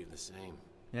make him do the same.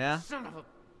 Yeah? Son of a...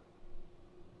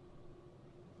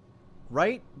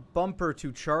 Right bumper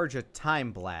to charge a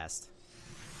time blast.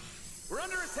 We're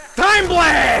under attack! Time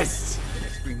blast! Did I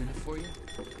scream enough for you?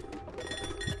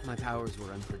 My powers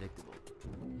were unpredictable.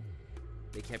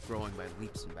 They kept growing by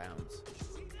leaps and bounds.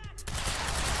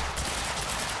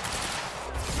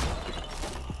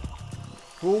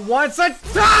 Who wants a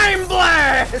time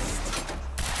blast?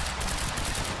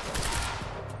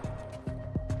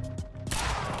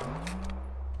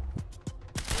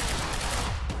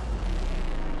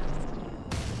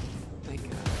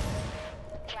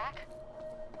 Jack?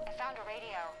 I found a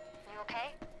radio. You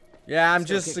okay? Yeah, I'm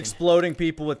Still just kicking. exploding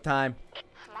people with time.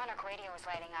 Monarch radio is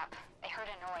lighting up. They heard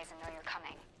a noise and know you're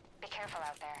coming. Be careful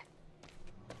out there.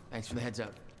 Thanks for the heads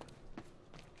up.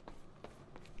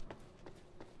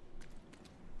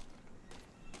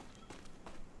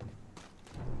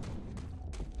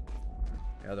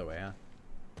 The other way, huh?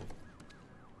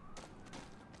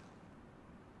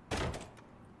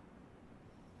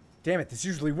 Damn it, this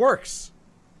usually works.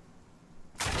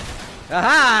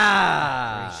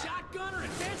 Aha! Shotgunner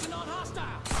advancing on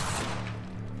hostile.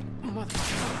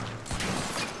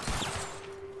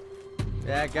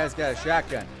 Yeah, that guy's got a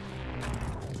shotgun.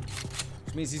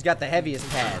 Which means he's got the heaviest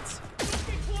pads.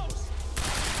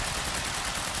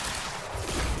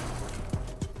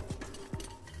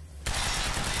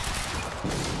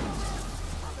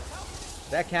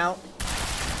 That count?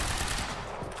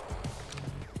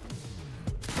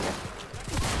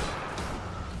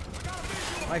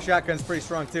 My shotgun's pretty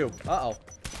strong too. Uh-oh.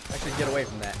 I should get away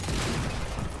from that.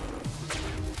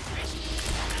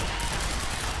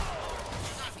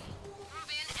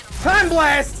 Time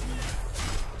blast!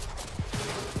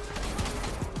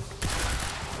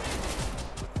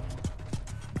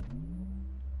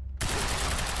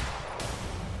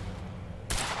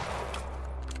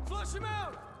 Flush him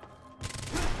out!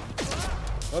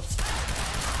 Whoops.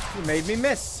 You made me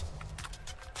miss.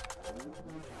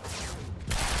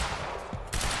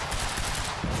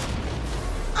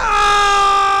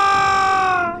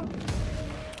 Ah!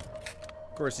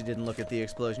 Of course he didn't look at the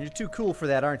explosion. You're too cool for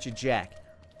that, aren't you, Jack?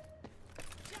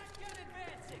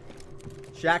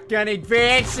 Shotgun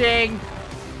advancing!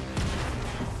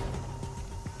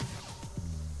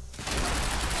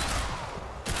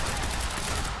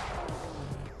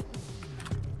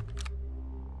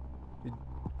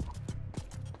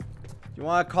 You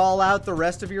want to call out the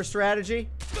rest of your strategy?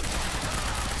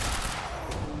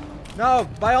 No,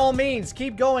 by all means,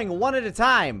 keep going one at a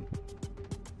time.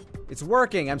 It's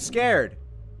working, I'm scared.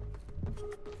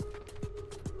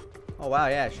 Oh wow,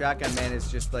 yeah, Shotgun Man is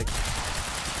just like...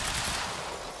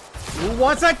 Who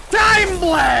wants a time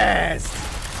blast?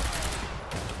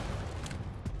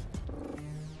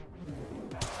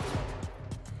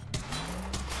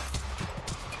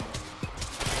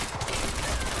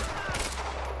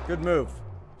 Good move.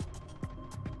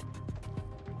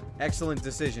 Excellent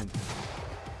decision.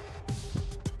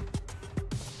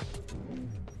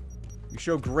 You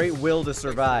show great will to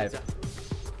survive.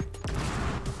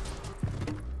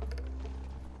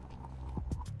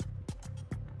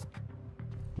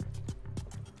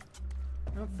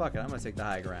 Oh, fuck it. I'm gonna take the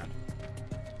high ground.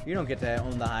 You don't get to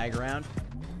own the high ground.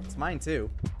 It's mine too.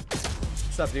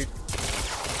 What's up, dude?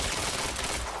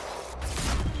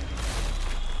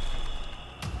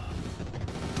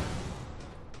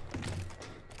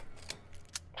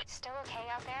 Still okay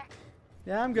out there?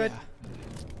 Yeah, I'm good. Yeah.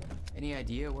 Any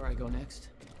idea where I go next?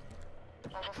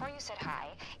 Well, before you said hi,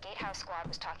 Gatehouse Squad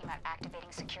was talking about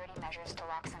activating security measures to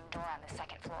lock some door on the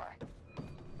second floor.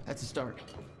 That's a start.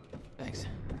 Thanks.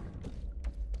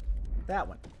 That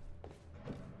one.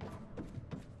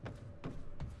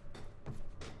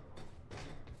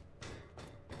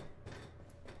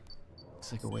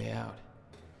 Looks like a way out.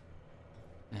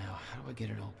 Now, how do I get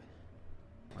it open?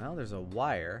 Well, there's a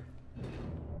wire.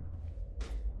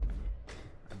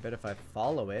 I bet if I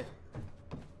follow it,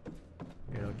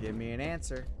 it'll give me an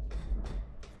answer.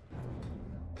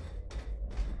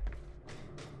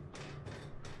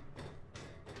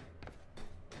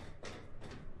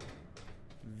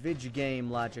 Vidgame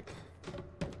logic.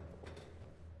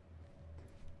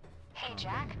 Hey,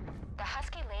 Jack. The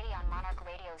husky lady on Monarch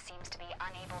Radio seems to be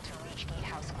unable to reach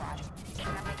Gatehouse Squad.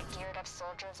 Remember the geared-up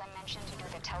soldiers I mentioned to do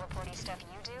the teleporty stuff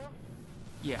you do?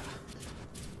 Yeah.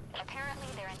 Apparently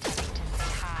they're intending to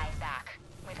say hi back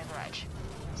with a grudge.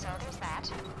 So there's that.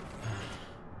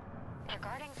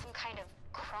 Regarding some kind of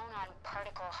chronon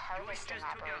particle harvesting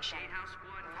operation,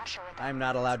 I'm not sure what that I'm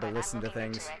not allowed to means, but listen I'm to looking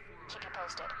into things. it. Keep you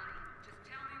posted.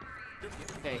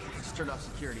 Hey, just turned off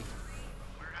security.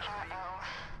 Uh-oh.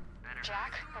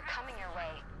 Jack, we're coming your way.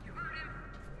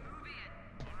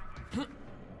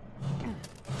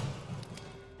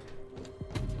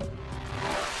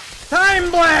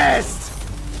 Time blast!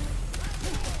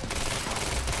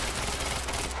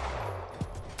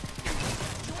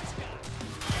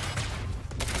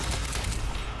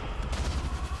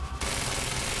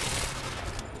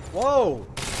 Whoa!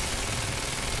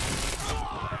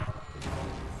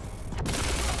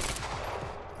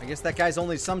 I guess that guy's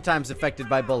only sometimes affected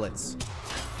by bullets.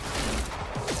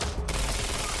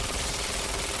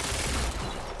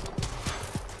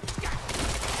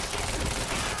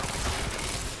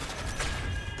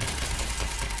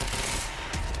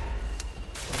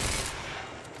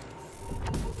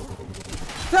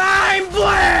 Time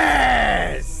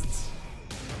blast!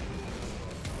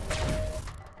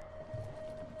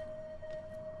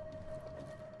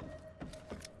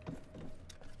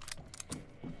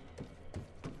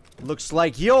 Looks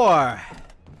like you're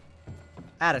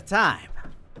out of time.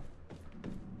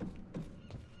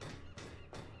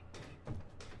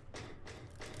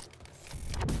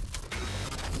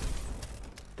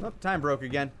 Oh, time broke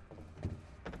again.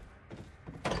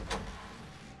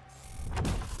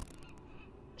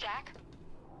 Jack?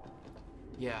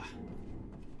 Yeah.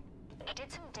 I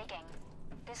did some digging.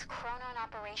 This chronon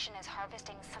operation is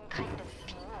harvesting some kind of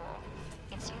fuel.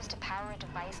 It's used to power a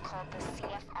device called the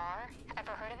CFR.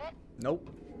 Ever heard of it? Nope.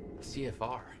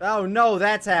 CFR. Oh no,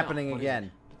 that's happening what is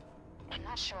again. I'm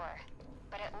not sure,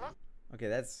 but it looks... Okay,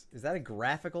 is that a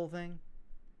graphical thing?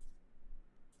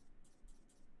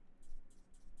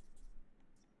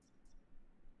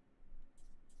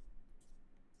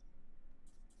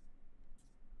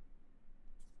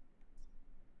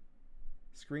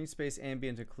 Screen space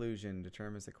ambient occlusion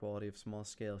determines the quality of small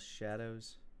scale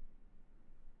shadows.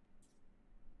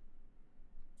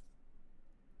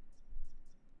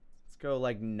 Let's go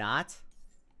like not.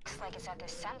 like it's at the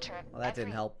center of Well, that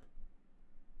didn't help.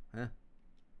 Huh?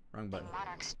 Wrong button.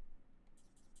 Monarch's.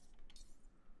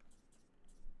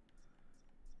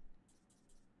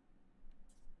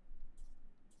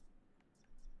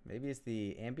 Maybe it's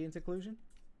the ambient occlusion?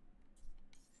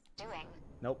 Doing.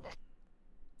 Nope.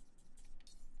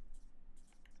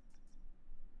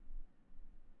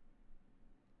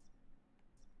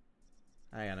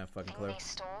 I got no fucking clue. They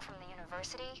stole from the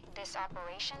university, this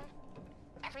operation,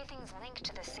 everything's linked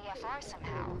to the CFR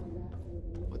somehow.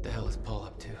 What the hell is Paul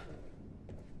up to?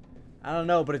 I don't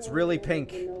know, but it's really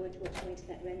pink. Lower to a point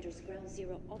that renders Ground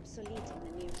Zero obsolete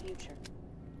in the near future.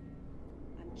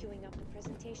 I'm queuing up the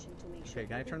presentation to make sure Okay,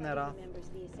 can I turn that off? remembers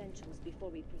the essentials before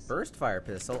we proceed. Burst fire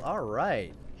pistol. All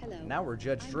right. Hello. Now we're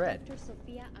Judge I'm Dredd. Dr.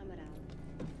 Sophia Amaral.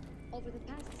 Over the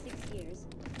past 6 years,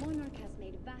 Monarch has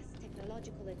made vast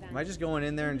technological advances. Am I just going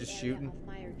in there and just the area shooting? Of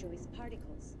Meyer-Joyce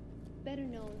particles, better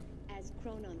known as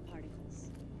chronon particles.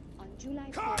 On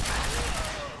July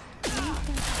 4th,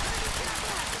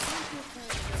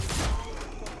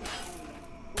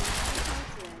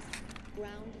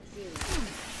 Ground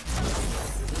Zero.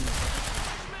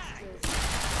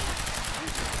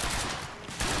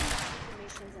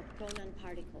 Formations of chronon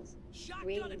particles,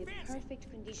 creating the perfect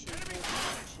conditions for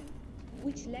reaction,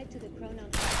 which led to the chronon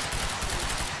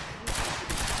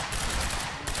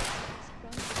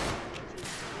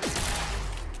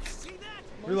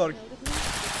Reloading.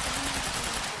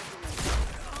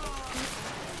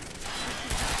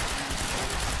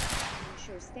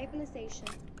 Ensure stabilization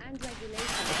and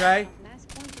regulation Okay. of mass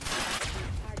quantities of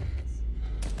these particles.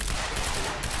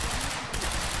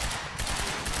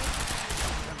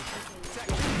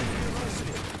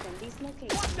 From these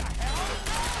locations,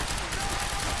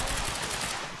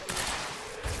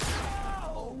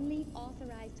 only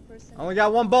authorized personnel I only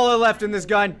got one bullet left in this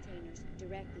gun.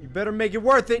 directly. You better make it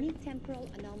worth it. Any temporal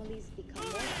anomalies become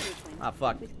more frequent Ah,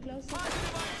 fuck. with closer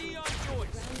proximity to the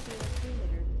ground zero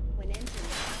perimeter when entering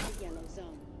the yellow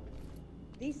zone.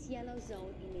 This yellow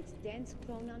zone emits dense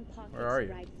chronon pockets Where are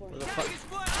you? right for Where the it.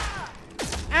 fuck?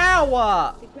 Ow!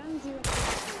 The ground zero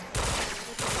perimeter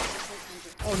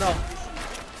Oh no.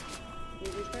 we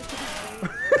refer to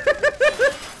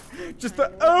this Just the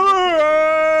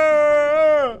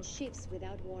and shifts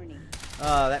without warning.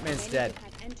 that man's Many dead. who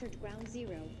had entered ground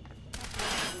zero have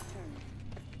not returned.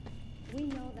 We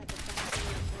know that the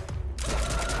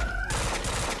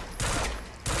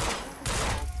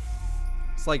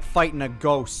It's like fighting a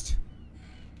ghost.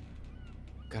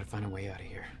 Gotta find a way out of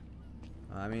here.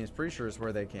 I mean, it's pretty sure it's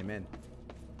where they came in.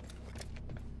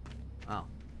 Oh,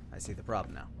 I see the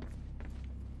problem now.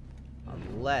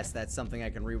 Unless that's something I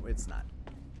can it's not.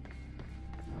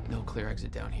 No clear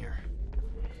exit down here.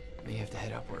 May have to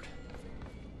head upward.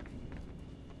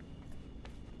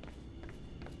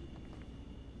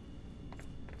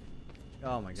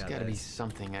 Oh my god. There's gotta be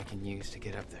something I can use to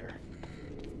get up there.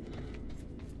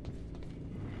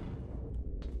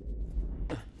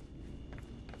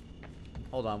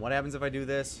 Hold on, what happens if I do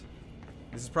this?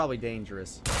 This is probably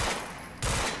dangerous.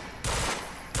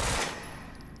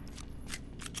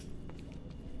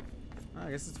 I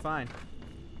guess it's fine.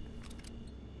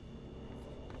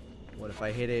 What if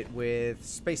I hit it with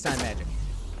space-time magic?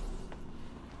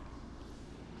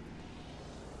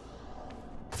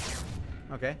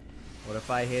 Okay. What if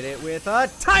I hit it with a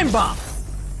time bomb?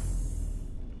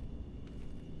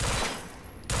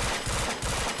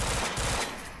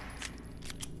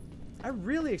 I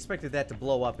really expected that to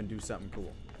blow up and do something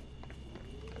cool.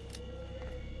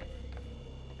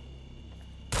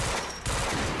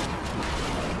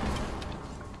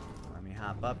 Let me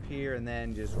hop up here and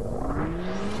then just...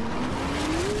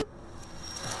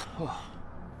 Oh.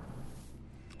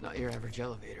 Not your average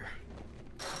elevator.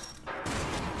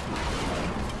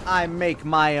 I make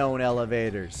my own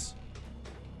elevators.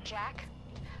 Jack,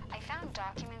 I found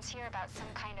documents here about some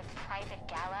kind of private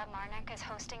gala Marnik is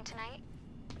hosting tonight.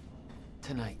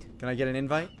 Tonight. Can I get an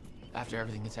invite? After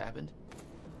everything that's happened?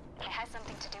 It has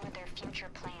something to do with their future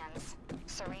plans.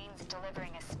 Serene's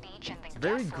delivering a speech and the It's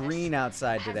very guest green list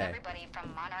outside has today. everybody from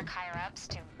Monarch higher-ups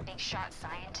to big-shot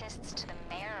scientists to the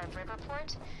mayor of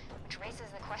Riverport, which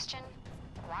raises the question,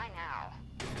 why now?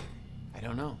 I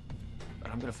don't know,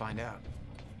 but I'm gonna find out.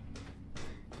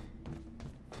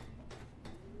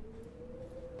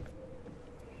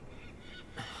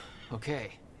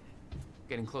 Okay.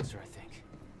 Getting closer, I think.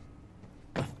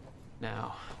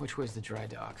 Now, which way's the dry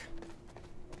dock?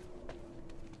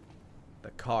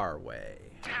 The car way.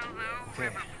 Okay,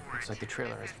 looks like the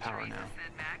trailer has power now.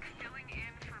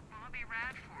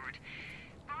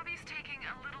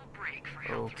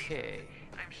 Okay.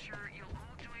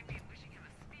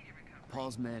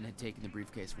 Paul's men had taken the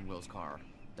briefcase from Will's car,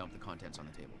 dumped the contents on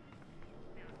the table.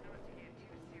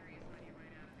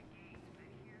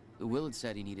 Will had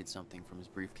said he needed something from his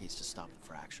briefcase to stop the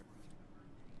fracture.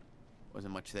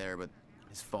 Wasn't much there, but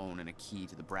his phone and a key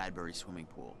to the Bradbury swimming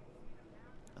pool.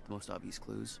 Not the most obvious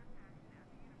clues.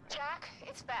 Jack,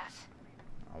 it's Beth.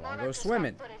 I want to go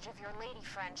swimming. Footage of your lady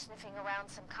friend sniffing around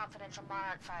some confidential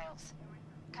Monarch files.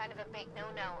 Kind of a big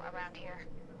no-no around here.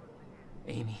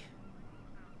 Amy,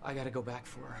 I gotta go back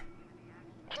for her.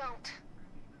 Don't.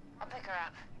 I'll pick her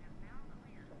up.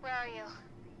 Where are you?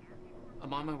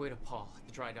 I'm on my way to Paul at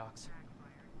the dry docks.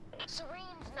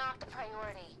 Serene's not the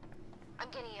priority. I'm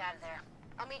getting you out of there.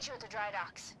 I'll meet you at the dry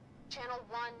docks. Channel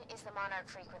 1 is the Monarch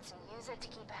frequency. Use it to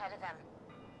keep ahead of them.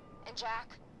 And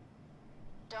Jack,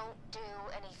 don't do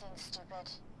anything stupid.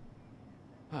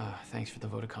 Thanks for the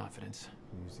vote of confidence.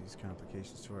 Use these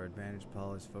complications to our advantage.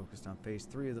 Paul is focused on phase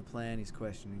 3 of the plan. He's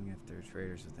questioning if there are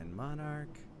traitors within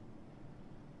Monarch.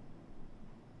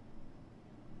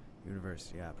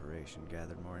 University operation.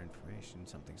 Gathered more information.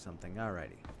 Something, something.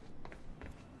 Alrighty.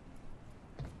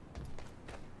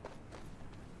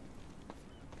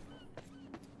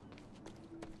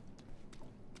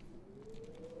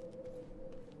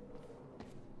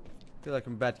 I feel like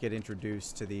I'm about to get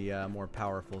introduced to the more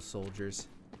powerful soldiers.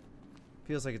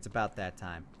 Feels like it's about that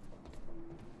time.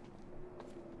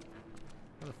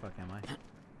 Where the fuck am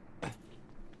I?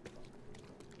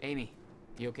 Amy,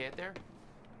 you okay out there?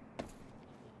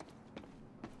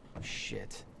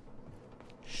 Shit.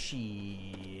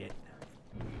 Shit.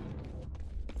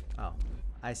 Oh,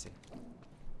 I see.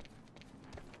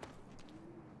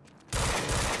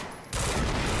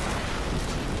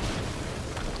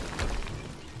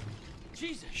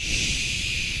 Jesus.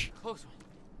 Shh. Close one.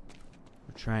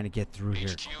 We're trying to get through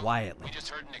here quietly. We just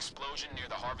heard an explosion near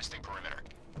the harvesting perimeter.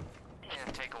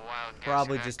 Yeah, take a wild guess.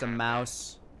 Probably just a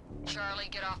mouse. Charlie,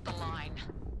 get off the line.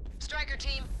 Striker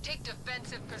team, take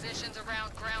defensive positions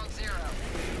around ground zero.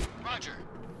 Roger.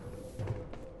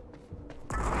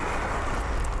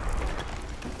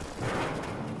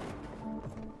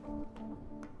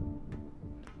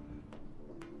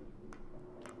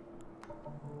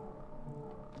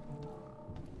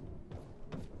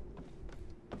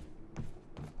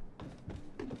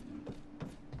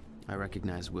 I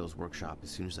recognized Will's workshop as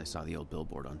soon as I saw the old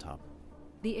billboard on top.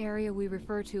 The area we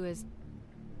refer to as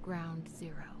Ground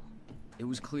Zero. It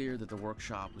was clear that the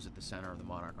workshop was at the center of the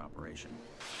Monarch operation.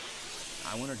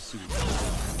 I wanted to see what it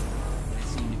was. It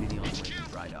seemed to be the only way to the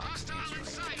dry docks to answer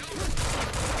it.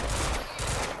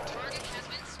 Target has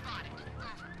been spotted.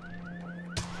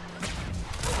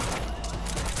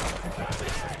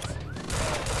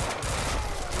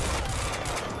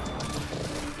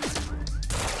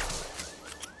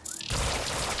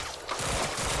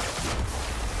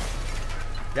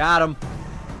 Got him.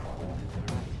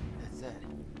 That's it.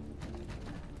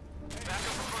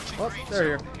 Oh, they're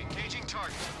here. Engaging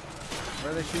target.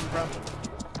 Where are they shooting from?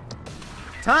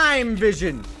 Time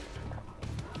vision.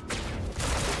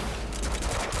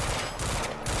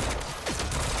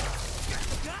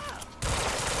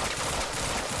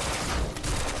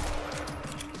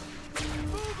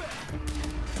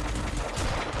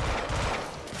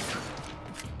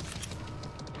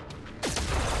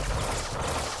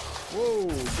 Whoa,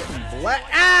 getting black.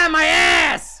 Ah, my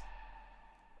ass!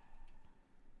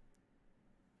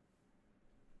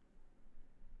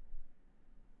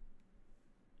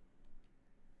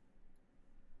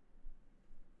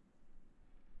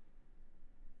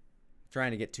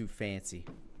 Trying to get too fancy.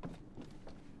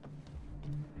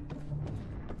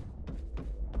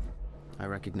 I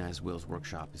recognized Will's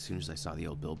workshop as soon as I saw the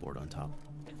old billboard on top.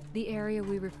 The area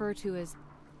we refer to as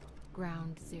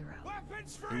Ground Zero.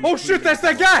 Oh shit, that's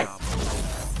that guy!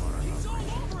 He's all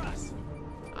over us.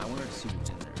 I wanted to see what's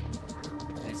in there.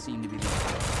 And it seemed to be the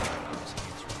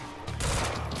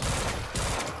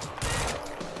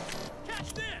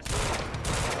Catch this.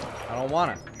 I don't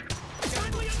want it.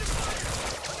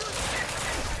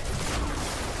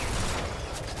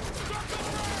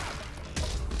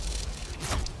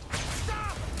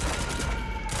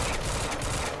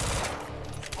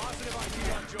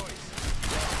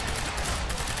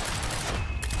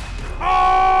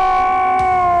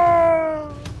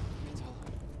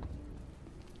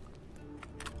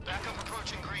 Backup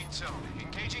approaching green zone.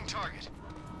 Engaging target.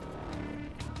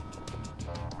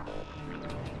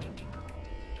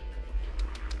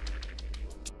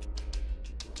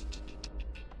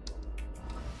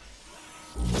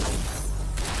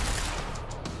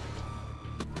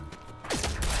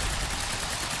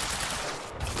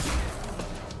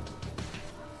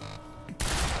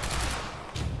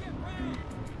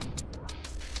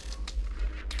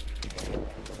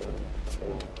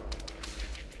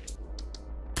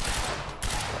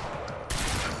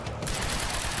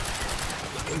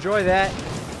 Enjoy that.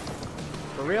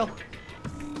 For real?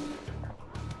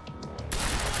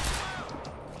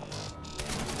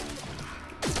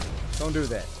 Don't do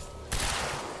that.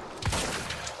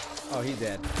 Oh, he's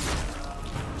dead.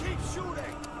 Keep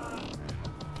shooting.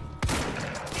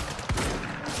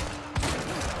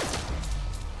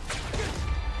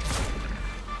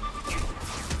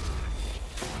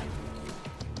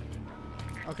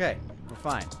 Okay, we're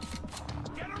fine.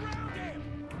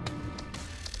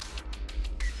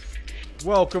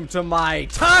 Welcome to my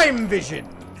time vision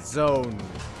zone.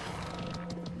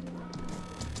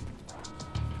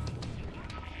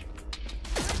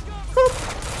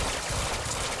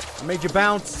 I made you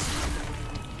bounce.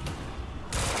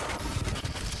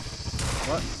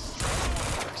 What?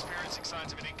 Experiencing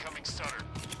signs of an incoming stutter.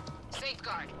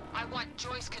 Safeguard. I want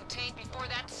Joyce contained before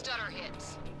that stutter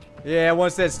hits. Yeah,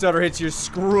 once that stutter hits, you're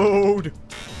screwed.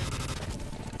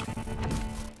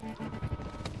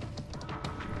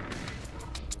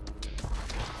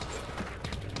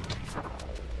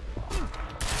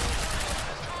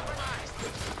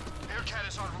 Bearcat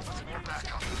is en route with more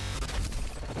backup.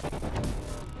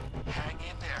 Hang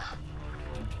in there.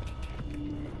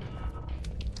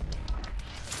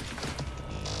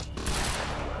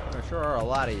 There sure are a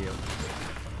lot of you.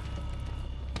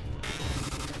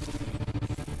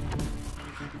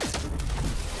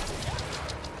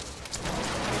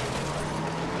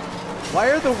 Why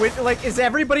are the like, is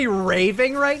everybody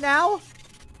raving right now?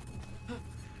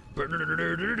 Nice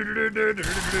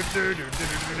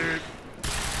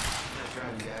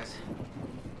driving, guys.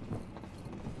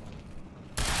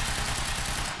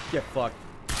 Get fucked.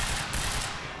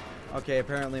 Okay,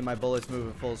 apparently my bullets move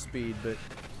at full speed, but...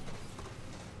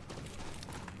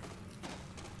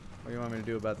 What do you want me to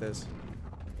do about this?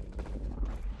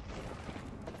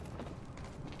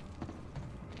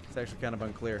 It's actually kind of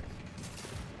unclear.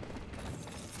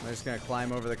 Am I just gonna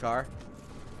climb over the car?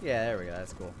 Yeah, there we go,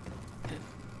 that's cool.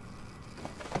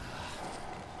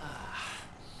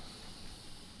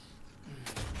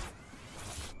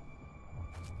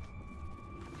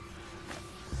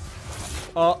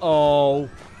 Uh-oh.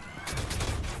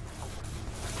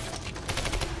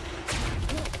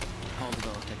 Paul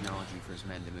developed technology for his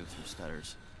men to move through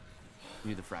stutters. He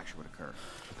knew the fracture would occur,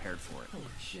 prepared for it. Holy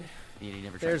shit. And yet he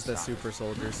never tried There's to the stop it. super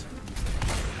soldiers.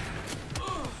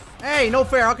 Hey, no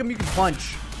fair, how come you can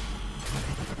punch?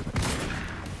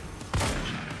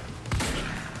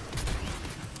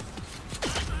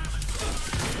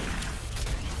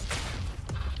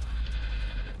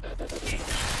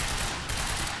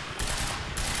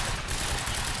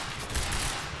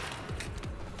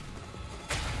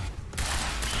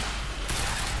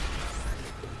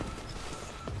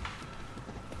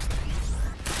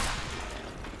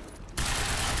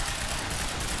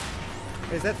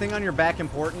 Is that thing on your back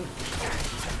important?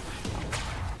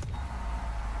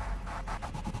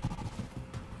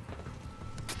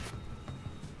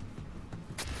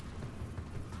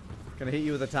 Gonna hit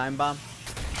you with a time bomb?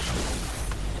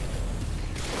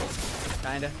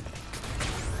 Kinda.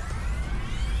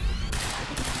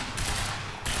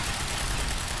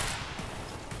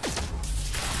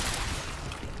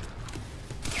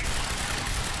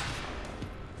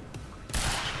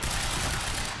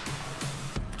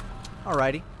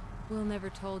 Alrighty. Will never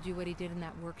told you what he did in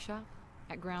that workshop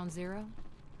at Ground Zero?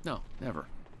 No, never.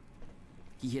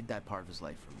 He hid that part of his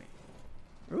life from me.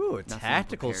 Ooh, a Nothing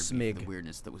tactical prepared me for smig. the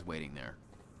weirdness that was waiting there.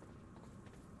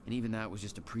 And even that was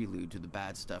just a prelude to the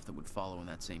bad stuff that would follow in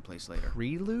that same place later.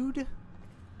 Prelude?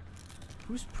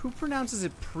 Who pronounces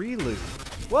it prelude?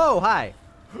 Whoa, hi.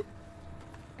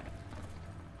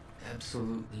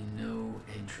 Absolutely no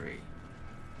entry.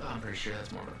 I'm pretty sure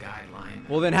that's more of a guideline.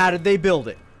 Well, then how did they build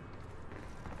it?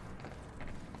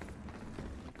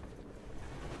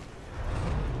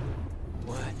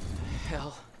 What the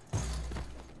hell?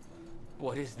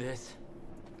 What is this?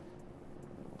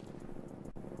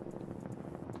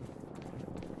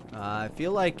 I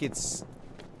feel like it's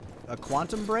a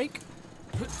quantum break.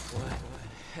 What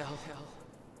hell?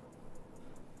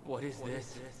 What is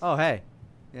this? Oh, hey.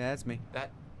 Yeah, that's me.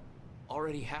 That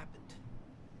already happened.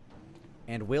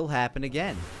 And will happen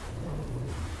again.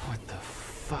 What the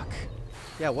fuck?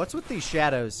 Yeah, what's with these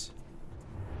shadows?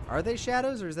 Are they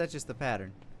shadows, or is that just the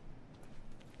pattern?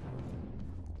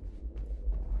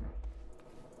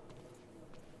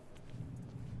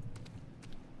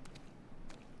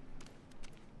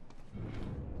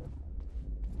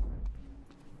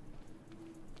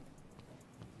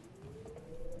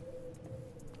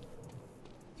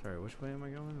 Sorry, which way am I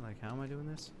going? Like, how am I doing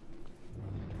this?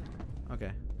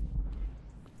 Okay.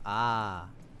 Ah.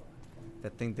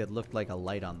 That thing that looked like a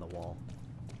light on the wall.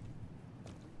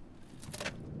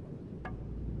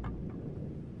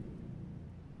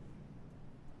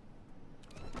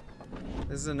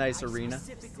 This is a nice arena.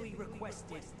 Specifically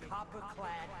requested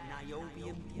copper-clad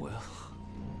niobium. Well.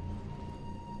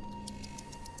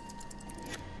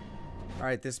 All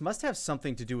right, this must have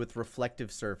something to do with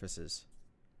reflective surfaces.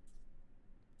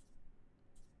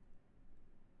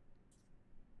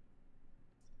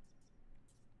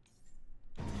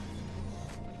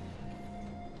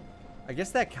 I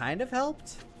guess that kind of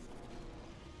helped.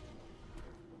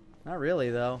 Not really,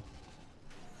 though.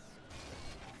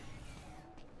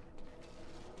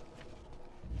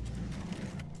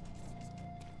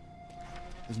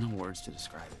 There's no words to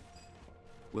describe it.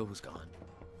 Will was gone,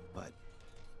 but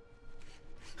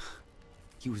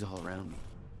he was all around me.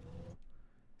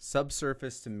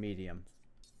 Subsurface to medium.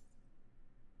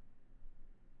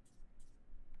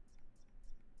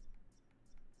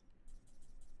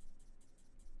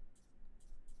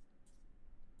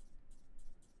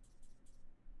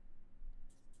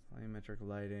 Volumetric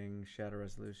lighting, shadow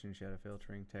resolution, shadow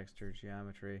filtering, texture,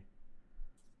 geometry.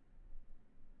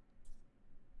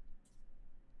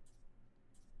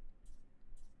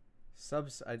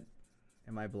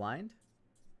 Am I blind?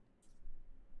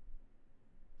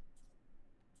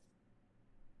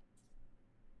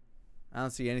 I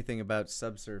don't see anything about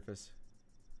subsurface.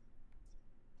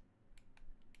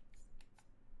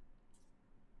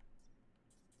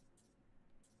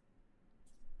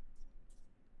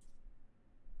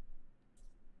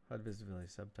 HUD visibility,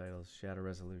 subtitles, shadow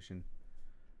resolution.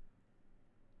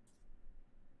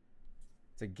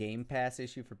 It's a Game Pass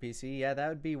issue for PC. Yeah, that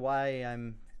would be why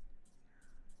I'm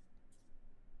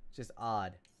just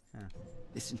odd. Huh.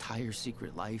 This entire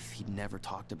secret life he'd never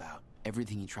talked about,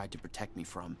 everything he tried to protect me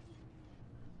from,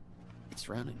 it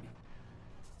surrounded me.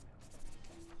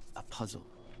 A puzzle,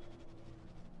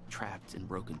 trapped in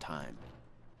broken time.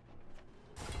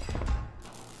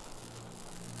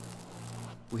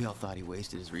 We all thought he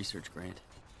wasted his research grant,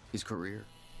 his career.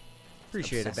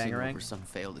 Appreciate it, Bangarang. Bangarang. Over some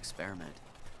failed experiment.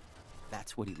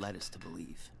 That's what he led us to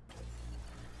believe.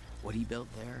 What he built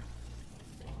there,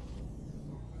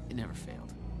 it never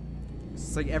failed.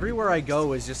 It's like everywhere I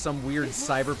go is just some weird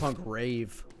cyberpunk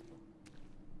rave.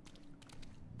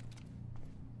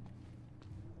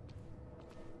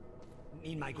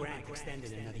 Need my grant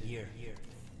extended another year.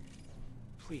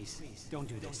 Please, don't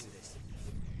do this.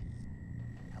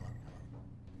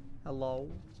 Hello.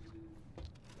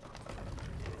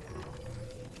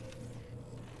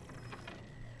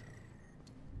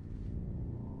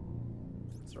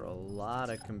 There are a lot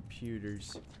of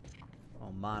computers.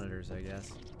 Well, monitors, I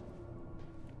guess.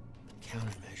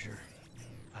 Countermeasure.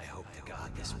 I hope to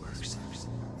God this works.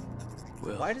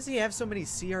 Will. Why does he have so many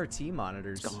CRT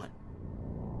monitors? It's gone.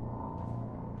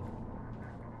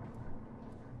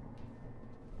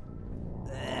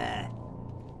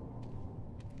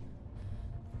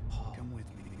 Come with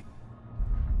me.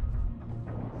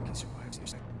 I can survive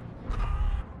this.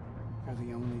 You're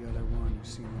the only other one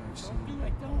who's seen what I've seen. Don't be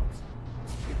like dogs.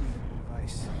 Give me the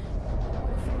advice.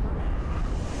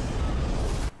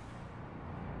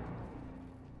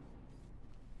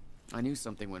 I knew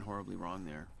something went horribly wrong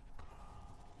there,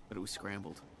 but it was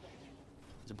scrambled.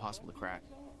 It was impossible to crack.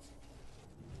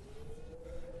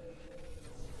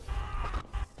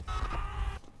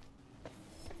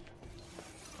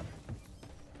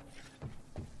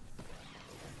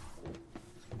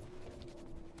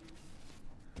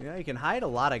 You know, you can hide a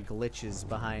lot of glitches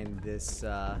behind this,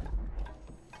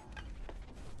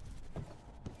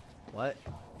 What?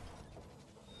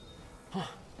 Huh.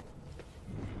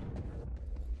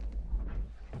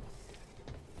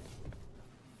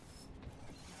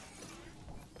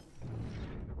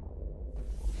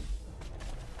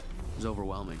 It was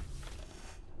overwhelming.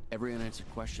 Every unanswered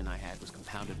question I had was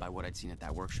compounded by what I'd seen at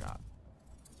that workshop.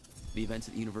 The events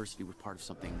at the university were part of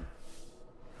something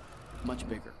much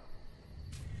bigger.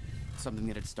 Something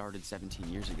that had started 17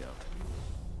 years ago.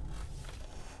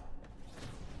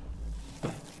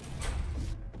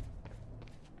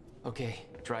 Okay,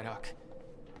 dry dock.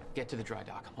 Get to the dry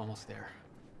dock. I'm almost there.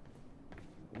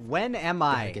 When am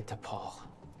Gotta I? get to Paul.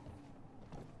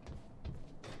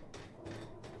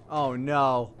 Oh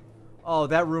no. Oh,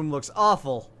 that room looks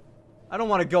awful. I don't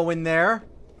want to go in there.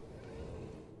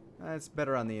 It's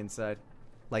better on the inside.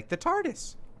 Like the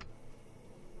TARDIS.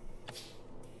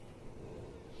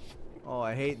 Oh,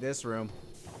 I hate this room.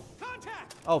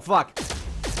 Contact! Oh, fuck.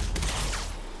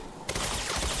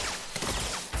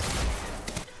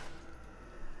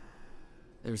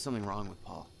 There was something wrong with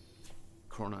Paul.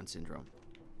 Chronon syndrome.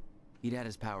 He'd had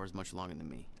his powers much longer than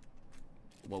me.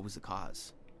 What was the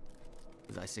cause?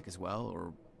 Was I sick as well,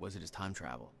 or was it his time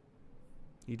travel?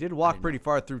 You did walk pretty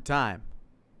far through time.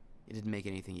 It didn't make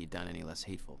anything he'd done any less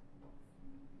hateful.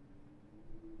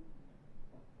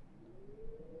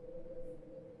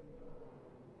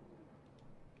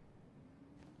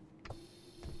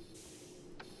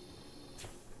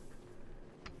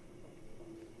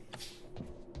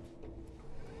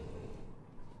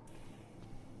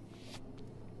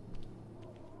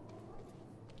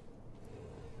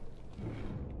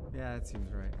 That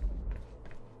seems right.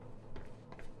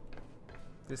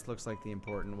 This looks like the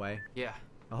important way. Yeah.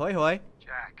 Ahoy, hoy.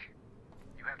 Jack,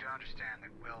 you have to understand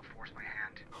that Will forced my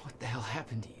hand. What the hell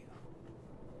happened to you?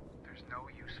 There's no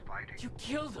use fighting. You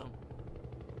killed him.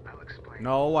 I'll explain.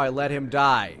 No, I let him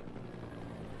die.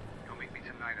 You'll meet me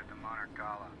tonight at the Monarch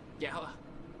Gala. Gala?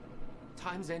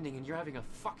 Time's ending and you're having a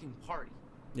fucking party.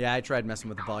 Yeah, I tried messing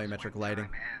with the volumetric lighting.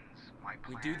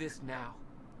 We do this now.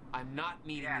 I'm not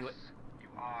meeting you at... You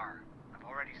are. I've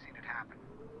already seen it happen.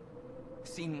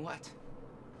 Seen what?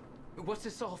 What's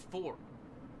this all for?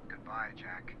 Goodbye,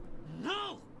 Jack.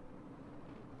 No!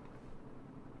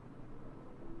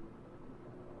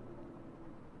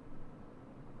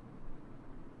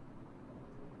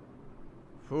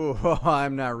 Ooh,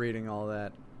 I'm not reading all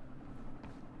that.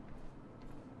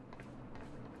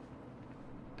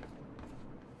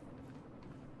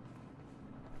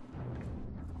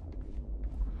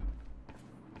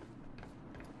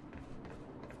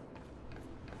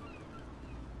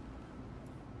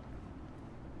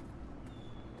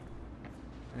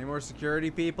 Any more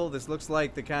security people? This looks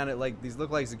like the kind of like these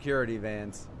look like security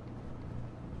vans.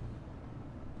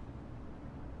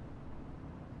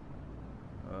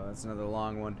 Oh, that's another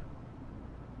long one.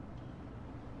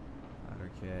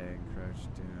 Okay, crouch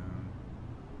down.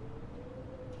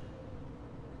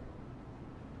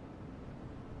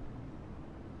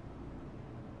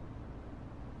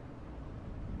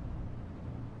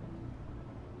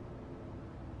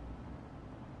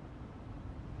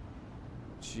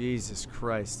 Jesus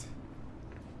Christ.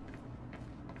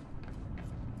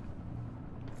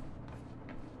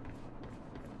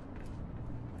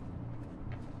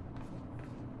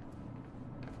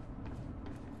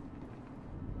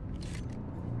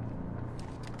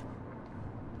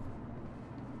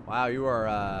 Wow, you are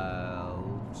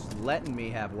just letting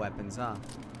me have weapons, huh?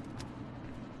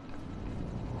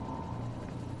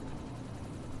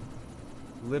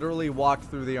 Literally walked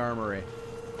through the armory.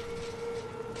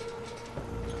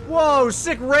 Whoa,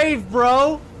 sick rave,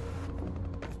 bro!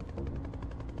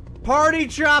 Party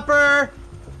chopper!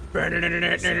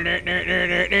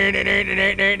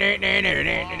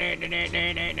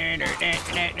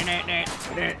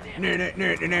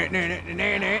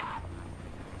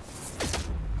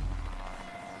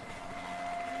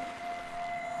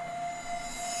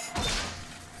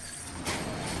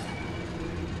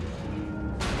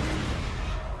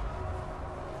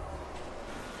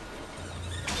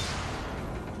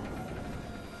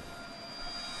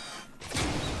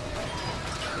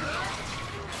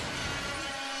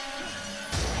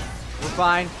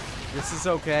 Fine. This is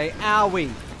okay.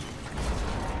 Owie.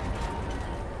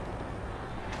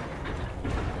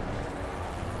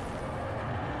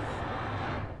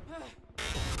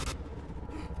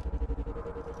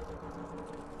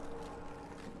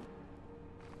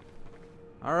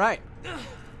 All right.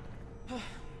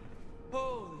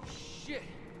 Holy shit.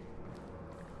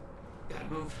 Gotta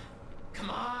move.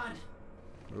 Come on.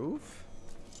 Move?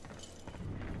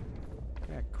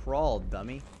 Yeah, crawl,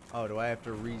 dummy. Oh, do I have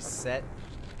to reset?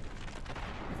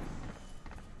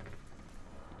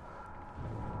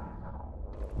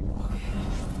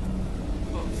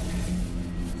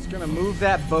 Just gonna move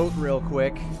that boat real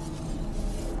quick.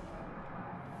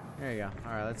 There you go.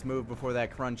 Alright, let's move before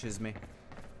that crunches me.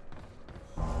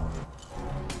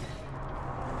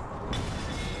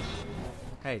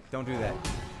 Hey, don't do that.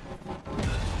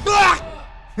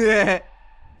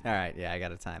 Alright, yeah, I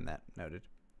gotta time that. Noted.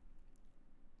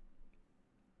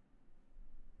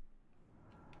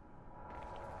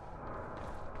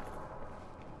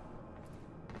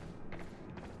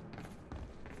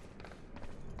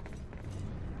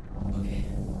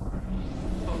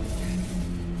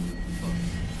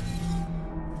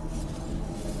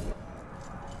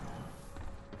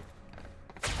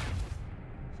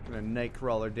 Gonna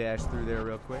Nightcrawler dash through there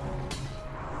real quick.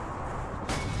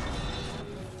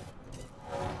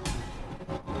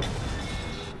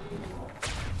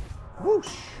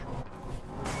 Whoosh!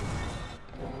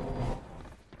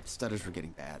 Stutters were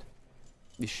getting bad.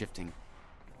 He's shifting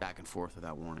back and forth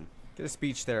without warning. Get a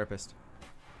speech therapist.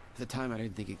 At the time, I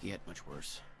didn't think it could get much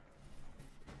worse.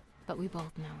 But we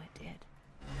both know it did.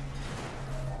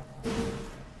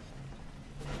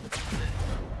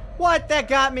 What? That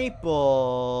got me?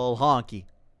 Bull honky.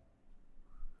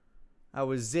 I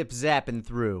was zip-zapping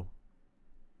through.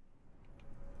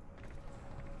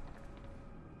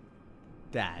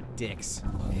 Dad, dicks.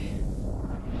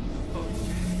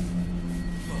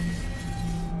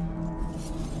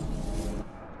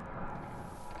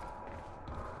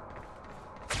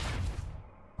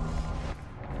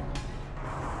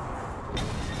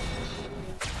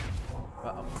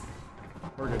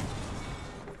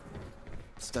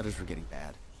 stutters were getting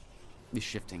bad. He's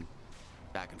shifting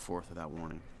back and forth without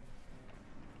warning.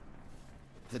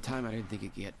 At the time, I didn't think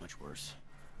it could get much worse.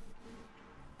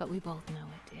 But we both know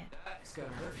it did. It's gotta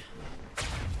hurt.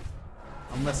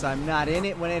 Unless I'm not in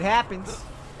it when it happens.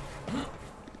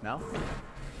 No?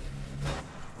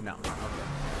 No. Okay.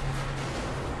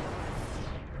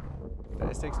 Did I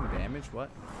just take some damage? What?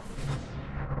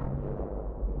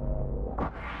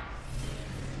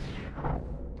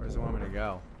 Where does it want me to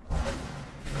go?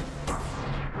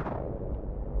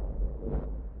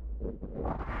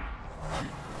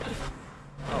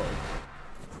 Oh.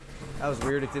 That was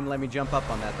weird. It didn't let me jump up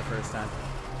on that the first time.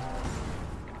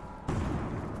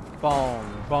 Boom,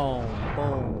 boom,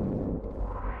 boom.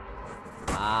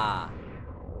 Ah.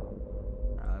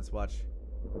 Alright, let's watch.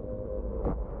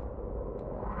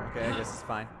 Okay, I guess it's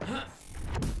fine.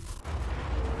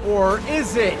 Or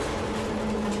is it?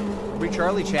 Are we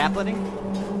Charlie Chaplining?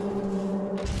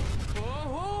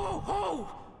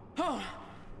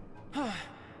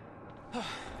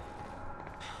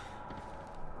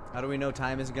 How do we know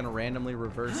time isn't going to randomly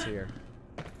reverse here?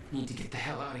 Need to get the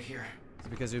hell out of here. It's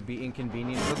because it would be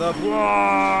inconvenient for the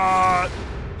blood.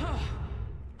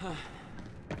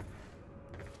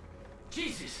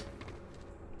 Jesus!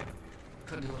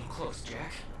 Cutting a little close,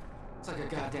 Jack. It's like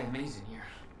a goddamn maze in here.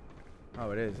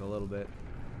 Oh, it is a little bit.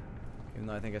 Even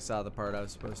though I think I saw the part I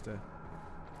was supposed to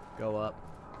go up.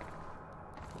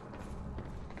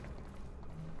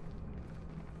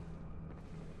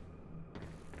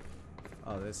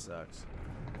 Oh, this sucks.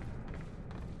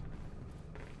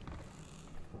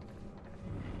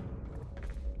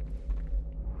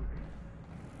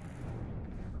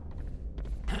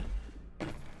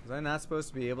 Was I not supposed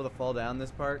to be able to fall down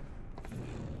this part?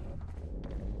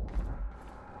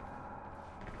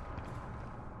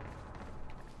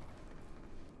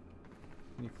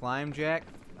 Can you climb, Jack?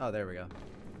 Oh, there we go.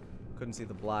 Couldn't see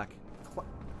the block.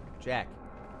 Jack.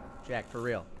 Jack, for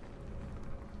real.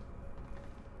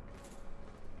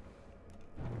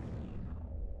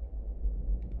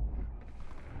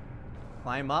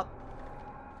 Climb up.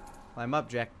 Climb up,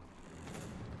 Jack.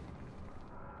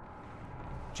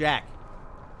 Jack.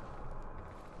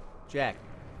 Jack.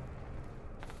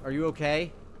 Are you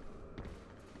okay?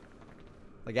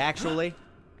 Like, actually?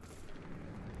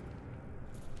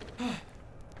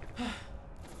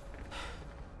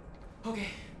 Okay,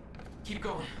 keep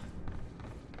going.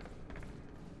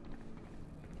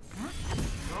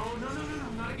 No,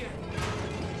 not again.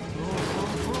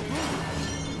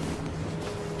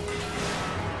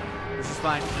 This is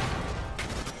fine.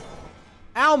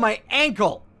 Ow, my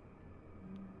ankle!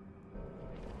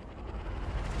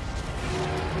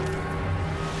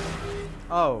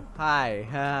 Oh, hi.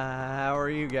 How are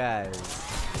you guys?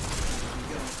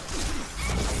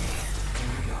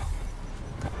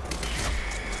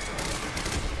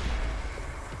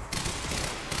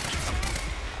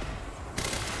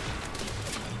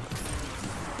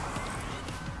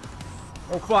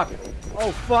 Oh, fuck.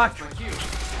 Oh, fuck.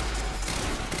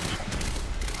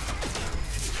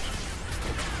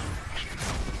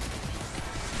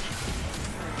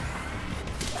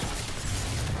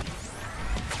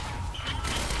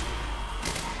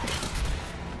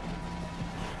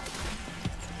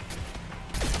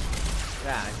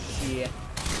 Ah, shit.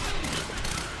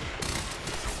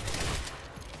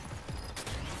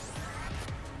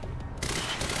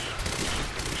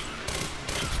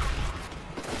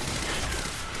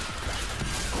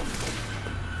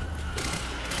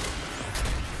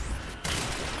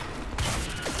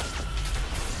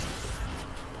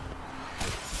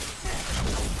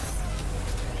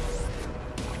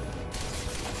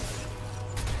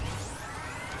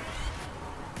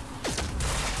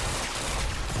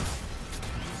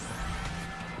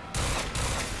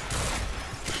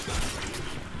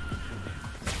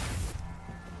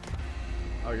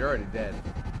 Oh, you're already dead.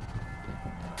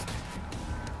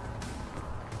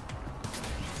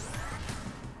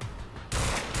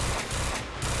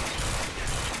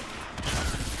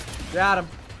 Got him.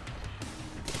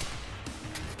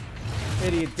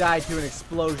 Idiot died to an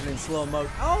explosion in slow mo.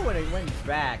 Oh, and it went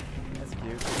back. That's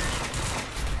cute.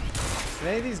 Did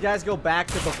any of these guys go back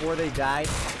to before they died?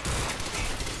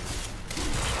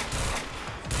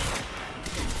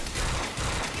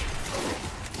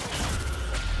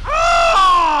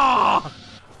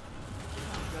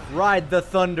 Ride the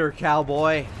thunder,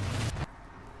 cowboy.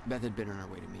 Beth had been on her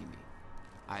way to meet me.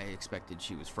 I expected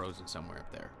she was frozen somewhere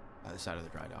up there, by the side of the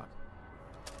dry dock.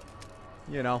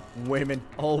 You know, women,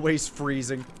 always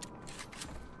freezing.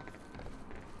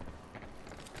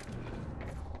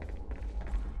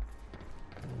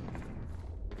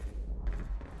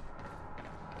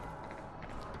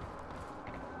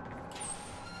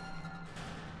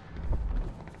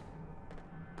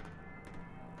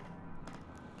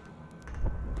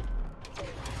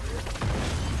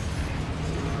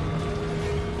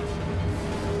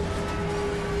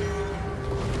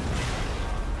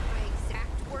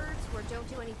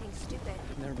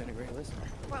 never been a great listener.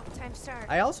 Well, time to start.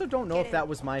 I also don't know Get if that in.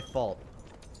 was my fault.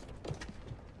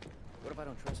 What if I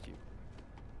don't trust you?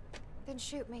 Then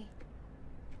shoot me.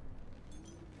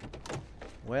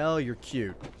 Well, you're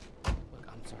cute. Look,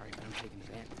 I'm sorry, but I'm taking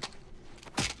the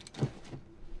van.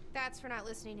 That's for not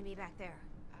listening to me back there.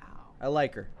 I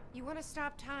like her. You want to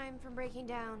stop time from breaking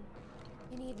down?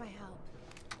 You need my help.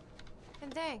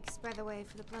 And thanks, by the way,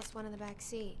 for the +1 in the back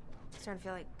seat. Starting to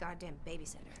feel like a goddamn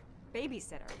babysitter.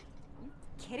 Babysitter? You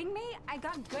kidding me? I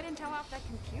got good intel off that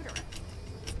computer.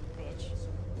 Bitch.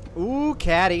 Ooh,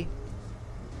 catty.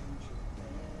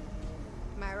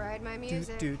 My ride, my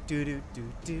music. Do do do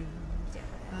do do.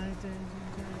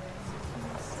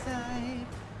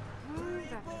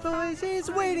 Boys, he's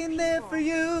waiting there for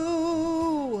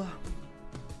you.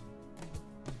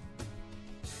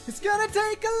 It's gonna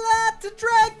take a lot to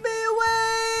drag me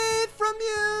away from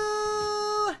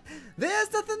you.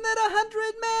 There's nothing that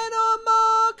 100 men or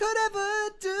more could ever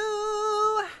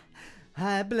do.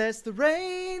 I bless the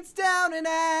rains down in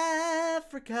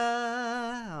Africa.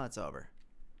 Oh, it's over.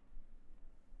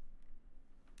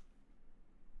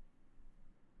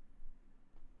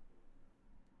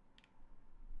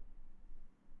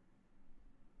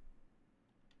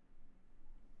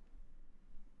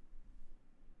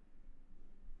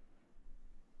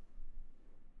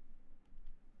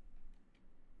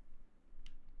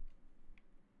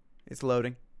 It's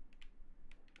loading.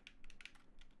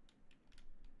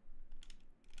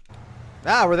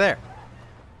 Ah, we're there.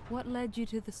 What led you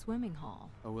to the swimming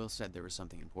hall? Oh, Will said there was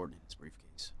something important in his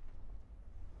briefcase.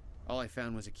 All I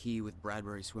found was a key with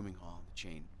Bradbury Swimming Hall on the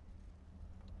chain.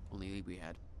 Only lead we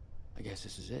had. I guess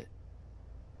this is it.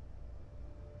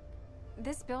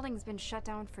 This building's been shut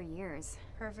down for years.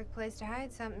 Perfect place to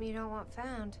hide something you don't want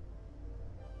found.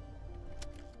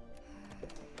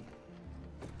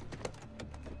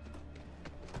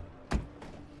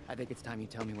 I think it's time you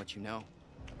tell me what you know.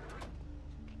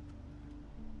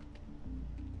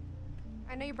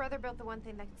 I know your brother built the one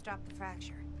thing that can stop the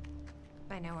fracture.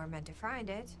 I know we're meant to find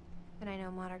it, and I know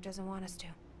Monarch doesn't want us to.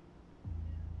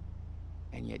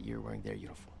 And yet you're wearing their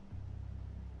uniform.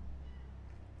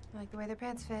 I like the way their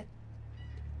pants fit.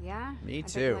 Yeah? Me I bet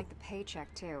too. you like the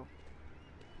paycheck, too.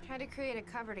 Tried to create a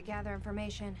cover to gather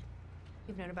information.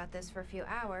 You've known about this for a few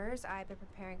hours. I've been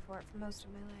preparing for it for most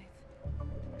of my life.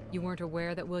 You weren't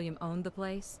aware that William owned the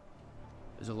place?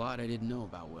 There's a lot I didn't know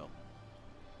about Will.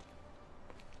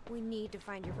 We need to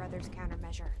find your brother's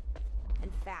countermeasure.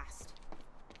 And fast.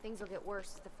 Things will get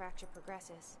worse as the fracture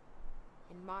progresses.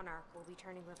 And Monarch will be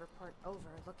turning Riverport over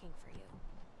looking for you.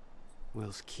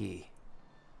 Will's key.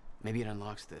 Maybe it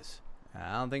unlocks this.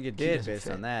 I don't think it Key did doesn't based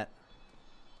fit. on that.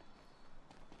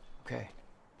 Okay.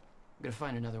 I'm gonna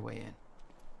find another way in.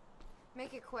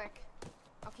 Make it quick.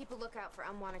 I'll keep a lookout for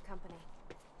unwanted company.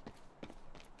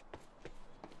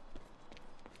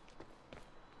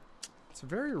 It's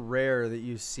very rare that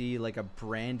you see like a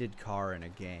branded car in a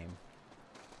game.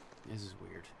 This is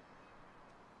weird.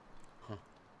 Huh.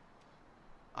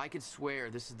 I could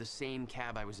swear this is the same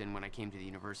cab I was in when I came to the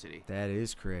university. That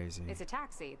is crazy. It's a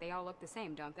taxi. They all look the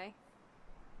same, don't they?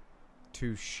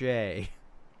 Touché.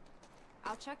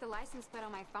 I'll check the license plate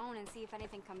on my phone and see if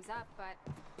anything comes up, but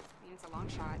I mean, it's a long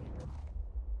shot.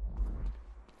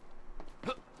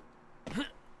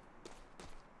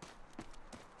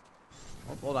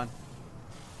 Oh, hold on.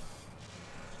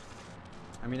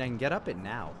 I mean, I can get up it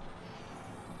now.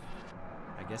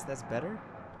 I guess that's better.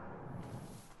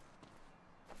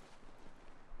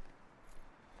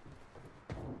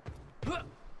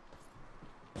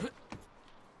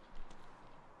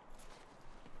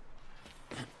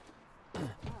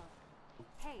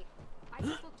 Hey, I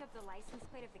just looked up the license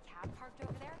plate of the cab parked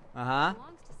over there. Uh-huh. It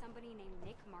belongs to somebody named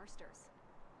Nick Marsters.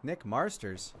 Nick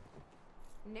Marsters.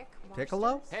 Nick Marsters?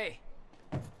 Piccolo? Hey,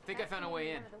 think I found a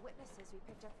way in. One of the witnesses we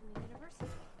picked up from the university.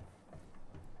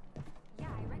 Yeah,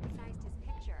 I recognized his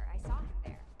picture. I saw him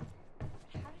there.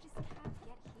 But how did his cab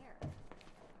get here?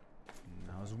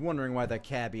 I was wondering why that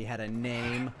cabbie had a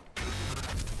name.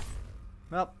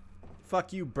 Well,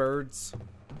 fuck you, birds.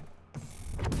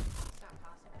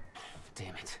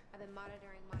 Damn it. I've been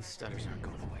monitoring The stutters aren't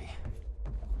going away.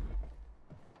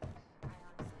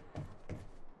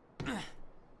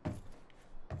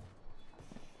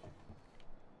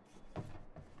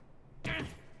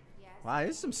 Wow,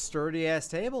 there's some sturdy ass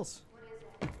tables.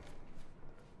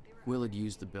 Will had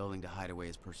used the building to hide away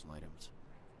his personal items.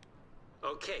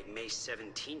 Okay, May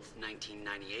 17th,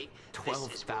 1998.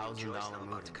 $12,000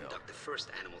 about to conduct the first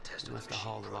animal test He must have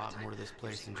hauled a lot more to this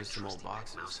place than just some old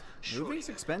boxes. Moving's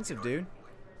expensive, dude.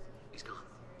 He's gone.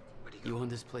 You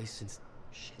owned this place since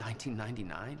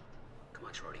 1999? Come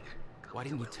on, Schrodinger. Why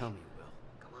didn't you tell me, Will?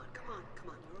 Come on, come on, come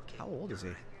on. How old is he?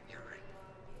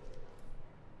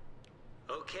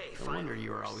 Okay, No wonder you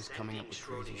were we're always coming up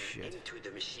sending with crazy Schrodinger shit. into the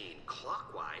machine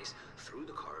clockwise through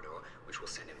the corridor, which will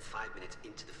send him 5 minutes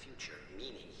into the future,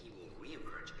 meaning he will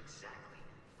reemerge exactly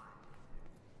in 5 minutes.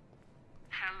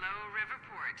 Hello,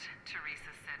 Riverport.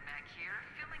 Teresa Sedmak here,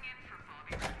 filling in for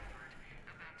Bobby Redford.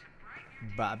 About to brighten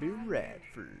your Bobby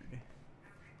Redford.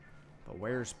 But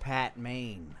where's Pat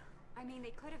Maine? I mean,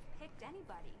 they could have picked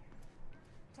anybody.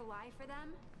 To lie for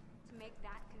them? To make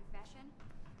that confession?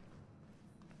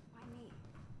 Why me?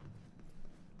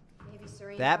 Maybe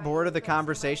Serene That bored of the put some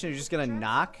conversation? You're just gonna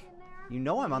knock? You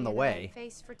know I'm on the way.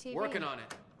 Face for TV. Working on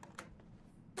it.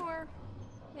 Or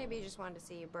maybe he just wanted to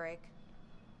see you break.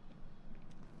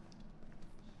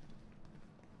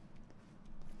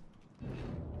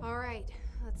 All right,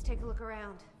 let's take a look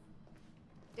around.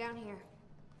 Down here.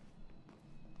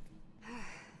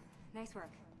 Nice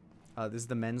work. This is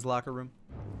the men's locker room.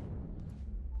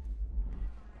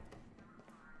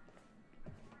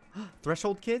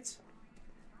 Threshold kids?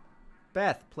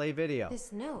 Beth, play video.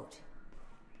 This note.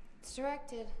 It's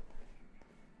directed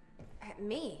at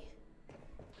me.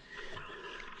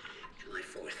 July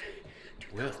 4th,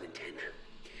 2010.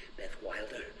 Beth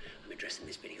Wilder, I'm addressing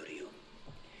this video to you.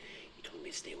 You told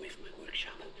me to stay away from my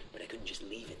workshop, but I couldn't just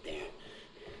leave it there.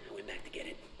 I went back to get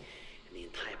it, and the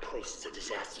entire place is a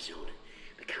disaster zone.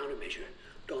 The countermeasure,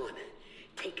 gone,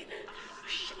 taken.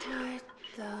 Shit. What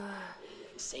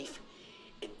the? Safe,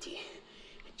 empty.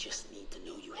 I just need to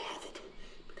know you have it,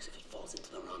 because if it falls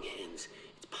into the wrong hands,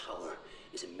 its power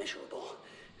is immeasurable.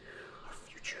 Our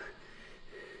future,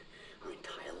 our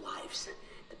entire lives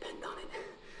depend on it.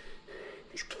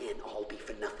 This can't all be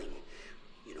for nothing.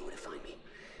 You know where to find me.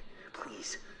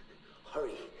 Please,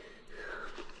 hurry.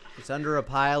 It's under a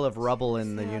pile of rubble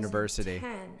in the university.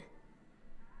 2010.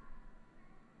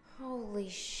 Holy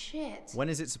shit. When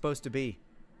is it supposed to be?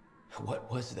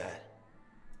 What was that?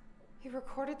 He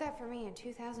recorded that for me in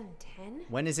 2010?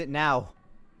 When is it now?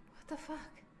 What the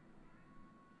fuck?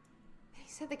 He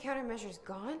said the countermeasure's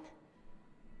gone?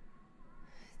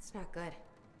 It's not good.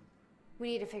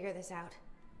 We need to figure this out.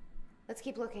 Let's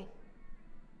keep looking.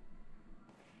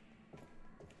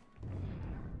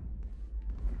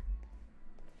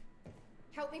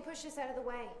 Help me push this out of the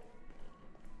way.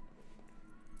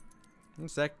 One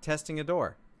sec, testing a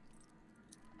door.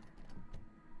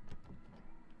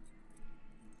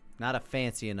 Not a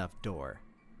fancy enough door.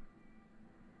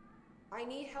 I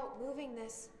need help moving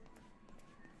this.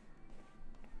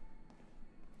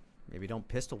 Maybe don't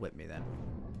pistol whip me then.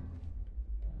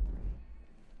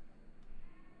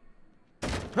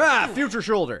 Ah! Future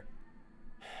shoulder!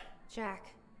 Jack,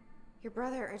 your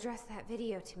brother addressed that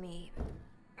video to me.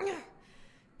 But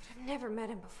I've never met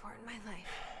him before in my life.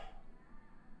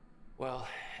 Well,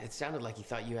 it sounded like he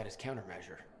thought you had his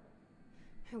countermeasure.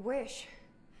 I wish.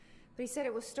 But he said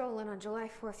it was stolen on July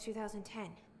 4th, 2010.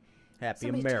 Happy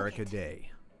Somebody America took it.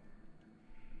 Day.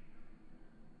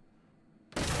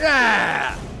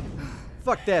 Ah!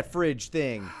 Fuck that fridge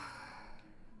thing.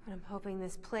 But I'm hoping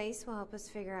this place will help us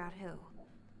figure out who.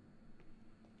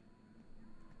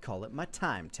 Call it my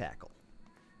time tackle.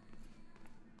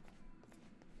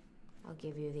 I'll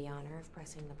give you the honor of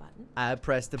pressing the button. I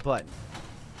pressed the button.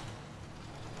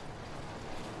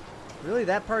 Really?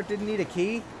 That part didn't need a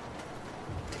key?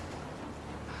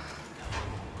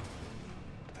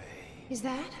 Is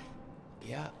that?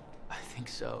 Yeah, I think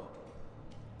so.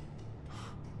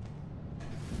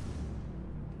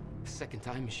 Second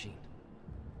time machine.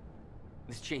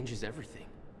 This changes everything.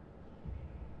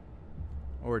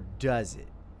 Or does it?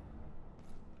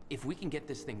 If we can get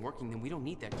this thing working, then we don't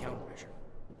need that countermeasure.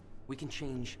 We can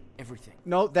change everything.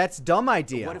 No, that's a dumb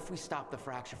idea. But what if we stop the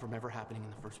fracture from ever happening in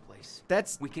the first place?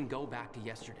 That's... We can go back to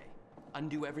yesterday.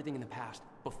 Undo everything in the past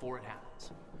before it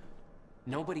happens.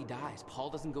 Nobody dies.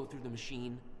 Paul doesn't go through the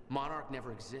machine. Monarch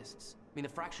never exists. I mean, the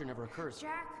fracture never occurs.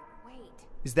 Jack, wait.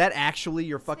 Is that actually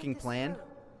your fucking plan?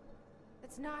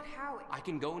 That's not how it... I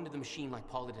can go into the machine like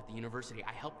Paul did at the university.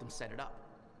 I helped them set it up.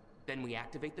 Then we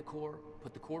activate the core,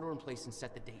 put the corridor in place, and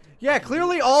set the date. Yeah,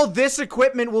 clearly all this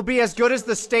equipment will be as good as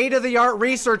the state-of-the-art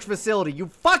research facility. You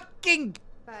fucking...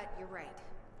 But you're right.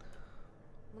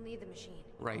 We'll need the machine.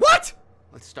 Right. What?!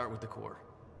 Let's start with the core.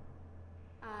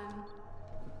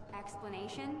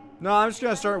 Explanation? No, I'm just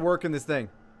gonna start working this thing.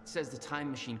 It says the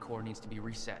time machine core needs to be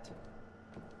reset.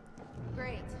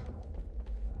 Great.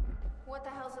 What the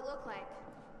hell's it look like?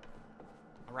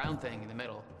 A round thing in the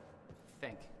middle.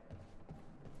 Think.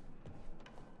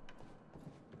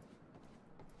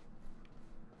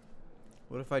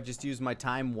 What if I just use my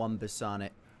time wumbus on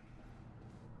it?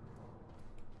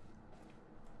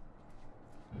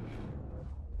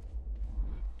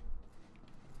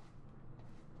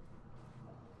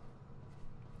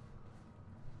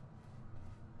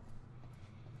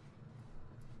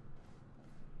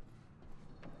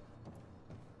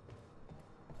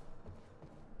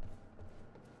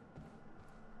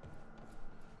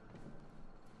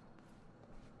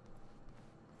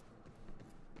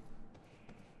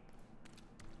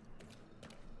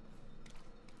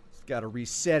 Gotta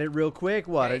reset it real quick.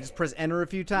 What? Hey, I just press enter a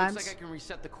few times? Looks like I can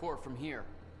reset the core from here.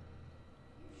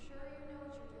 Sure you know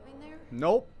what you're doing there?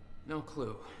 Nope. No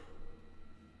clue.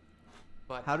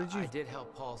 But how did you? I did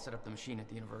help Paul set up the machine at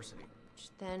the university. Which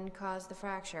then caused the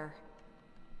fracture.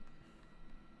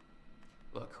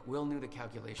 Look, Will knew the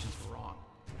calculations were wrong.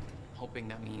 Hoping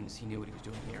that means he knew what he was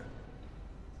doing here.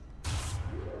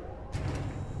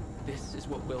 This is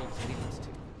what Will was leading us to.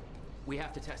 We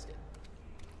have to test it.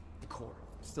 The core.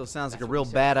 Still sounds like a real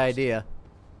bad idea.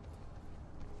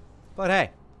 But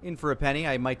hey, in for a penny,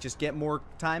 I might just get more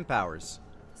time powers.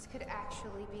 This could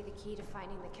actually be the key to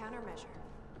finding the countermeasure.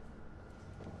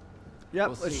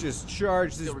 Yep, let's just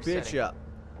charge this bitch up.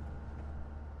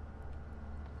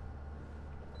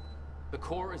 The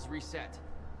core is reset.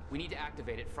 We need to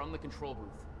activate it from the control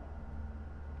booth.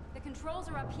 The controls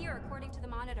are up here, according to the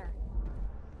monitor.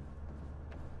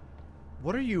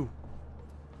 What are you?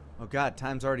 Oh god,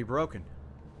 time's already broken.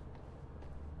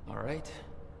 All right.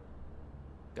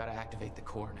 Gotta activate the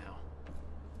core now.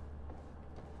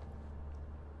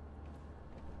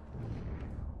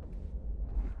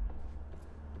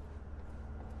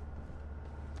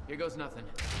 Here goes nothing.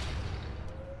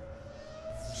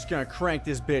 Just gonna crank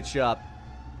this bitch up.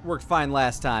 Worked fine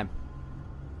last time.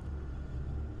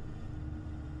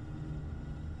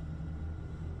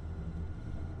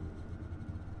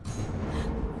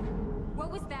 What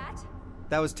was that?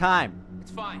 That was time. It's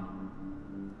fine.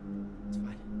 It's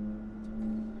fine.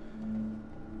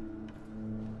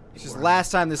 It's just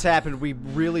last time this happened, we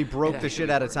really broke the shit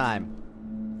out of time.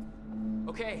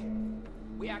 Okay.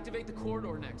 We activate the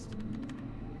corridor next.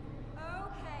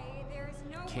 Okay, there is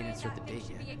no Can't way insert that the thing date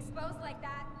should yet. be exposed like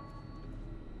that.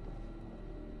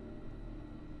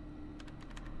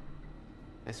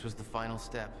 This was the final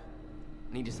step.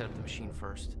 Need to set up the machine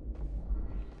first.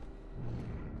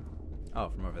 Oh,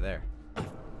 from over there. The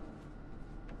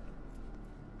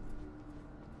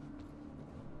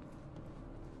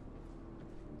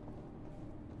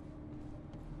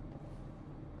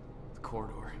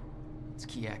corridor. It's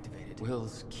key activated.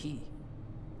 Will's key.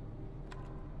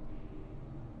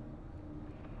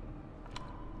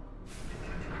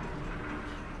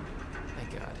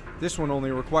 Thank God. This one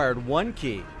only required one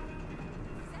key.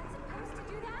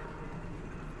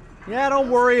 Yeah, don't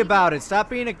worry about it.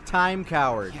 Stop being a time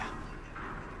coward. Yeah.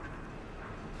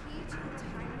 Key to the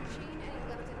time machine, and he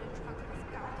left it in the trunk of his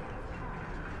goddamn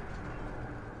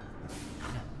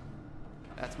car.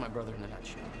 That's my brother in a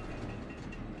nutshell.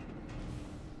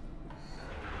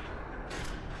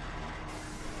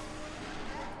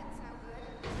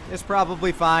 It's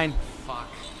probably fine. Fuck.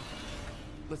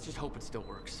 Let's just hope it still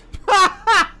works.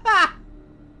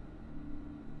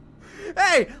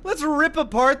 Hey, let's rip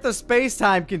apart the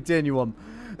space-time continuum.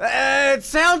 It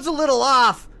sounds a little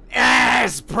off.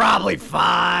 It's probably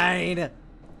fine.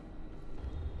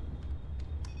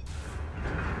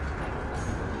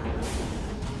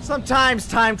 Sometimes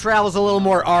time travel's a little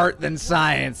more art than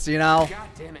science, you know? God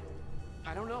damn it.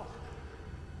 I don't know.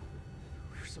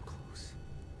 We were so close.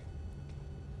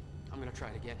 I'm gonna try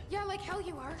it again. Yeah, like hell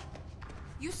you are.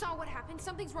 You saw what happened.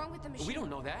 Something's wrong with the machine. We don't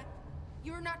know that.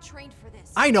 You're not trained for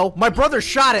this. I know. My brother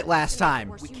shot it last time.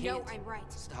 We You know can't. I'm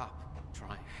right. Stop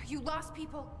trying. You lost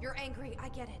people. You're angry. I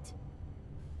get it.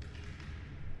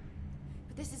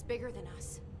 But this is bigger than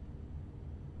us.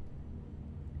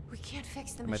 We can't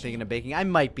fix the Am I machine. thinking of baking? I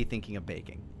might be thinking of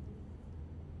baking.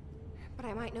 But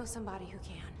I might know somebody who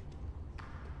can.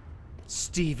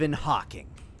 Stephen Hawking.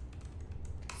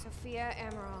 Sophia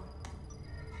Amaral.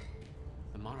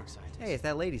 The Monarch scientist. Hey, it's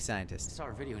that lady I scientist. saw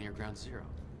her video near Ground Zero.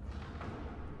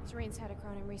 Serene's head of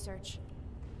Cronin Research.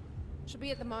 She'll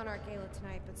be at the Monarch Gala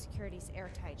tonight, but security's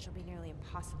airtight. She'll be nearly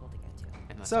impossible to get to.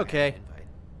 Unless It's I had okay. an invite.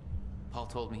 Paul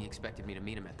told me he expected me to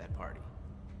meet him at that party.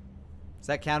 Does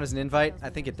that count as an invite? I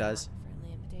think it does.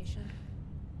 Friendly invitation.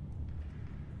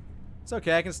 It's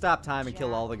okay. I can stop time and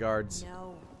kill all the guards.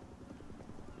 No.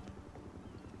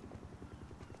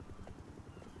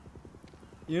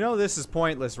 You know this is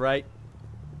pointless, right?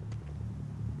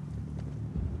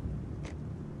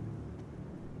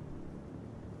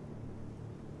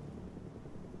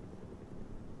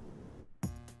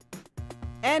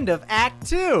 End of Act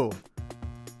 2.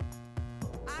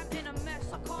 I'm in a mess.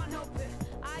 I can't help it.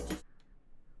 I just.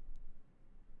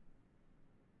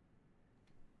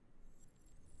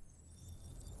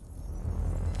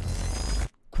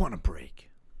 Quantum break.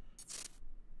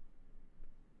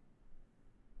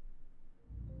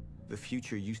 The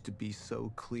future used to be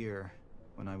so clear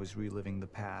when I was reliving the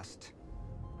past.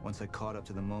 Once I caught up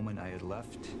to the moment I had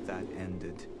left, that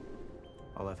ended.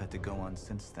 All I've had to go on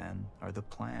since then are the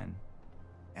plan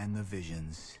and the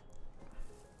visions.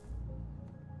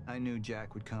 I knew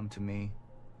Jack would come to me.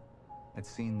 I'd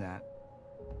seen that.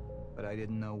 But I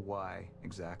didn't know why,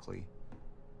 exactly.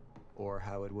 Or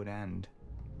how it would end.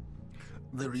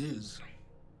 There he is.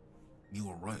 You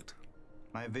were right.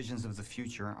 My visions of the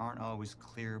future aren't always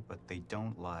clear, but they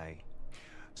don't lie.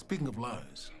 Speaking of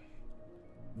lies,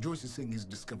 Joyce is saying he's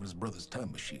discovered his brother's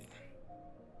time machine.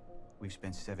 We've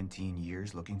spent 17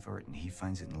 years looking for it, and he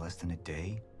finds it in less than a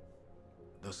day?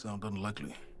 Does sound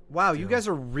unlikely. Wow, you guys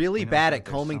are really bad at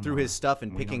combing through his stuff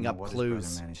and picking up clues.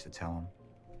 His brother managed to tell him.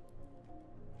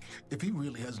 If he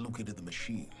really has located the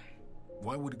machine,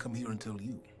 why would he come here and tell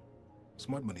you?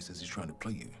 Smart Money says he's trying to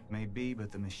play you. Maybe,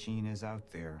 but the machine is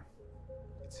out there.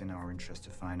 It's in our interest to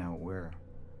find out where.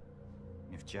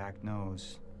 If Jack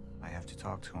knows, I have to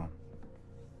talk to him.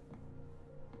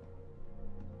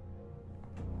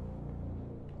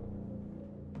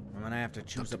 I'm gonna have to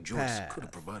choose Dr. a Joyce path. could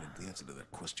have provided the answer to that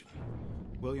question.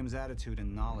 William's attitude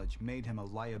and knowledge made him a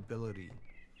liability.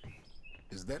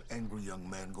 Is that angry young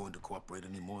man going to cooperate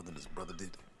any more than his brother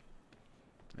did?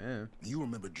 Yeah. You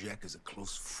remember Jack as a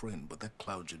close friend, but that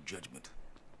clouds your judgment.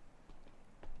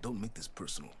 Don't make this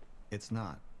personal. It's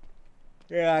not.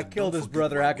 Yeah, I killed his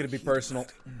brother. How could it be personal?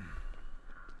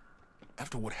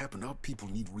 After what happened, our people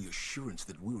need reassurance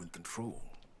that we're in control.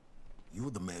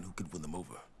 You're the man who could win them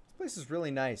over. This place is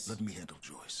really nice. Let me handle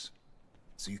Joyce,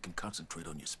 so you can concentrate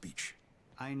on your speech.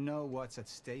 I know what's at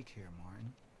stake here,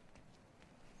 Martin.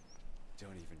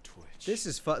 Don't even twitch. This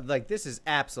is this is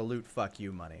absolute fuck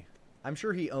you money. I'm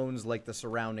sure he owns like the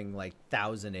surrounding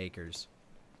 1,000 acres.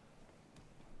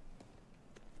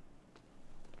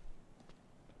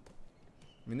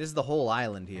 I mean, this is the whole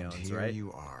island he owns, here right?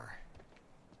 You are.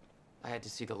 I had to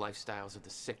see the lifestyles of the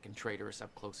sick and traitorous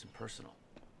up close and personal.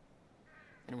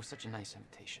 And it was such a nice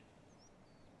invitation.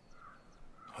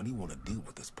 How do you want to deal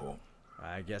with this, Paul?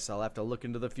 I guess I'll have to look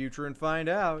into the future and find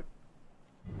out.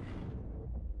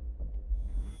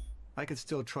 I could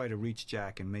still try to reach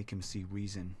Jack and make him see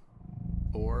reason.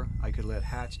 Or I could let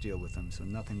Hatch deal with him so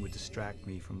nothing would distract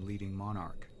me from leading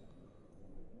Monarch.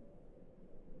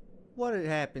 What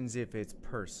happens if it's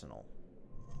personal?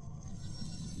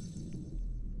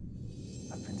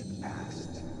 Up into the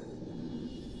past.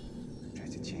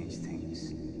 Tried to change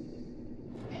things.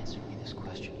 Answer me this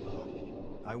question,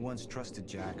 Paul. I once trusted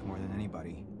Jack more than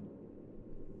anybody.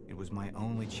 It was my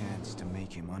only chance to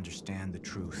make him understand the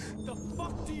truth. The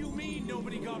fuck do you mean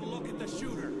nobody got a look at the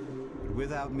shooter? But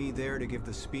without me there to give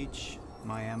the speech,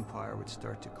 my empire would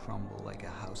start to crumble like a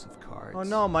house of cards. Oh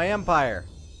no, my empire.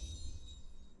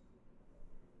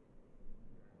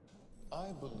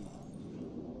 I believe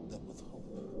that with hope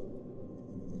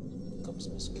comes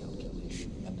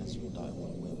miscalculation, and as you and I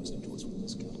well aware, Mr. Joyce, with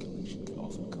miscalculation can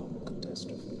often come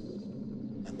catastrophe.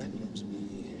 And that leaves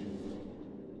me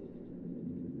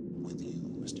with you,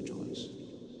 Mr. Joyce.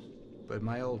 But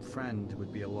my old friend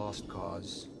would be a lost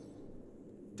cause.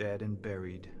 Dead and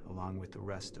buried, along with the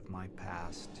rest of my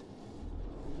past.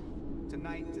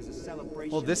 Tonight is a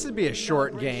celebration. Well, this would be a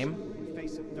short game. In the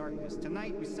face of darkness.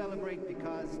 Tonight we celebrate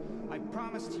because I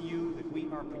promise to you that we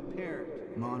are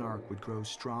prepared. Monarch would grow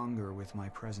stronger with my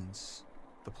presence.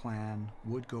 The plan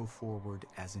would go forward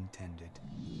as intended.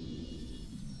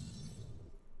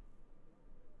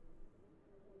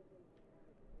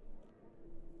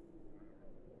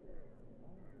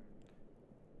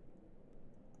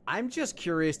 I'm just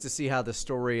curious to see how the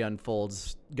story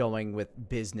unfolds going with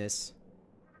business.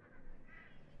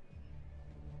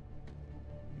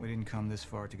 We didn't come this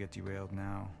far to get derailed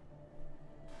now.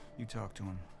 You talk to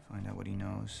him, find out what he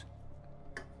knows,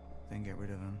 then get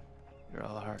rid of him. You're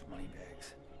all heart,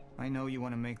 moneybags. I know you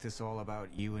want to make this all about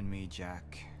you and me,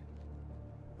 Jack.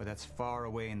 But that's far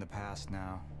away in the past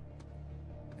now.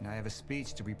 And I have a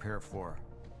speech to prepare for.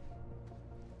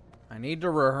 I need to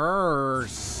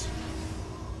rehearse.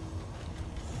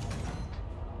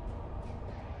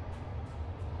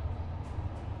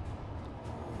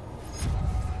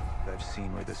 I've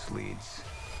seen where this leads.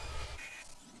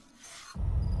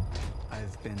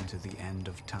 I've been to the end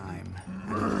of time,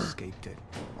 and I've escaped it,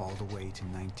 all the way to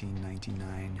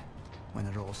 1999, when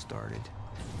it all started.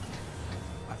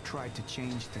 I've tried to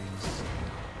change things,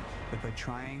 but by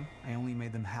trying, I only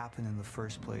made them happen in the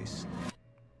first place.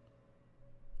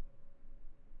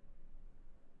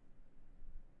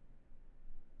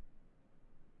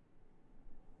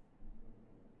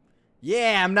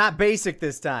 Yeah, I'm not basic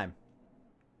this time.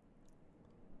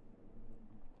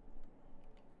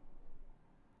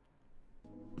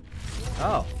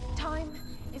 Oh. Time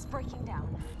is breaking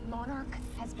down. Monarch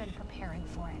has been preparing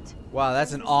for it. Wow,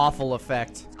 that's an awful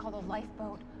effect. It's called the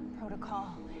Lifeboat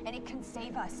Protocol, and it can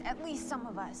save us, at least some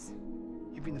of us.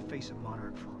 You've been the face of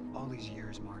Monarch for all these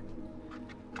years, Martin.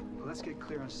 But let's get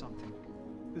clear on something.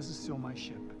 This is still my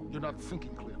ship. You're not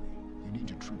thinking clearly. You need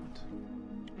your treatment.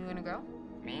 You gonna go?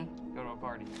 Me? Go to a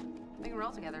party. We can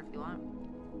roll together if you want.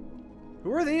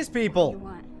 Who are these people? You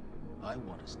want? I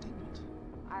want a statement.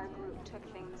 Our group took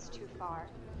things too far.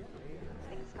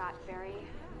 Things got very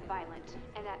violent.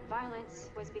 And that violence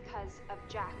was because of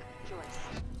Jack Joyce.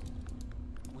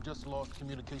 We just lost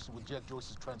communication with Jack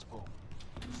Joyce's transport.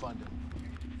 Find him.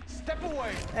 Step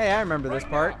away! Hey, I remember this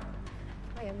part.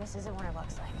 Liam, this isn't what it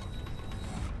looks like.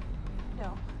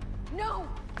 No. No!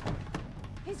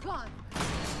 He's gone.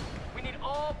 We need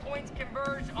all points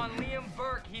converged on Liam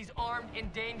Burke. He's armed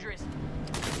and dangerous.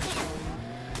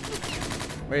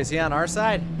 Wait, is he on our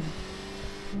side?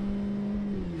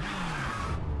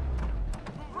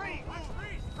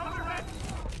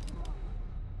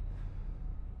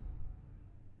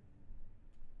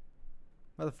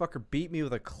 Motherfucker beat me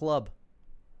with a club.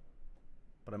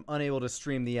 But I'm unable to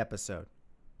stream the episode.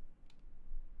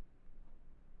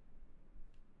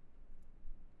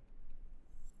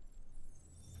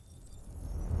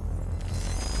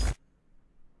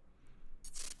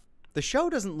 The show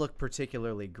doesn't look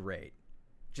particularly great.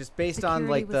 Just based on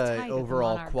like the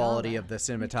overall quality of the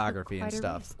cinematography and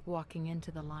stuff. Walking into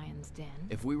the lion's den.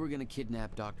 If we were gonna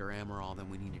kidnap Dr. Amaral,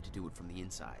 then we needed to do it from the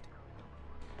inside.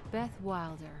 Beth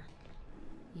Wilder.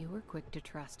 You were quick to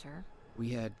trust her. We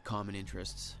had common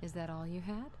interests. Is that all you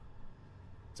had?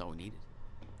 That's all we needed.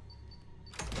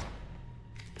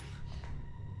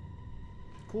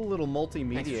 Cool little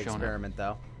multimedia experiment,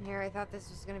 though. Here, I thought this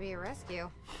was gonna be a rescue.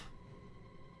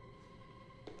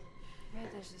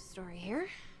 Right, there's a story here.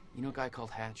 You know a guy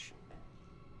called Hatch?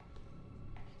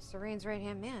 Serene's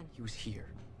right-hand man. He was here.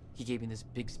 He gave me this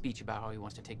big speech about how he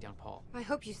wants to take down Paul. I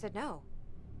hope you said no.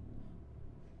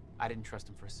 I didn't trust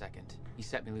him for a second. He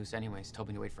set me loose anyways, told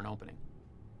me to wait for an opening.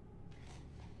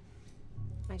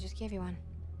 I just gave you one.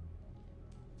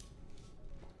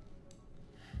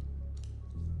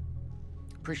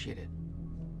 Appreciate it.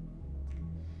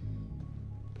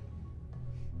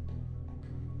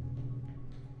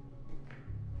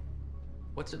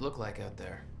 What's it look like out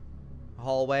there?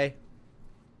 Hallway.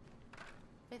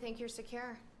 I think you're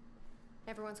secure.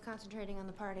 Everyone's concentrating on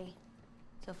the party.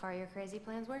 So far, your crazy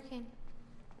plan's working.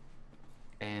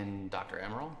 And Dr.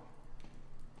 Amaral?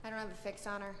 I don't have a fix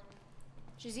on her.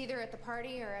 She's either at the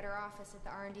party or at her office at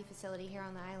the R&D facility here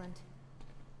on the island.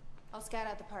 I'll scout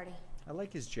out the party. I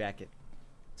like his jacket.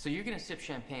 So you're gonna sip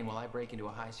champagne while I break into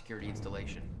a high-security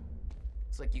installation.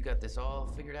 It's like you got this all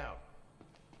figured out.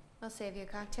 I'll save you a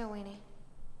cocktail, Weenie.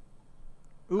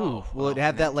 Ooh, will it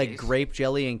have that like grape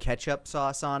jelly and ketchup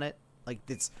sauce on it? Like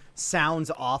it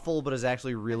sounds awful, but is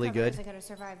actually really good. I'm gonna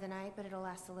survive the night, but it'll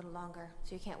last a little longer,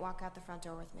 so you can't walk out the front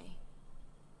door with me.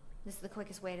 This is the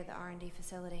quickest way to the R&D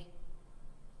facility.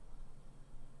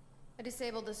 I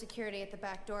disabled the security at the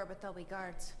back door, but there'll be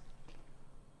guards.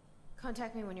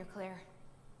 Contact me when you're clear.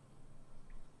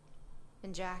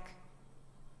 And Jack,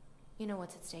 you know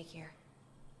what's at stake here.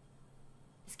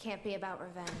 This can't be about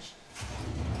revenge.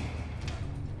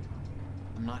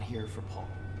 I'm not here for Paul.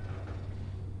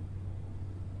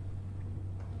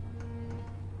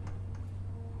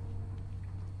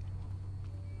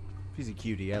 She's a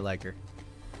cutie. I like her.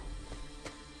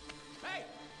 Hey,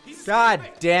 God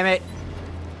damn it.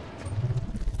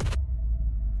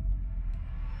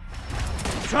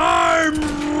 Time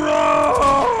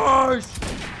rush!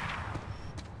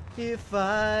 If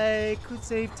I could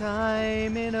save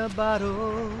time in a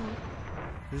bottle,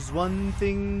 there's one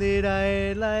thing that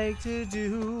I'd like to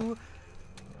do.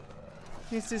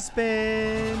 It's to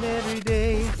spend every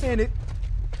day and it.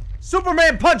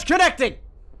 Superman punch connecting!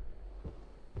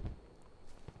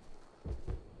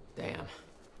 Damn.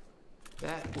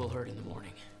 That will hurt in the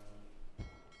morning.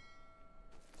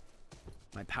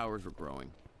 My powers were growing.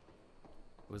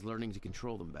 I was learning to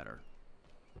control them better.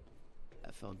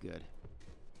 That felt good.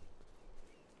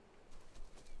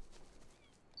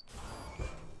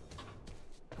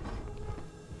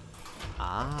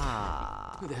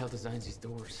 Ah. Who the hell designs these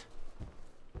doors?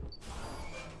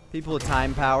 People with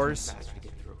time powers. Faster to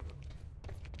get through.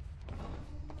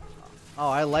 Oh,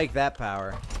 I like that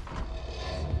power.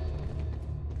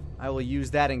 I will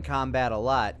use that in combat a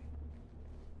lot.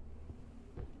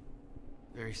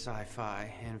 Very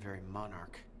sci-fi and very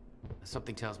Monarch.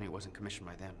 Something tells me it wasn't commissioned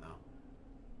by them, though.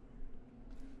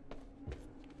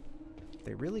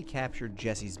 They really captured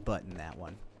Jesse's butt in that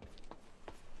one.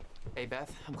 Hey,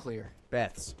 Beth, I'm clear.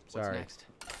 Beth's. Sorry. What's next?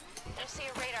 I see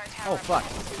a radar tower. Oh, fuck.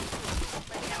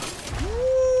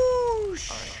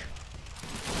 Whoosh.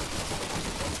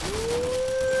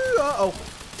 Uh-oh.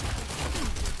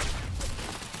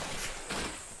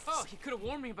 Oh, you could have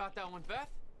warned me about that one, Beth.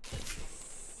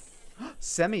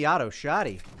 Semi-auto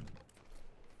shotty.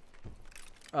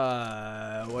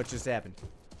 What just happened?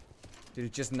 Did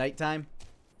it just nighttime?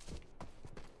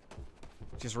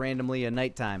 Just randomly a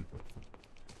nighttime.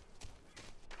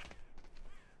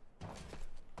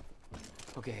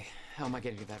 Okay, how am I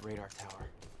getting to that radar tower?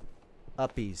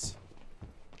 Uppies.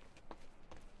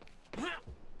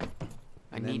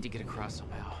 I need to get across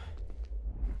somehow.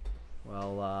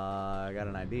 Well, I got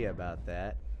an idea about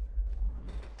that.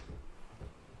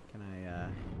 Can I,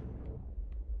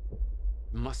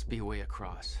 Must be a way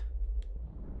across.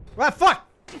 Ah, fuck!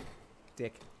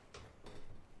 Dick.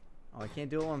 Oh, I can't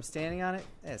do it while I'm standing on it?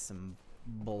 That's some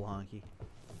bull honky.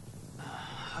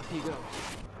 Up you go.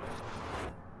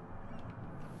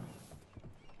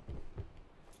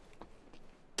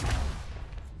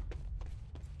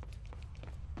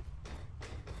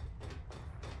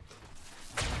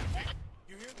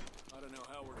 You here? I don't know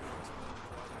how we're going to explain the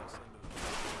progress into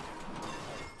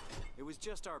the... It was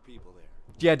just our people there.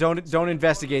 Yeah, don't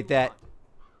investigate that.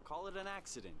 Call it an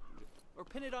accident. Or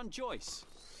pin it on Joyce.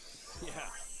 Yeah,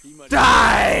 he might...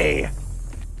 Die!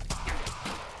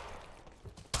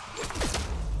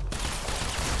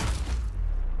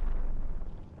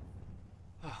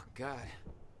 Oh, God.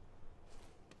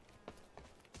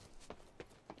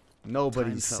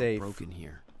 Nobody's Time felt safe. broken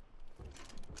here.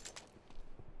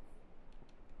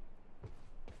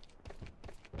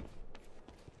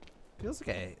 Feels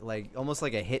like almost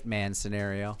like a Hitman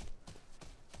scenario.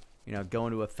 You know,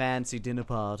 going to a fancy dinner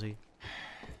party.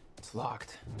 It's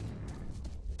locked.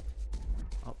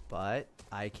 Oh, but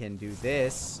I can do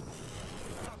this.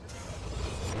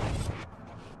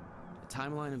 The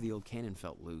timeline of the old cannon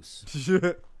felt loose.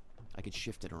 I could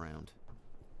shift it around.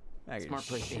 Smart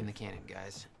place to aim the cannon,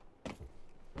 guys.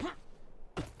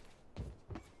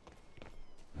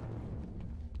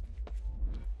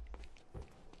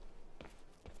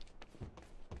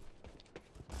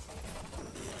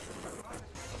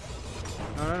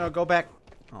 No, go back.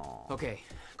 Oh. Okay,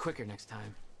 quicker next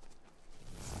time.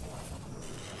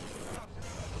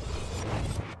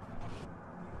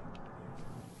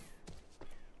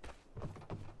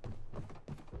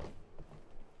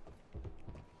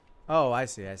 Oh, I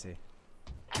see. I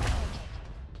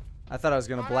thought I was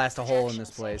gonna blast a hole in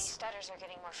this place. Stutters are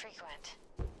getting more frequent.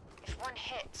 If one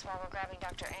hits while we're grabbing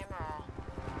Dr. Amaral,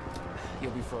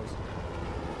 You'll be frozen.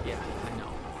 Yeah, I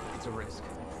know. It's a risk.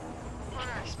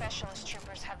 Monarch specialist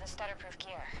troopers have the stutter-proof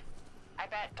gear. I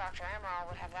bet Dr. Amaral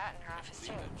would have that in her office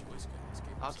too.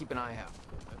 I'll keep an eye out.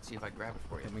 Let's see if I can grab it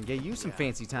for you. I mean, get you some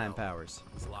fancy time powers.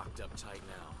 He's locked up tight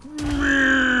now.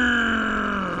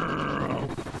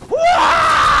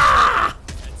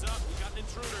 Heads up, we got an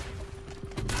intruder.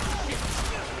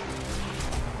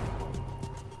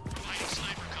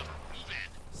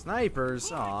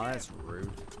 Snipers? Aw, that's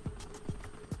rude.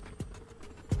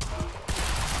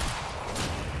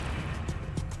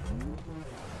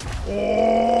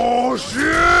 Oh,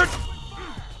 shit!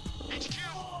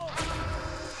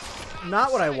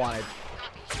 Not what I wanted.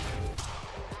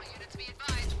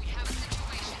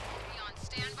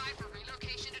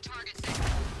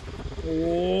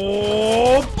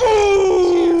 Oh,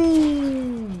 boom!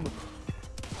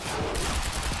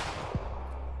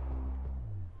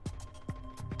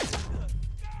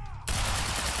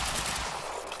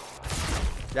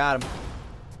 Got him.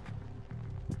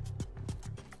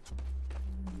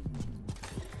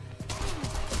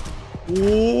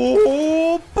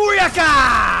 Oh,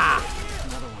 booyaka!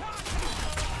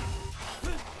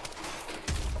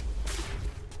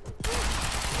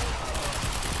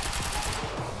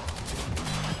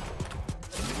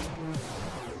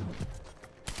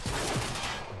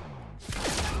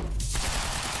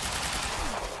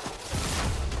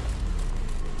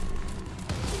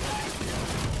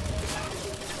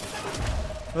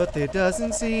 But there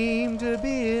doesn't seem to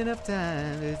be enough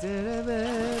time.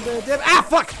 Ah,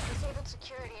 fuck! Disabled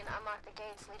security and unlock the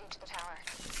gates leading to the tower.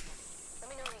 Let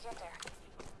me know when you get there.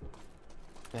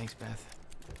 Thanks, Beth.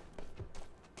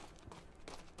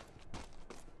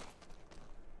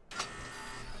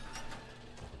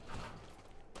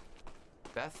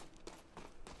 Beth?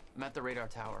 I'm at the radar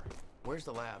tower. Where's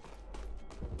the lab?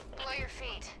 Below your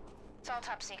feet. It's all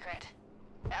top secret.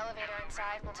 The elevator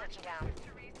inside will take you down.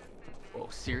 Oh,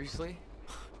 seriously?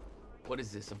 What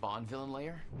is this, a Bond villain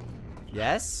lair?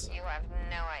 Yes? You have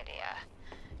no idea.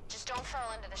 Just don't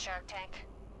fall into the shark tank.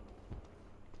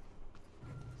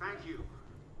 Thank you,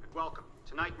 and welcome.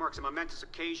 Tonight marks a momentous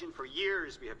occasion. For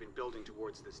years we have been building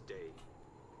towards this day.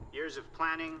 Years of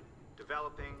planning,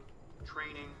 developing,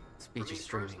 training. Speech For me is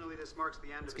streaming. personally, this marks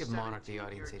the end Let's of give a Monarch the 17-year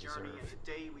audience they journey deserve. and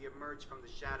the day we emerge from the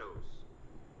shadows.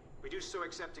 We do so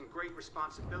accepting great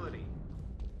responsibility.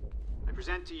 I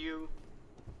present to you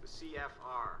the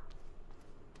CFR.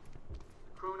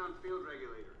 Chronon Field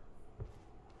Regulator.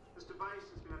 This device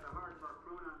has been at the heart of our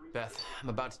Chronon research. Beth, I'm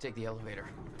about to take the elevator.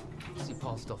 See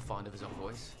Paul's still fond of his own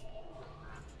voice?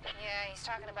 Yeah, he's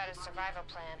talking about his survival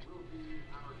plan.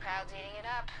 Crowd's eating it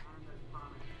up.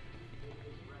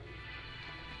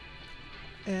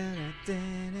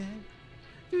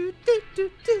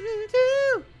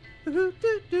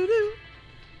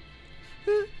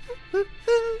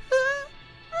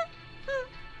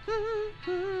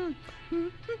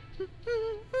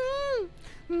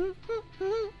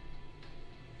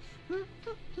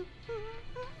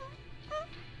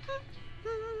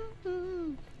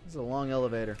 This is a long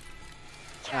elevator.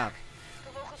 Jack,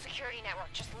 the local security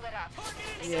network just lit up.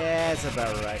 Yeah, it's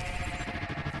about right.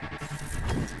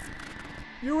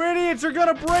 You idiots are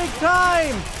gonna break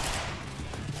time!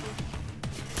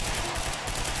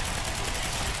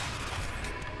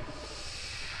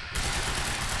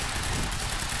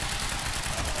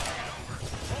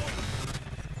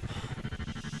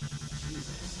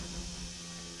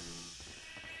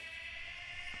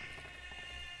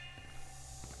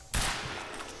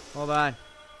 Hold on.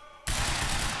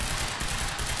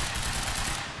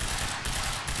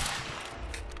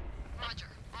 Roger.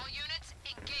 All units,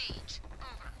 engage.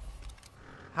 Over.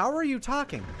 How are you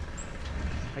talking?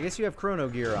 I guess you have chrono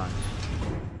gear on.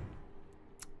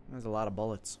 There's a lot of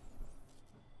bullets.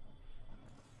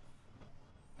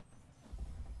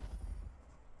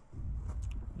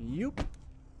 Yoop.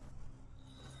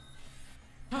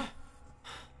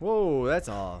 Whoa, that's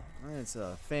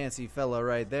a fancy fella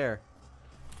right there.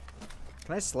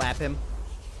 Can I slap him?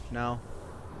 No.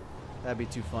 That'd be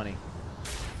too funny.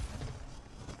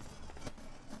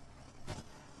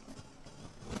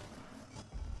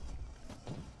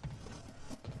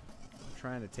 I'm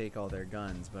trying to take all their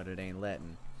guns, but it ain't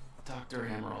letting. Dr.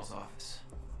 Hammerall's office.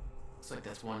 Looks like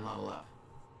that's one level up.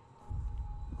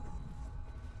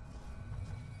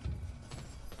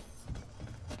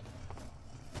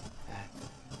 That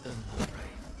doesn't look right.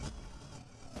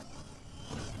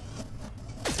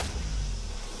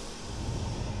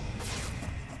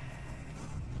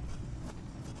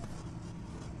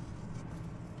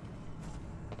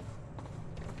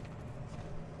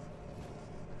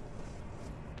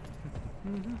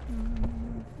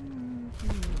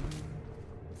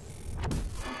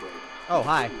 Oh,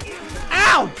 hi.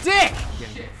 Ow, dick!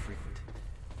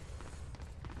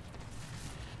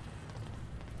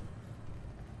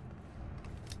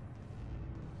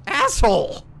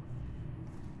 Asshole!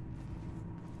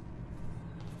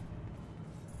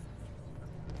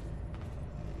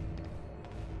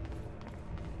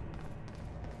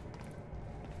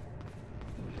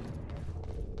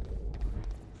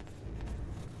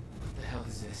 What the hell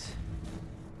is this?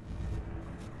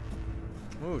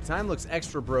 Ooh, time looks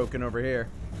extra broken over here.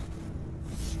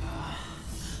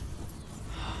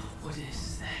 What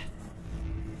is that?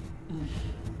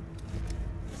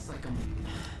 It's like I'm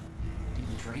being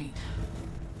drained.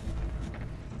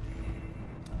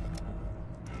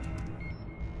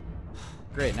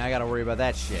 Great, now I gotta worry about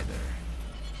that shit. What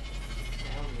the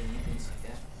hell do they need things like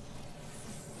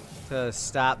that? To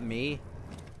stop me?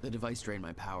 The device drained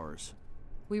my powers.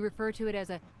 We refer to it as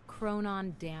a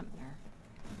chronon dampener.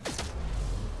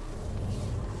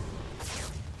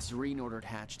 Serene ordered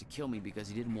Hatch to kill me because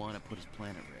he didn't want to put his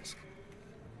plan at risk.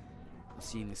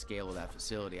 Seeing the scale of that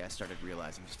facility, I started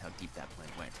realizing just how deep that plan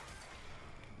went.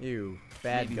 Ew,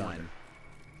 bad Made me gun. wonder.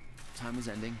 Time was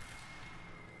ending.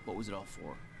 What was it all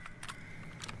for?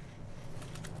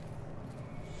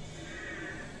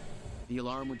 The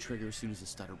alarm would trigger as soon as the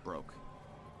stutter broke.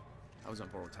 I was on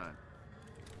borrowed time.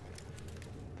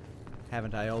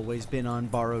 Haven't I always been on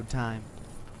borrowed time?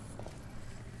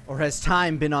 Or has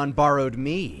time been on borrowed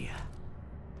me?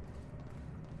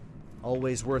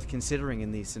 Always worth considering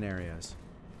in these scenarios.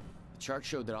 The chart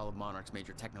showed that all of Monarch's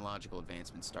major technological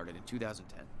advancements started in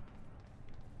 2010.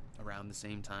 Around the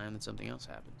same time that something else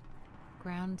happened.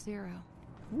 Ground Zero.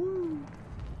 Woo!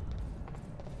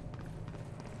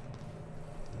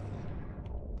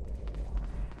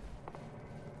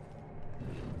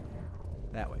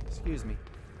 That way, excuse me.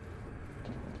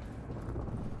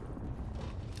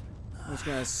 I'm just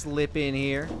gonna slip in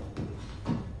here.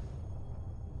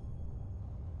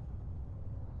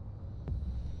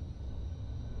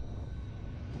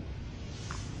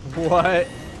 What?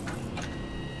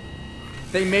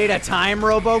 They made a time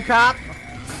RoboCop?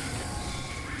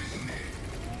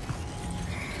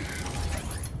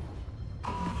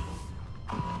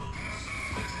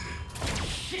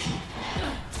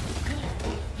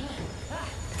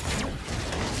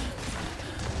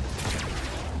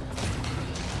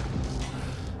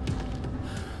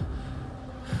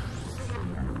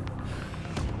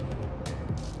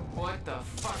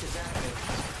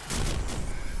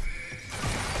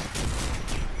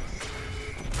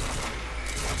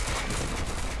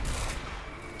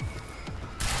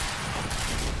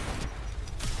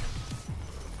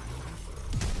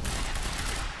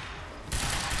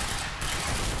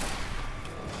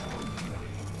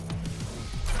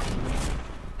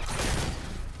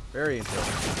 Very important.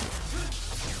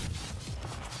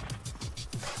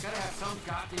 Gotta have some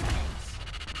goddamn use.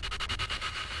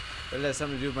 But it has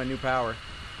something to do with my new power.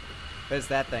 But it's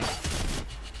that thing.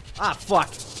 Ah, fuck!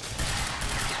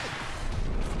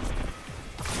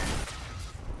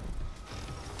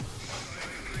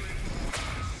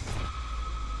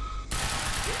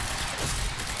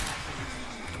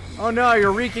 Oh no,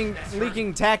 you're leaking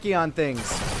tachyon things.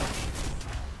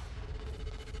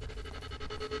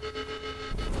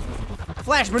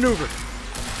 Flash maneuver!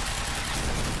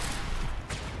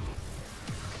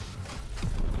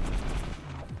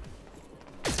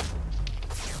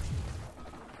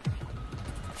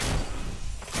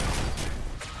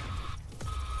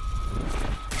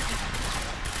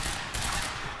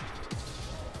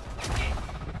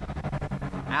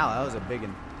 Ow, that was a big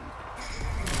one.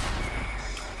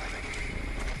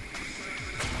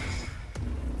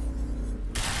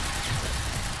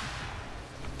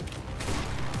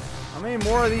 How many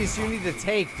more of these do you need to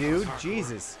take, dude?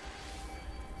 Jesus.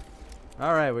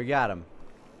 Alright, we got him.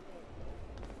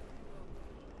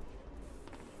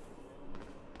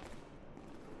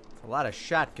 It's a lot of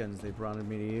shotguns they wanted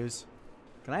me to use.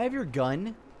 Can I have your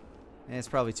gun? Eh, it's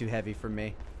probably too heavy for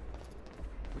me.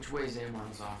 Which way is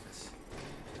Amron's office?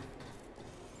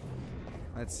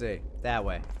 Let's see. That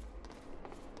way.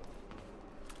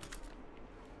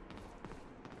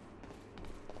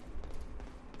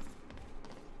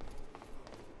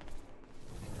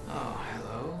 Oh,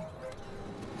 hello.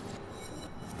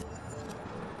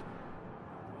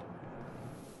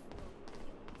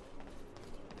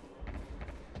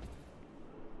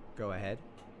 Go ahead.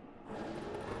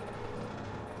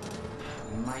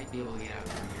 We might be able to get out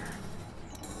from here.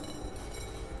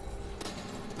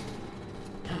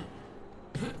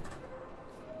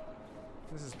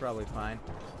 This is probably fine.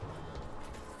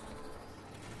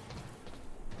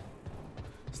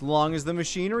 As long as the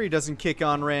machinery doesn't kick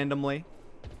on randomly.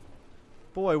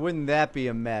 Boy, wouldn't that be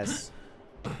a mess.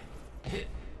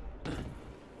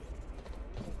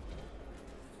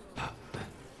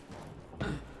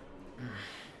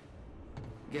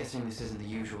 Guessing this isn't the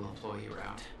usual employee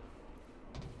route.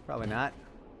 Probably not.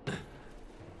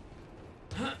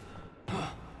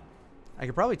 I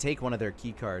could probably take one of their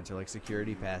key cards or like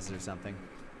security passes or something.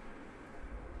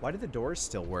 Why do the doors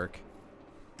still work?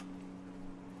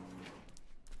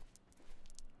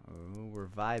 Oh, we're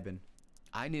vibing.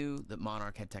 I knew that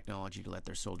Monarch had technology to let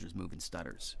their soldiers move in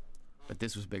stutters, but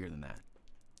this was bigger than that.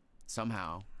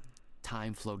 Somehow,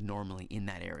 time flowed normally in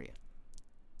that area.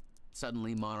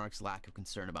 Suddenly, Monarch's lack of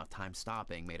concern about time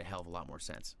stopping made a hell of a lot more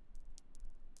sense.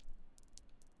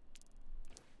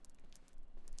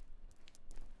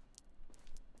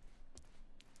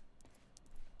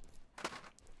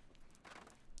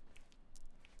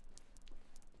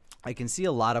 I can see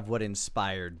a lot of what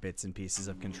inspired bits and pieces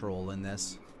of Control in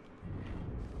this.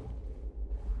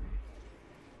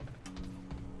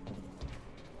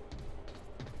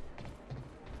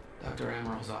 Dr.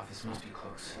 Amaril's office must be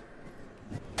close.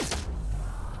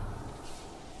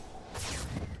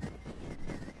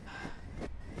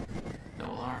 No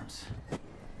alarms.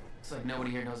 Looks like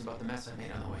nobody here knows about the mess I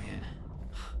made on the way in.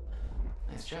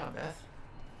 Nice job, Beth.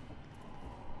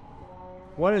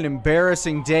 What an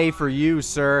embarrassing day for you,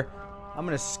 sir. I'm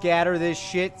gonna scatter this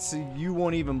shit so you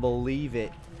won't even believe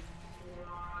it.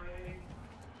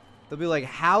 They'll be like,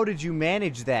 how did you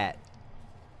manage that?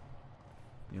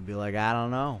 You'll be like, I don't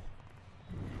know.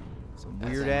 Some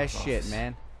weird ass shit,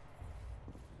 man.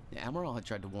 The Amaral had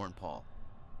tried to warn Paul.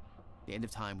 The end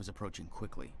of time was approaching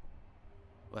quickly.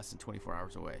 Less than 24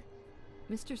 hours away.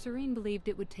 Mr. Serene believed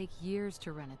it would take years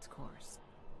to run its course.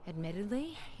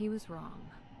 Admittedly, he was wrong.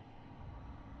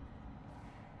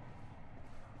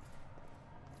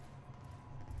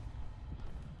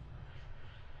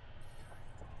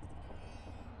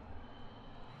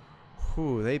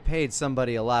 Whew, they paid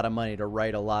somebody a lot of money to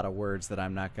write a lot of words that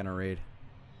I'm not gonna read.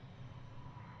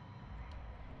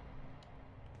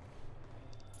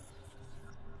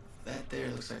 That there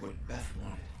looks like what Beth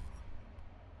wanted.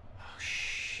 Oh,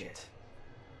 shit.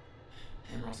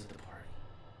 Emerald's at the party.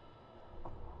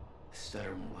 The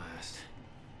stutter won't last.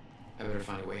 I better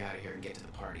find a way out of here and get to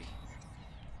the party.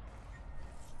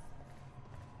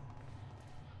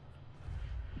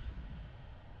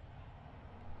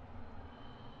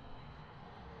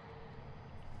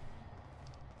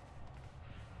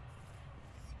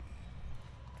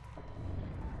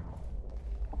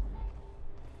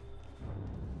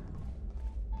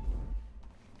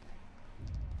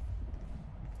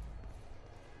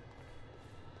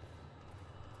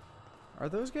 Are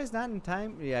those guys not in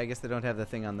time? Yeah, I guess they don't have the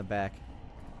thing on the back.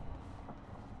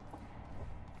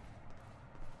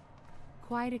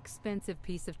 quite expensive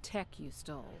piece of tech you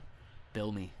stole.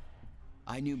 Bill me.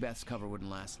 I knew Beth's cover wouldn't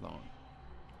last long.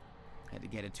 Had to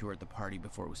get it to her at the party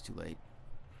before it was too late.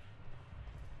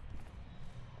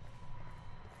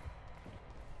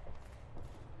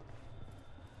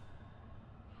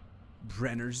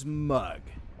 Brenner's mug.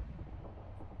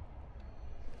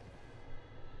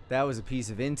 That was a piece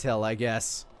of intel, I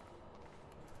guess.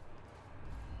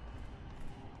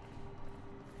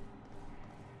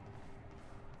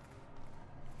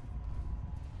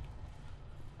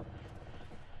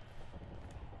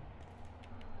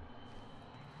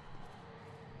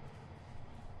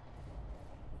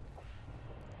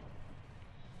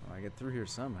 Well, I get through here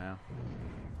somehow.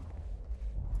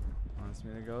 Wants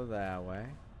me to go that way.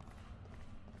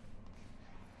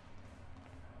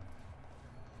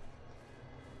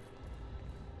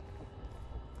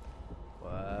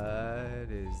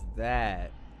 What is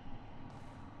that?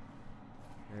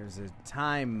 There's a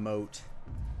time moat.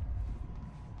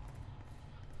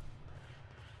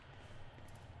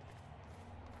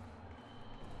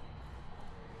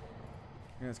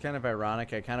 You know, it's kind of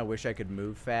ironic. I kind of wish I could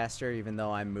move faster, even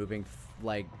though I'm moving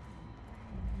like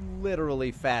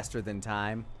literally faster than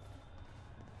time.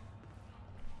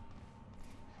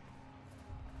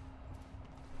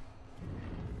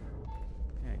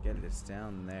 Yeah, I get it. It's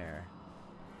down there.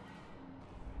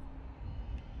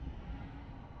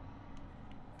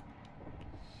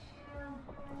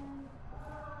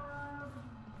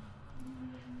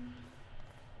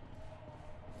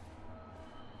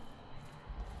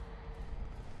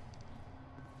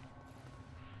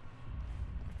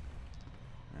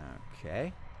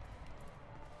 Okay.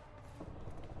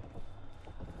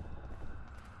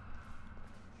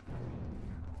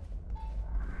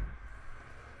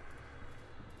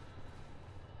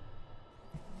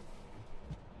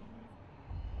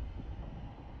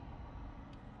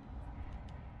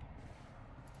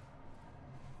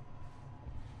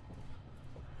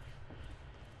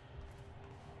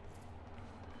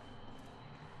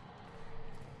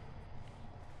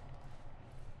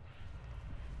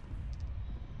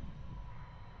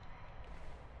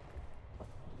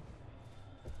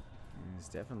 It's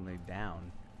definitely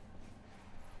down.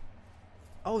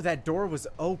 Oh, that door was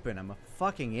open. I'm a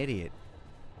fucking idiot.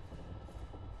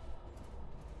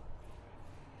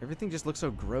 Everything just looks so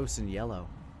gross and yellow.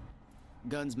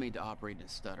 Guns made to operate in a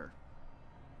stutter.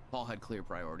 Paul had clear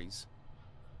priorities.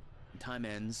 When time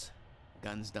ends,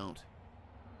 guns don't.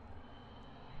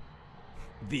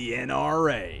 The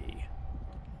NRA.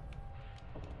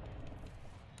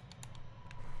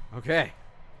 Okay.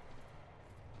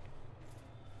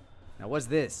 Now, what's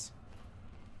this?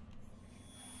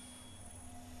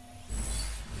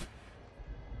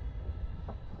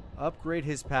 Upgrade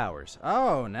his powers.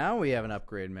 Oh, now we have an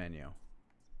upgrade menu.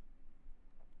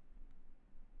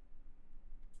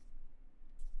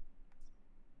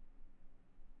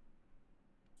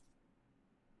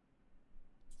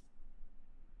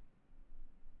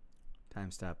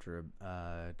 Time stop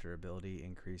durability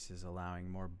increases, allowing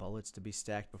more bullets to be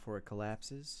stacked before it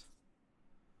collapses.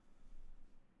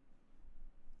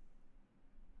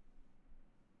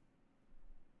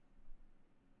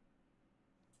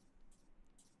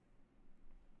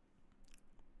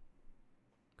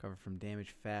 Cover from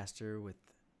damage faster with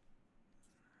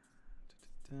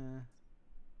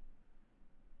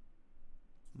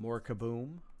more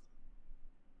kaboom.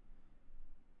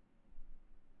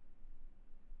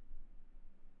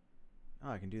 Oh,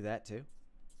 I can do that too.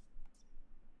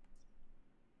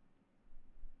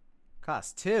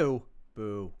 Cost 2?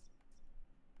 Boo.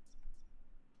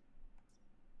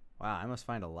 Wow, I must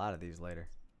find a lot of these later.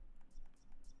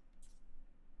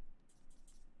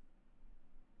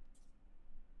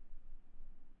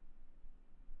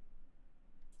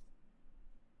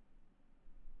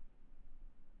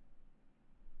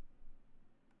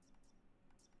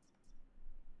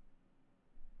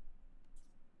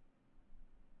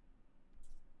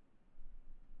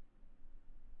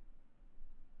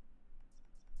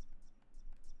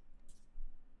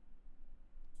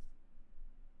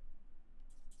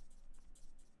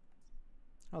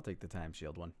 I'll take the time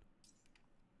shield one.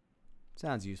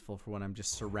 Sounds useful for when I'm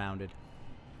just surrounded.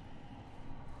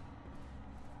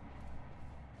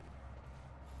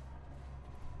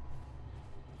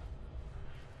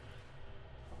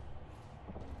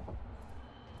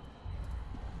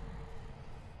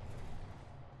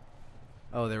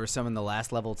 Oh, there were some in the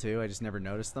last level too? I just never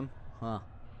noticed them? Huh.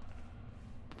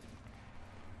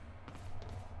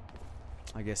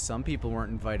 I guess some people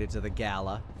weren't invited to the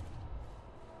gala.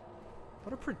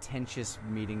 What a pretentious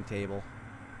meeting table.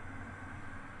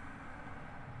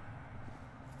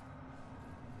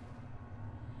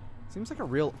 Seems like a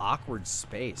real awkward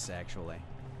space, actually.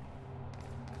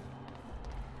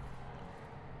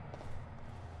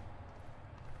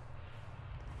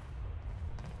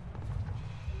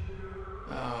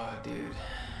 Oh, dude.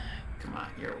 Come on,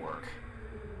 you're at work.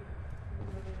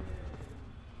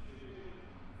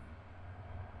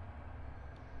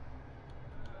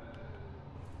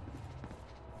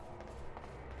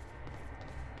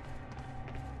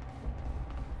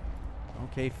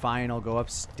 Okay, fine, I'll go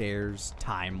upstairs.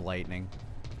 Time lightning.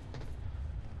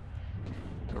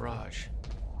 Garage.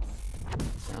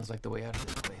 Sounds like the way out of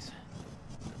this place.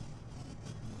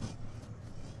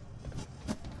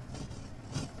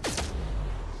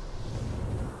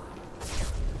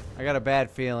 I got a bad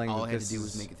feeling. All that I had to this do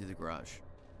was is- make it through the garage.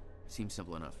 Seems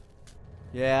simple enough.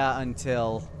 Yeah,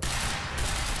 until...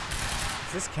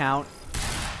 Does this count?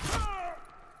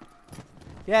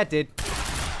 Yeah, it did.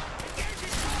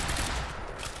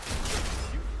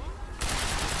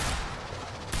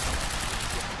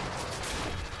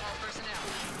 All personnel.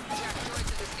 Jack Joyce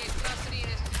has escaped custody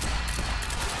and is present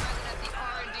at the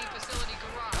R&D facility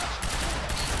garage.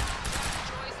 Jack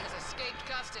Joyce has escaped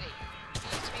custody. He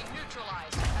is to be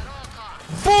neutralized at all costs.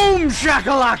 Boom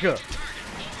shakalaka!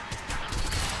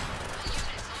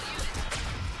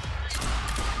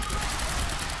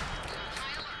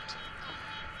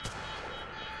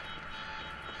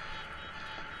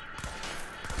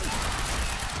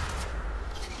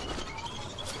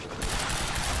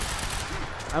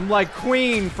 I'm like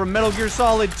Queen from Metal Gear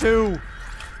Solid 2.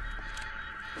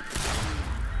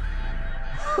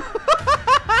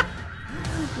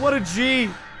 What a G.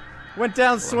 Went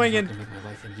down swinging. To make my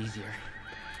life any easier.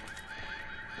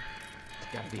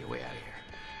 There's gotta be a way out of here.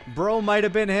 Bro might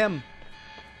have been him.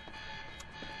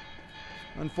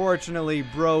 Unfortunately,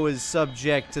 Bro is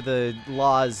subject to the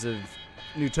laws of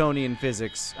Newtonian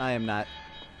physics. I am not.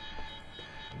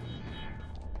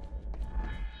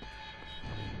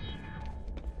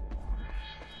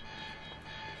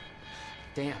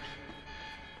 Damn.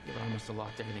 The alarm must have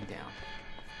locked everything down.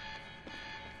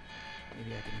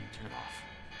 Maybe I can turn it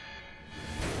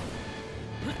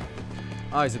off.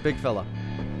 Oh, he's a big fella.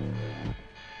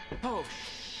 Oh,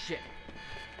 shit.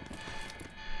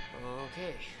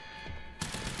 Okay.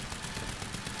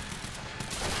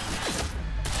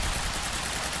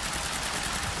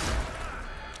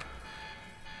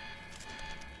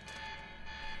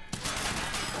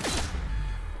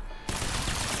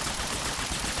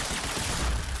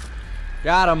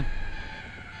 Got him.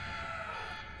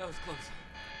 That was close.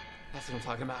 That's what I'm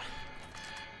talking about.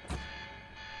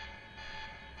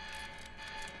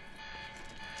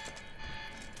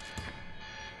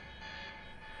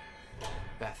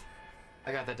 Beth,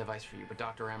 I got that device for you, but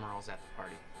Dr. Amaril's at the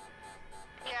party.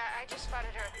 Yeah, I just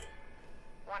spotted her.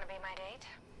 Wanna be my date?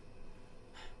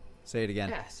 Say it again.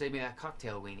 Yeah, save me that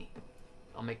cocktail weenie.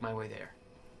 I'll make my way there.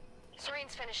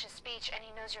 Serene's finished his speech and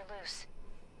he knows you're loose.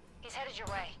 He's headed your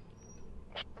way.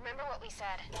 Remember what we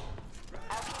said.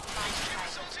 I'll keep in mind to try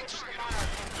to switch to the Monarch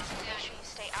and make sure you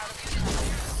stay out of the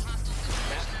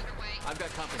Beth, I've got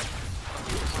company.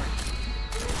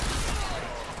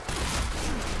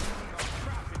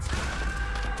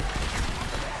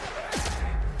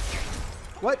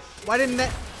 What? Why didn't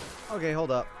that... Okay,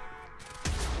 hold up.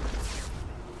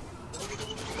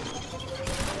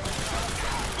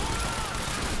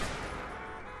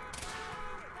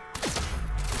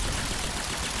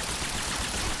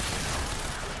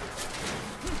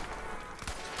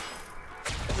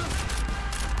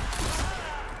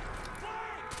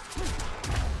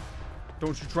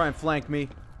 Don't you try and flank me.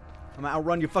 I'm gonna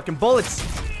outrun your fucking bullets.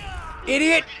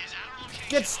 Idiot!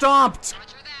 Get stomped!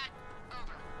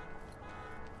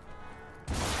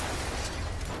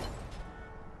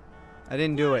 I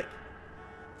didn't do it.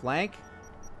 Flank?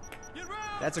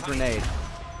 That's a grenade.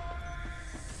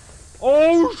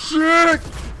 Oh shit!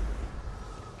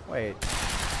 Wait.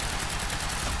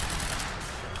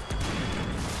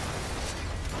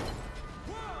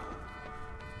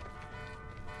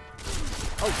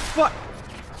 Oh fuck!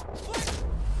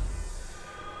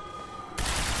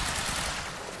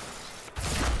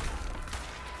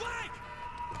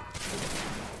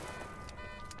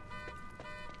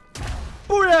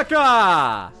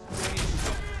 Booyaka!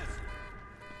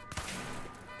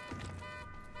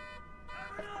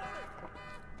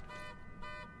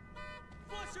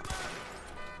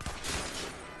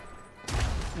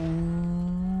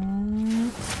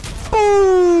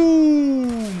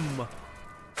 Boom!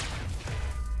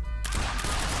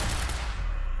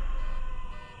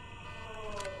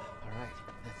 Alright,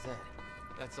 that's it.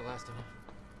 That's the last of them.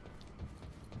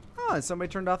 Oh, and somebody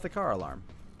turned off the car alarm.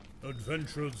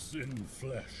 Adventures in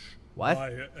Flesh. What?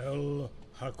 By L.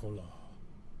 Hakola.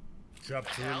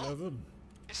 Chapter 11.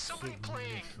 Is somebody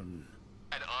playing Submission.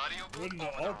 an audiobook When the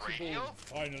over the Archibald radio?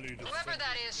 finally Whoever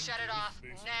that is, shut it off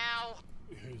now.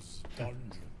 His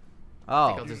dungeon.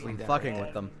 Oh, I'm fucking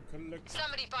with them.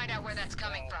 Somebody find out where that's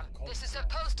coming from. This is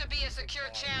supposed to be a secure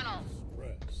channel.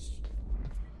 Rest.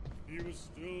 He was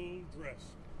still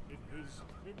dressed in his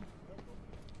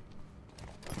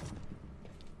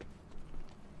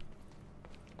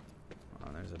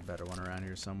Oh, there's a better one around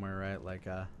here somewhere, right? Like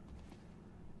a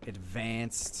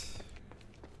advanced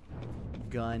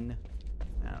gun.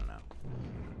 I don't know.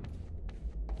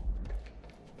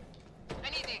 I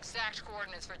need the exact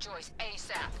coordinates for Joyce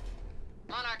ASAP.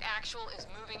 Monarch Actual is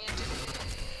moving into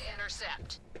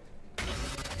intercept. This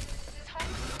is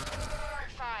home.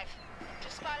 Mark 5.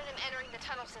 Just spotted him entering the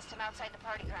tunnel system outside the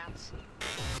party grounds.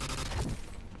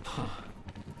 Huh.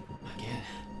 Again.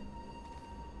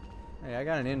 Hey, I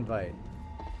got an invite.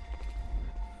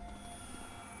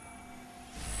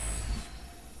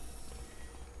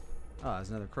 Oh, there's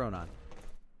another Chronon.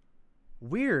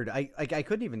 Weird. I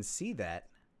couldn't even see that.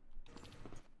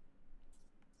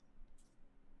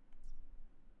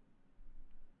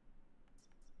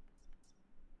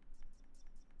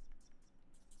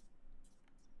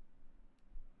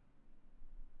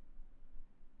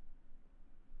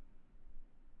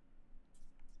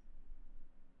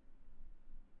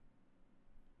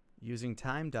 Using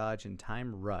time dodge and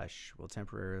time rush will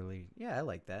temporarily... Yeah, I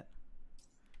like that.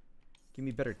 Give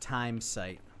me better time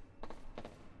sight.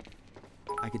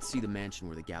 I could see the mansion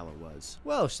where the gala was.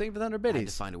 Whoa, save for the 100 biddies. I had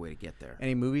to find a way to get there.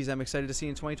 Any movies I'm excited to see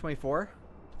in 2024?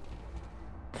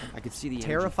 I could see the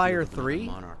Terrifier 3?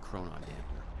 Monarch Chronon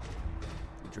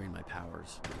dampener. It drained my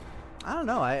powers. I don't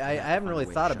know. I haven't really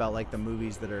thought about like the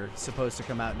movies that are supposed to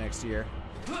come out next year.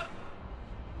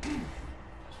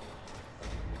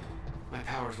 My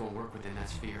powers won't work within that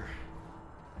sphere.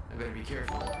 I better be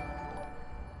careful.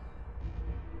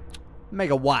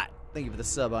 Megawatt. Thank you for the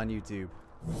sub on YouTube.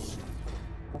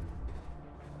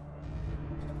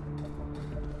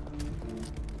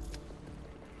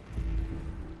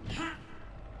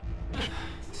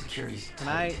 Security's Can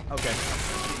I? Okay.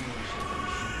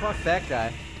 Fuck that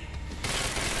guy.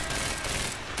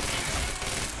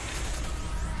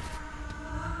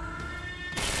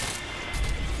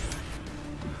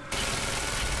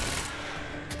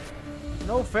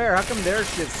 No fair. How come their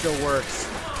shit still works?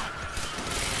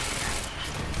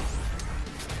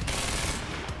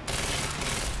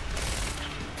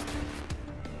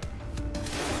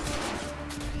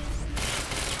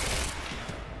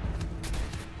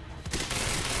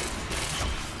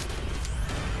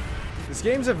 This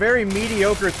game's a very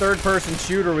mediocre third-person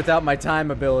shooter without my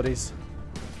time abilities.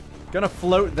 Gonna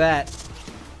float that.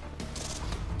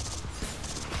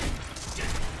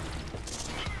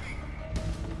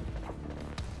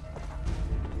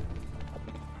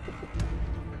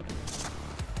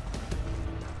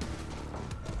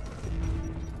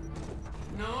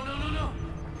 No.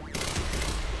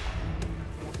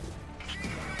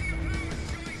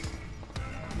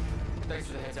 Thanks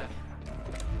for the heads up.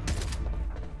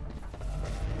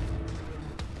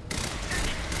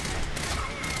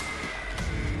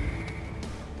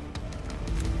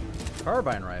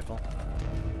 Carbine rifle.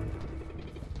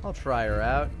 I'll try her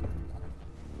out.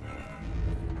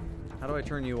 How do I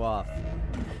turn you off?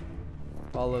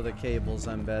 Follow the cables,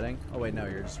 I'm betting. Oh wait, no,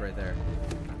 you're just right there.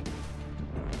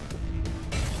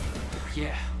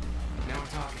 Yeah, now we're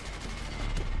talking.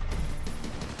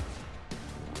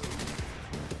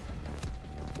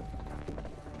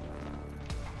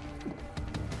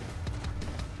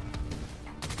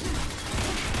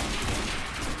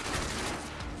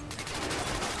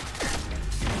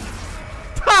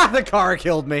 Ha! The car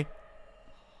killed me.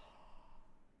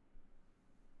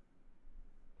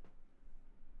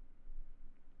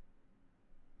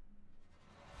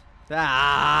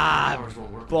 Ah,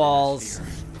 balls.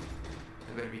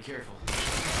 I better be careful.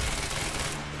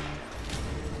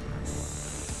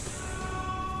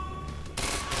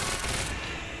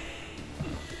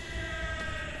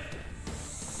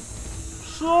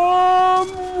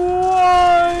 Someone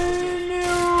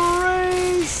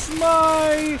erase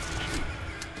my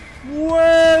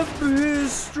web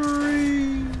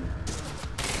history.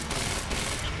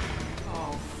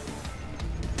 Oh.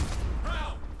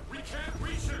 We can't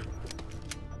reach him.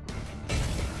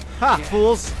 Ha,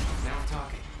 fools. Now we're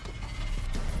talking.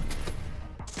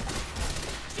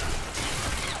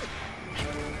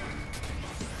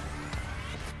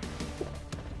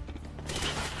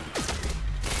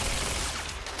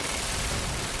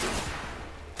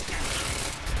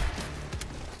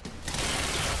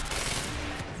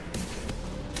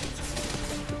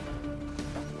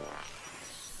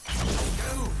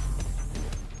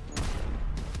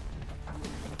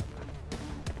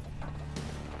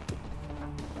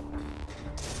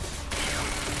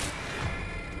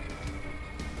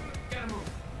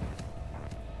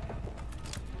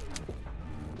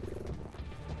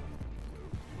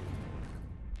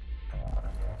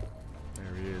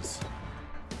 is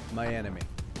my enemy.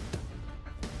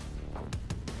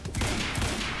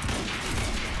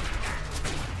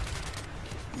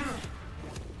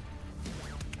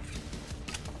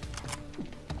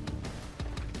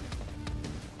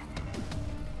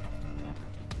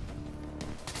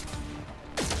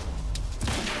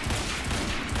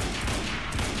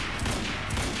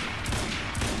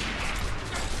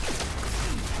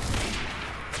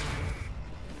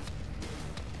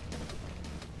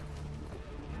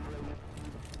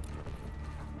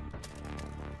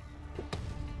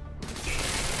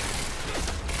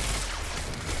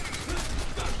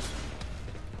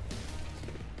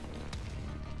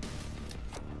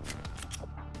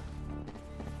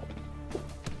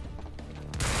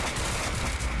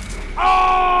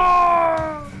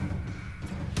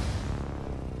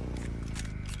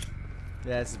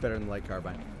 Yeah, this is better than light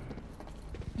carbine.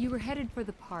 You were headed for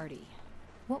the party.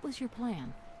 What was your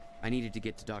plan? I needed to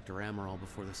get to Dr. Amaral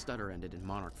before the stutter ended and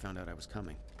Monarch found out I was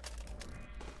coming.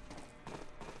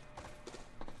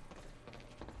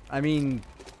 I mean,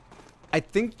 I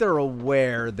think they're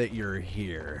aware that you're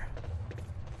here.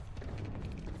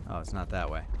 Oh, it's not that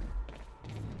way.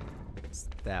 It's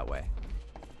that way.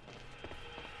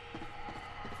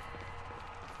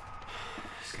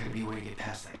 There's gotta be a way to get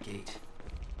past that gate.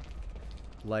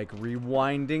 Like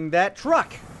rewinding that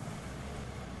truck.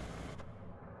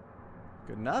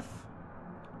 Good enough?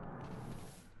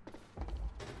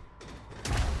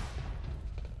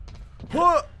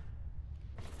 Whoa!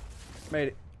 Made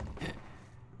it.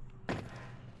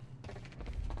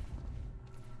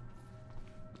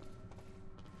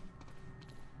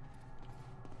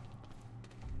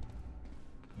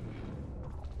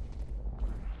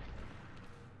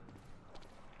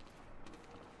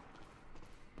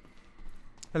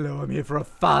 Hello, I'm here for a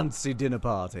fancy dinner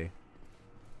party.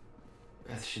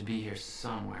 Beth should be here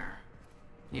somewhere.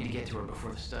 Need to get to her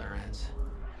before the stutter ends.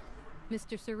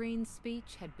 Mr. Serene's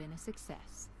speech had been a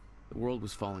success. The world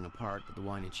was falling apart, but the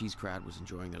wine and cheese crowd was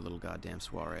enjoying their little goddamn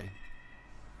soiree.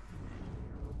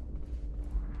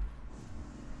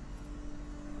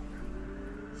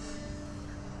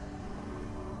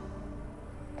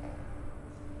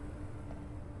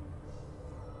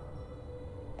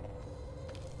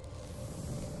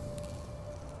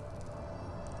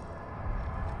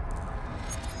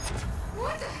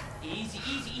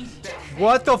 Easy, Beth.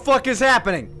 What the fuck is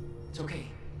happening? It's okay.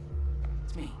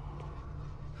 It's me.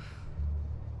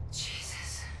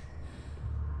 Jesus.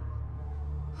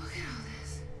 Look at all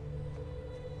this.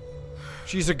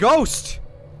 She's a ghost.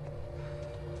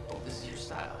 Oh, this is your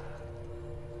style.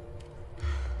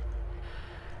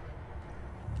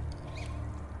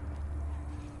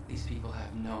 These people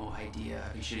have no idea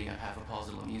I'd be shooting up half of Paul's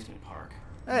little amusement park.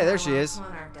 Hey, there she is.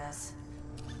 Monarch does.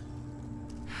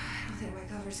 I don't think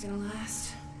my cover's gonna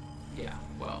last. Yeah,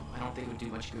 well, I don't think it would do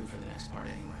much good for the next part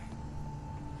anyway.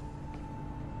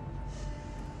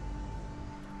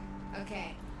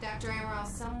 Okay, Dr. Amaral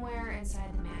somewhere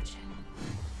inside the mansion.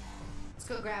 Let's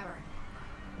go grab her.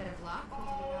 Bit of luck, we can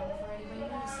be gone before anybody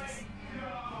notices.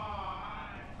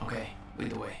 Okay, lead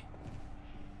the way.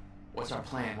 What's our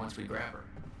plan once we grab her?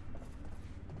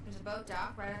 There's a boat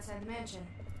dock right outside the mansion.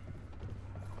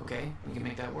 Okay, we can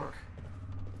make that work.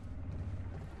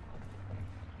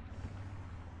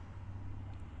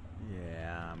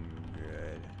 Yeah, I'm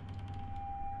good.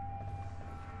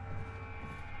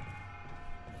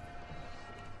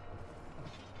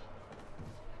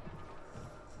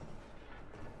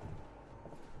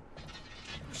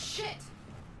 Oh, shit!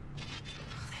 Oh,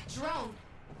 that drone!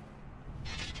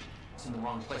 It's in the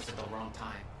wrong place at the wrong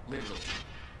time. Literally.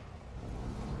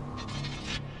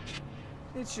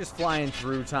 It's just flying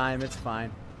through time. It's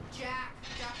fine. Jack,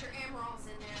 Dr. Amaral's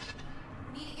in there.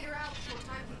 We need to get her out before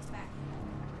time kicks back.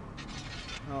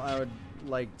 Well, I would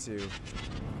like to. See,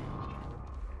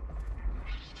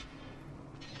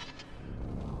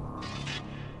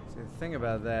 the thing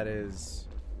about that is...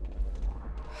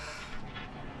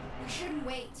 We shouldn't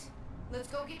wait. Let's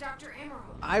go get Dr.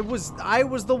 Amaral. I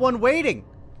was the one waiting.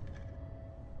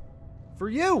 For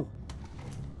you.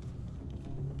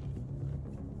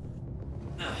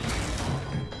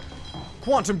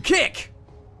 Quantum kick!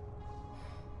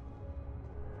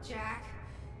 Jack,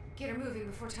 get her moving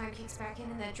before time kicks back in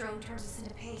and that drone turns us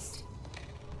into paste.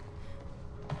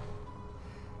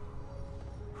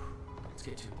 Let's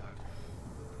get to it, Doctor.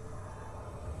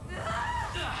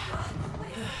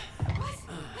 What?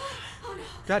 Oh no.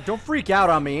 God, don't freak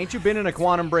out on me. Ain't you been in a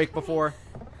quantum break before?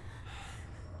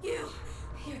 You're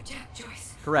Jack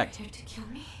Joyce. Correct. You dared to kill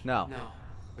me? No. No,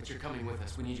 but you're coming with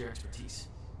us. We need your expertise.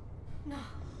 No.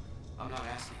 I'm not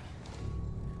asking.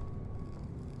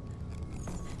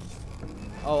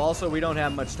 Oh, also, we don't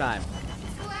have much time.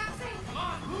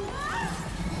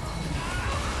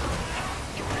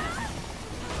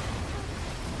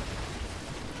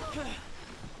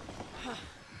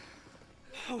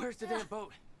 Where's the damn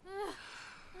boat?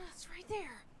 It's right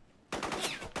there.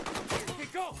 Okay,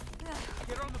 go!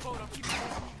 Get her on the boat, I'll keep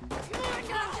her. Come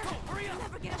on, hurry up! You'll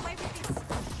never get away with this.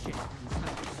 Shit.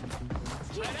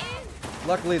 Get in!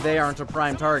 Luckily, they aren't a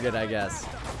prime target, I guess.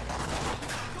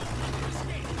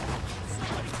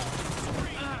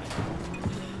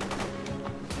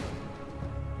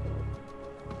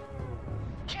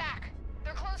 Jack,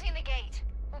 they're closing the gate.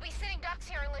 We'll be sitting ducks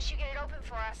here unless you get it open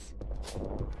for us.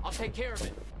 I'll take care of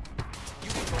it. You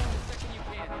can go in the second you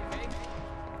can, okay?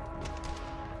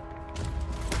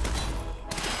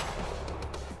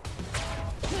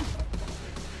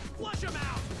 Flush him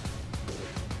out!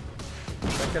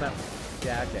 They're gonna...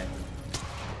 Yeah, okay.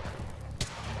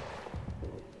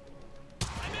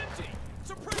 I'm empty!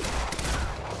 Surprise!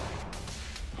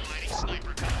 Mighty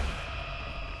sniper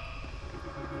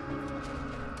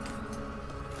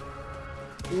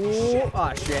Ooh,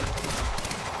 ah, shit.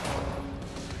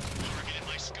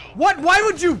 What? Why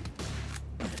would you?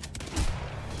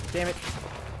 Damn it.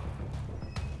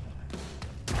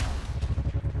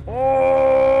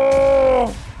 Oh!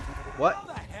 What? How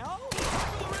the hell?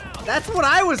 That's what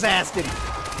I was asking.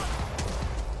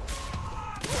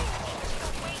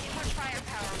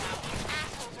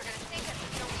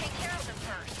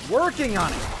 Working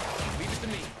on it. Leave it to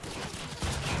me.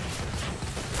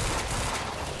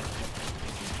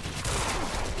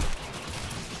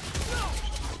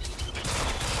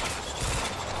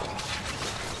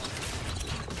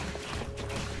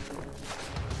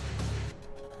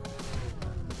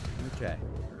 Okay.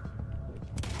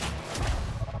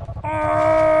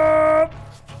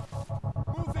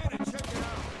 Move in and check it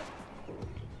out.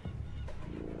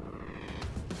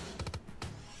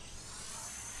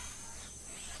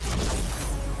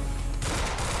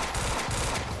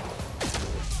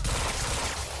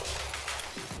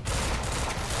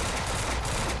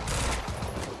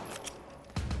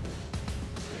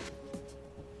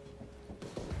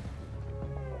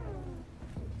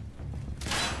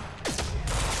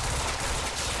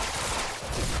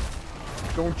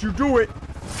 Don't you do it!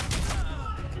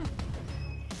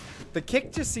 The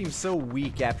kick just seems so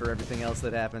weak after everything else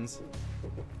that happens.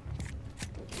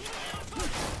 Keep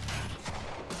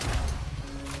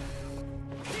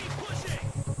pushing!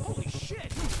 Holy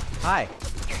shit! Hi.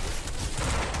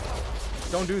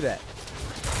 Don't do that.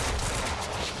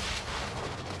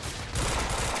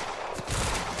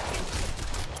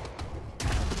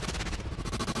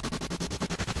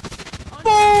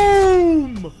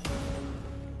 Boom!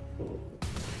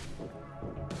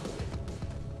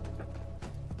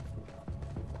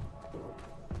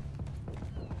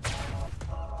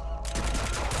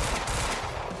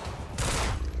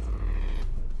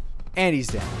 And he's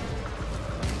down.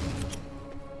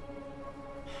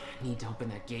 Need to open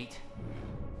that gate.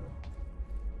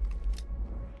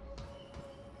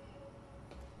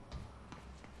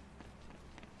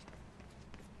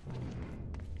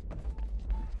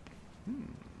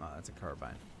 Oh, that's a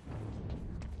carbine.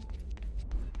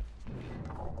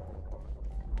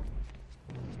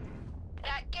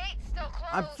 That gate's still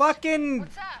closed. I'm fucking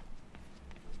What's up?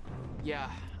 Yeah,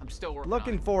 I'm still working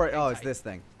looking on it. for it. Hang Oh, it's tight. this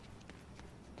thing.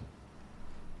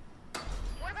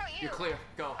 What about you? You're clear.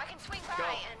 Go. I can swing by Go.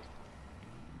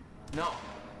 and... No,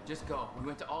 just go. We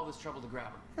went to all this trouble to grab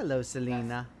her. Hello,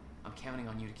 Selena. I'm counting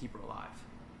on you to keep her alive.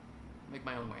 Make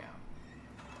my own way out.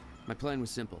 My plan was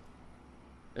simple.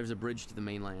 There was a bridge to the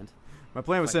mainland. My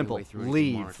plan was Fight my simple. way through until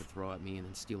Leave. Monarch would throw at me and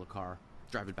then steal a car,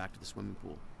 drive it back to the swimming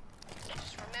pool.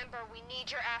 Just remember, we need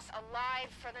your ass alive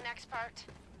for the next part.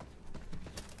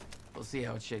 We'll see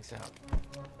how it shakes out.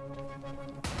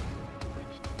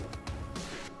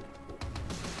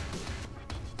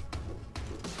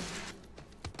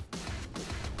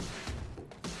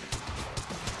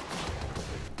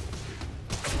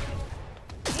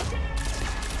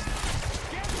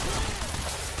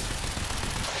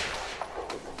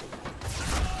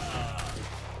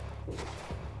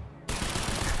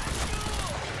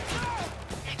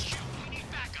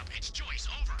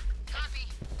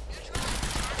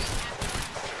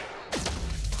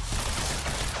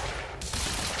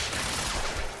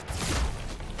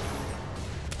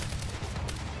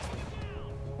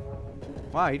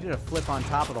 Wow, he did a flip on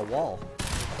top of the wall.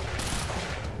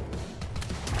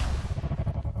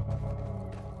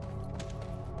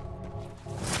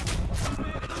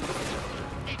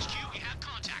 HQ, we have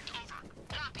contact. Over.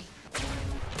 Copy.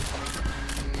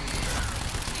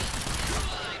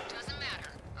 Doesn't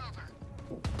matter. Over.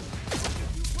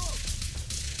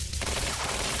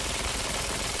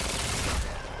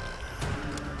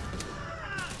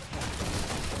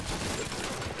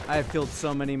 I have killed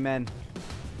so many men.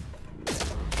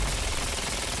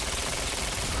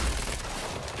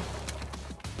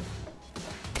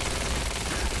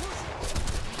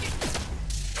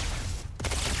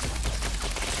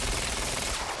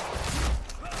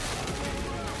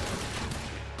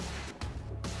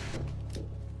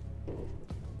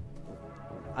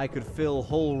 I could fill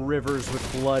whole rivers with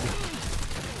blood.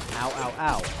 Ow, ow,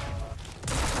 ow.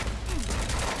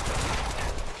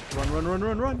 Run, run, run,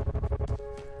 run, run.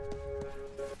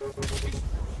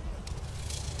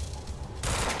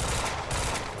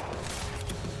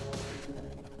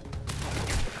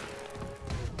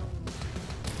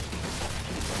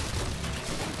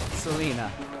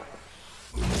 Selena.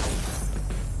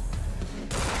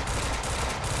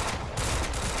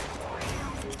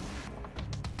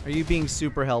 Are you being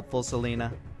super helpful,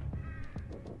 Selena?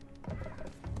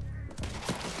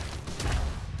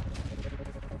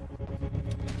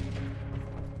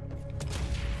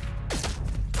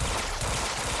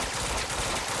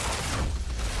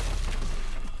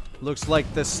 Looks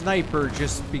like the sniper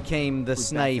just became the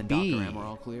snipey. Dr. Amor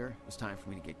all clear. It's time for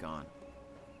me to get gone.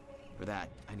 For that,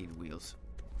 I need wheels.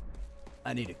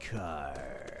 I need a car.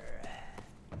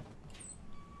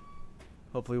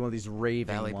 Hopefully one of these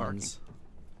raving Valet ones.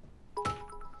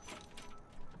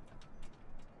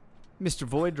 Mr.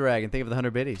 Void Dragon, think of the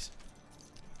 100 biddies.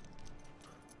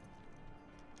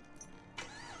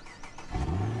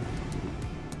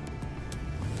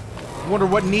 Wonder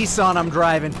what Nissan I'm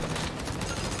driving.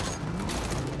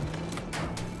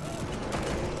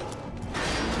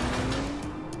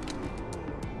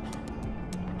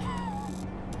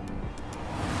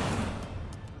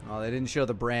 Oh, they didn't show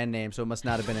the brand name, so it must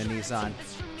not have been a Nissan.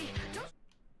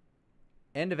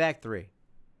 End of Act 3.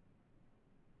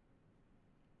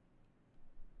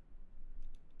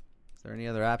 Is there any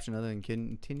other option other than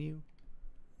continue?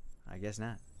 I guess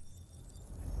not.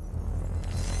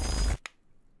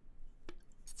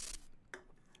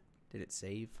 Did it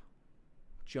save?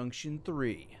 Junction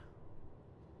 3.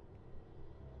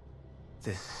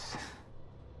 This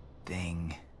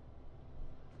thing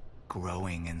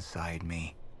growing inside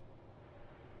me.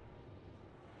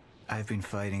 I've been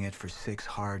fighting it for 6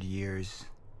 hard years.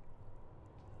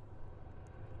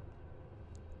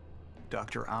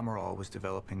 Dr. Amaral was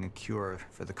developing a cure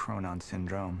for the Chronon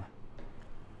syndrome.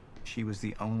 She was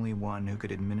the only one who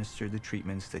could administer the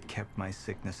treatments that kept my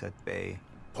sickness at bay.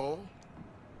 Paul?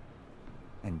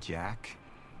 And Jack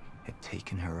had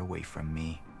taken her away from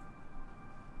me.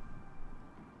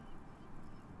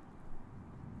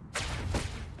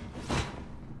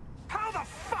 How the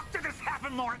fuck did this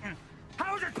happen, Martin?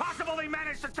 How is it possible they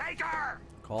managed to take her?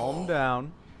 Calm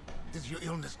down. This is your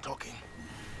illness talking.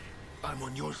 I'm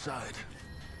on your side.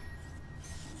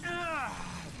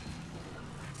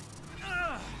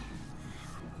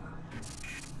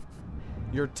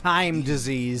 Your time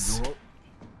disease.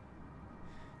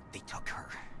 They took her.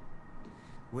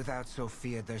 Without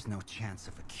Sophia, there's no chance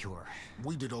of a cure.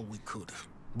 We did all we could.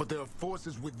 But there are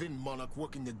forces within Monarch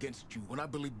working against you, and I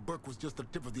believe Burke was just the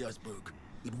tip of the iceberg.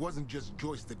 It wasn't just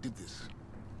Joyce that did this.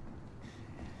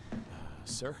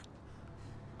 Sir?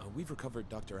 We've recovered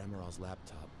Dr. Amaral's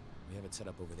laptop. We have it set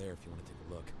up over there if you want to take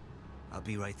a look. I'll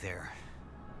be right there.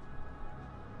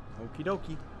 Okie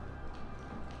dokie.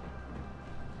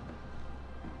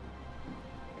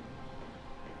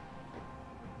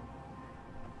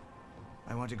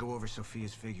 I want to go over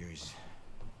Sophia's figures.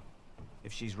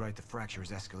 If she's right, the fracture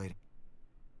is escalating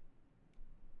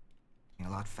a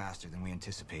lot faster than we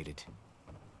anticipated.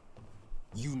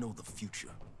 You know the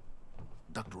future.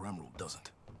 Dr. Amaral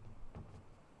doesn't.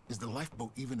 Is the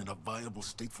lifeboat even in a viable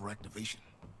state for activation?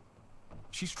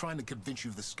 She's trying to convince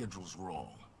you the schedule's wrong.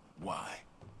 Why?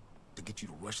 To get you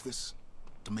to rush this?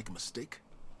 To make a mistake?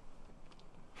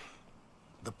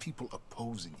 The people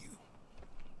opposing you.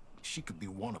 She could be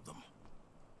one of them.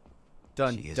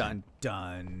 Dun, dun,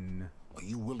 dun. Are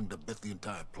you willing to bet the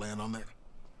entire plan on that?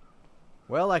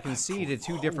 Well, I can see the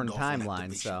 2 different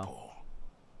timelines, so. Paul.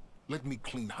 Let me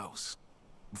clean house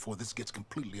before this gets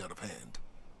completely out of hand.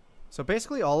 So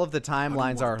basically all of the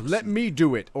timelines are, let me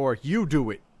do it, or you do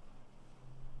it.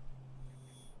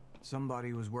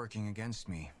 Somebody was working against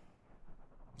me.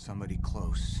 Somebody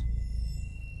close.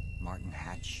 Martin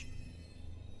Hatch.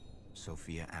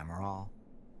 Sophia Amaral.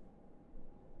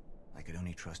 I could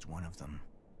only trust one of them.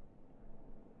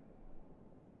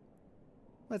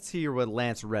 Let's hear what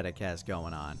Lance Reddick has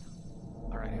going on.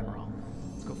 All right, Amaral.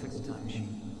 Let's go fix the time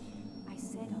machine. I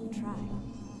said I'll try.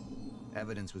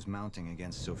 Evidence was mounting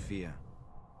against Sophia.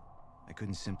 I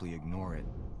couldn't simply ignore it,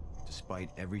 despite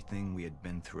everything we had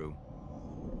been through.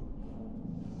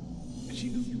 She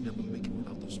knew you'd never make it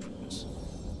without those treatments.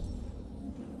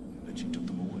 that she took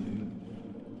them away.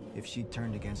 If she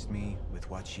turned against me with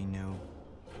what she knew,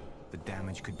 the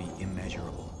damage could be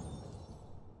immeasurable.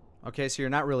 Okay, so you're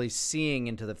not really seeing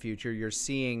into the future. You're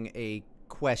seeing a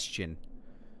question.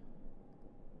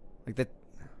 Like that.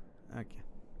 Okay.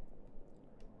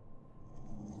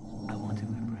 I want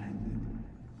him apprehended.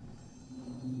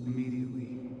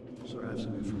 Immediately. So I have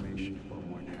some information about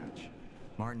Martin Hatch.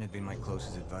 Martin had been my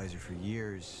closest advisor for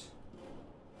years.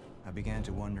 I began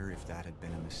to wonder if that had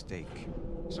been a mistake.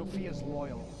 Sophia's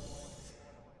loyal.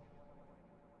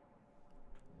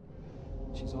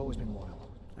 She's always been loyal.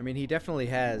 I mean, he definitely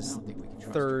has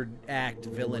third act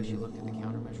villain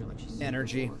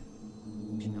energy.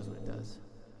 She knows what it does.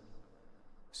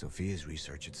 Sophia's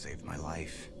research had saved my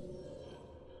life.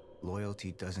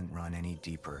 Loyalty doesn't run any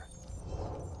deeper.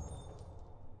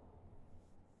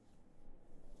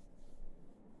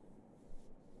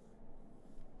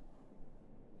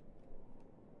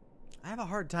 I have a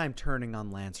hard time turning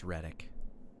on Lance Reddick.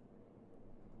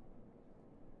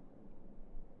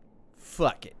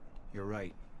 Fuck it. You're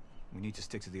right. We need to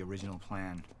stick to the original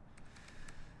plan.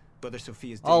 Whether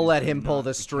Sophia's I'll let him pull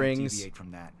the strings. Deviate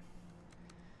from that.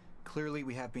 Clearly,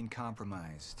 we have been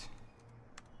compromised.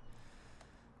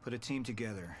 Put a team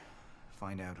together.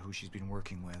 Find out who she's been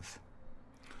working with.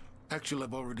 Actually,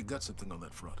 I've already got something on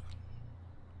that front.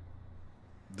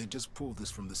 They just pulled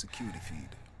this from the security feed.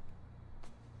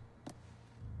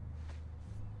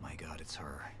 My God, it's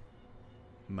her.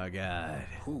 My God.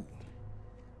 Who?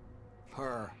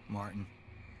 Her, Martin.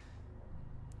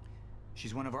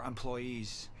 She's one of our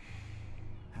employees.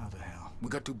 How the hell? We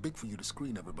got too big for you to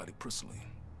screen everybody personally.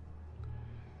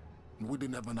 We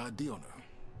didn't have an ID on her.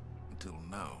 Until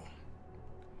now.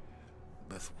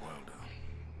 Beth Wilder.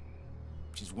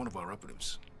 She's one of our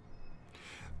operatives.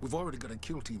 We've already got a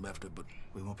kill team after, but...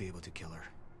 We won't be able to kill her.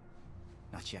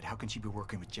 Not yet. How can she be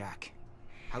working with Jack?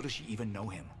 How does she even know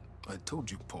him? I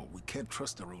told you, Paul, we can't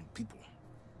trust our own people.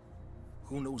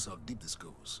 Who knows how deep this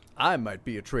goes? I might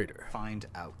be a traitor. Find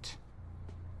out.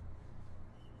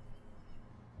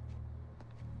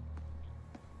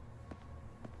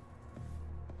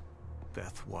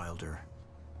 Beth Wilder.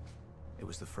 It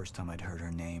was the first time I'd heard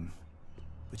her name,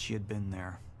 but she had been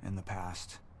there in the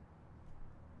past.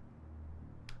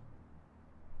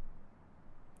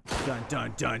 Dun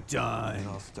dun dun dun. It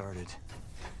all started.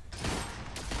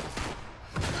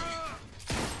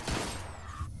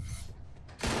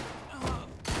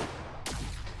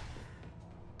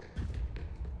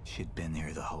 She'd been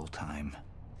there the whole time,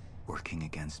 working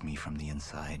against me from the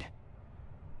inside.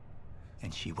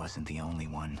 And she wasn't the only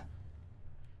one.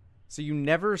 So you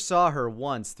never saw her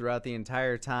once throughout the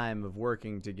entire time of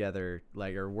working together,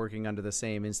 like, or working under the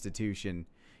same institution.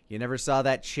 You never saw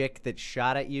that chick that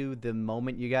shot at you the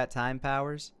moment you got time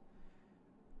powers?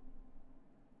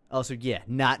 Also, yeah,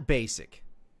 not basic.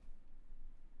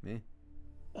 Eh.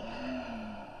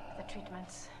 The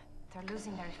treatments, they're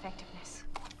losing their effectiveness.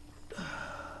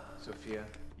 Sophia,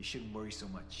 you shouldn't worry so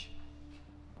much.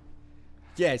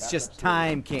 Yeah, it's just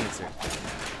time cancer.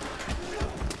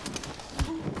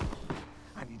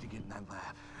 I need to get in that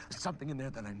lab. There's something in there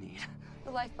that I need.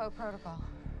 The lifeboat protocol.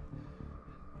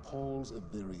 Paul's a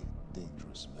very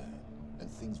dangerous man, and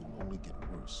things will only get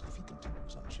worse if he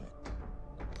continues unchecked.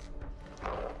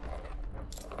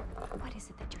 What is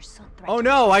it that you're so threatened? Oh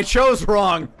no, I chose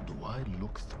wrong! Do I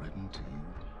look threatened to you?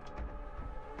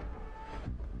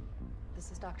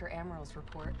 This is Dr. Amaril's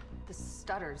report. The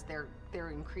stutters, they're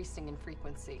increasing in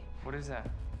frequency. What is that?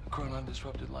 A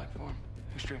chronon-disrupted life form.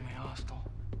 Extremely hostile.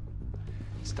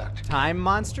 It's Dr. Time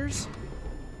monsters?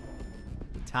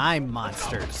 Time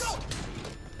monsters.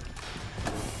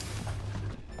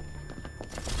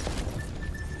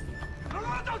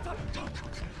 Don't.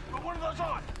 Put one of those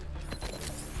on.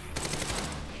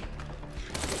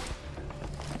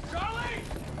 Charlie!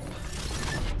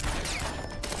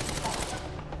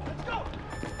 Let's go.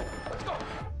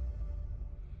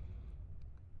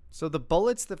 So the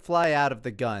bullets that fly out of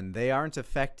the gun, they aren't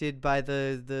affected by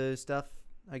the stuff,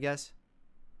 I guess?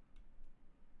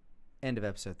 End of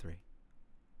episode 3.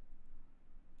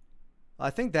 Well,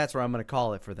 I think that's where I'm going to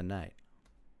call it for the night.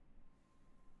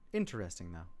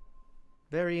 Interesting, though.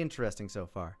 Very interesting so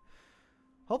far.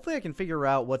 Hopefully I can figure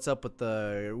out what's up with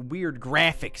the weird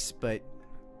graphics, but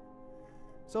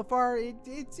so far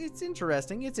it's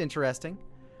interesting. It's interesting.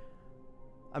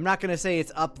 I'm not going to say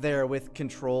it's up there with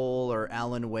Control or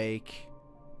Alan Wake,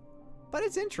 but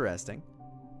it's interesting.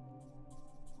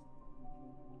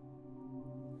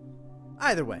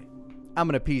 Either way, I'm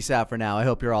going to peace out for now. I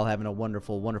hope you're all having a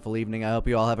wonderful, wonderful evening. I hope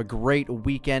you all have a great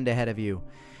weekend ahead of you.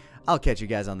 I'll catch you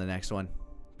guys on the next one.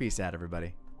 Peace out,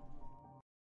 everybody.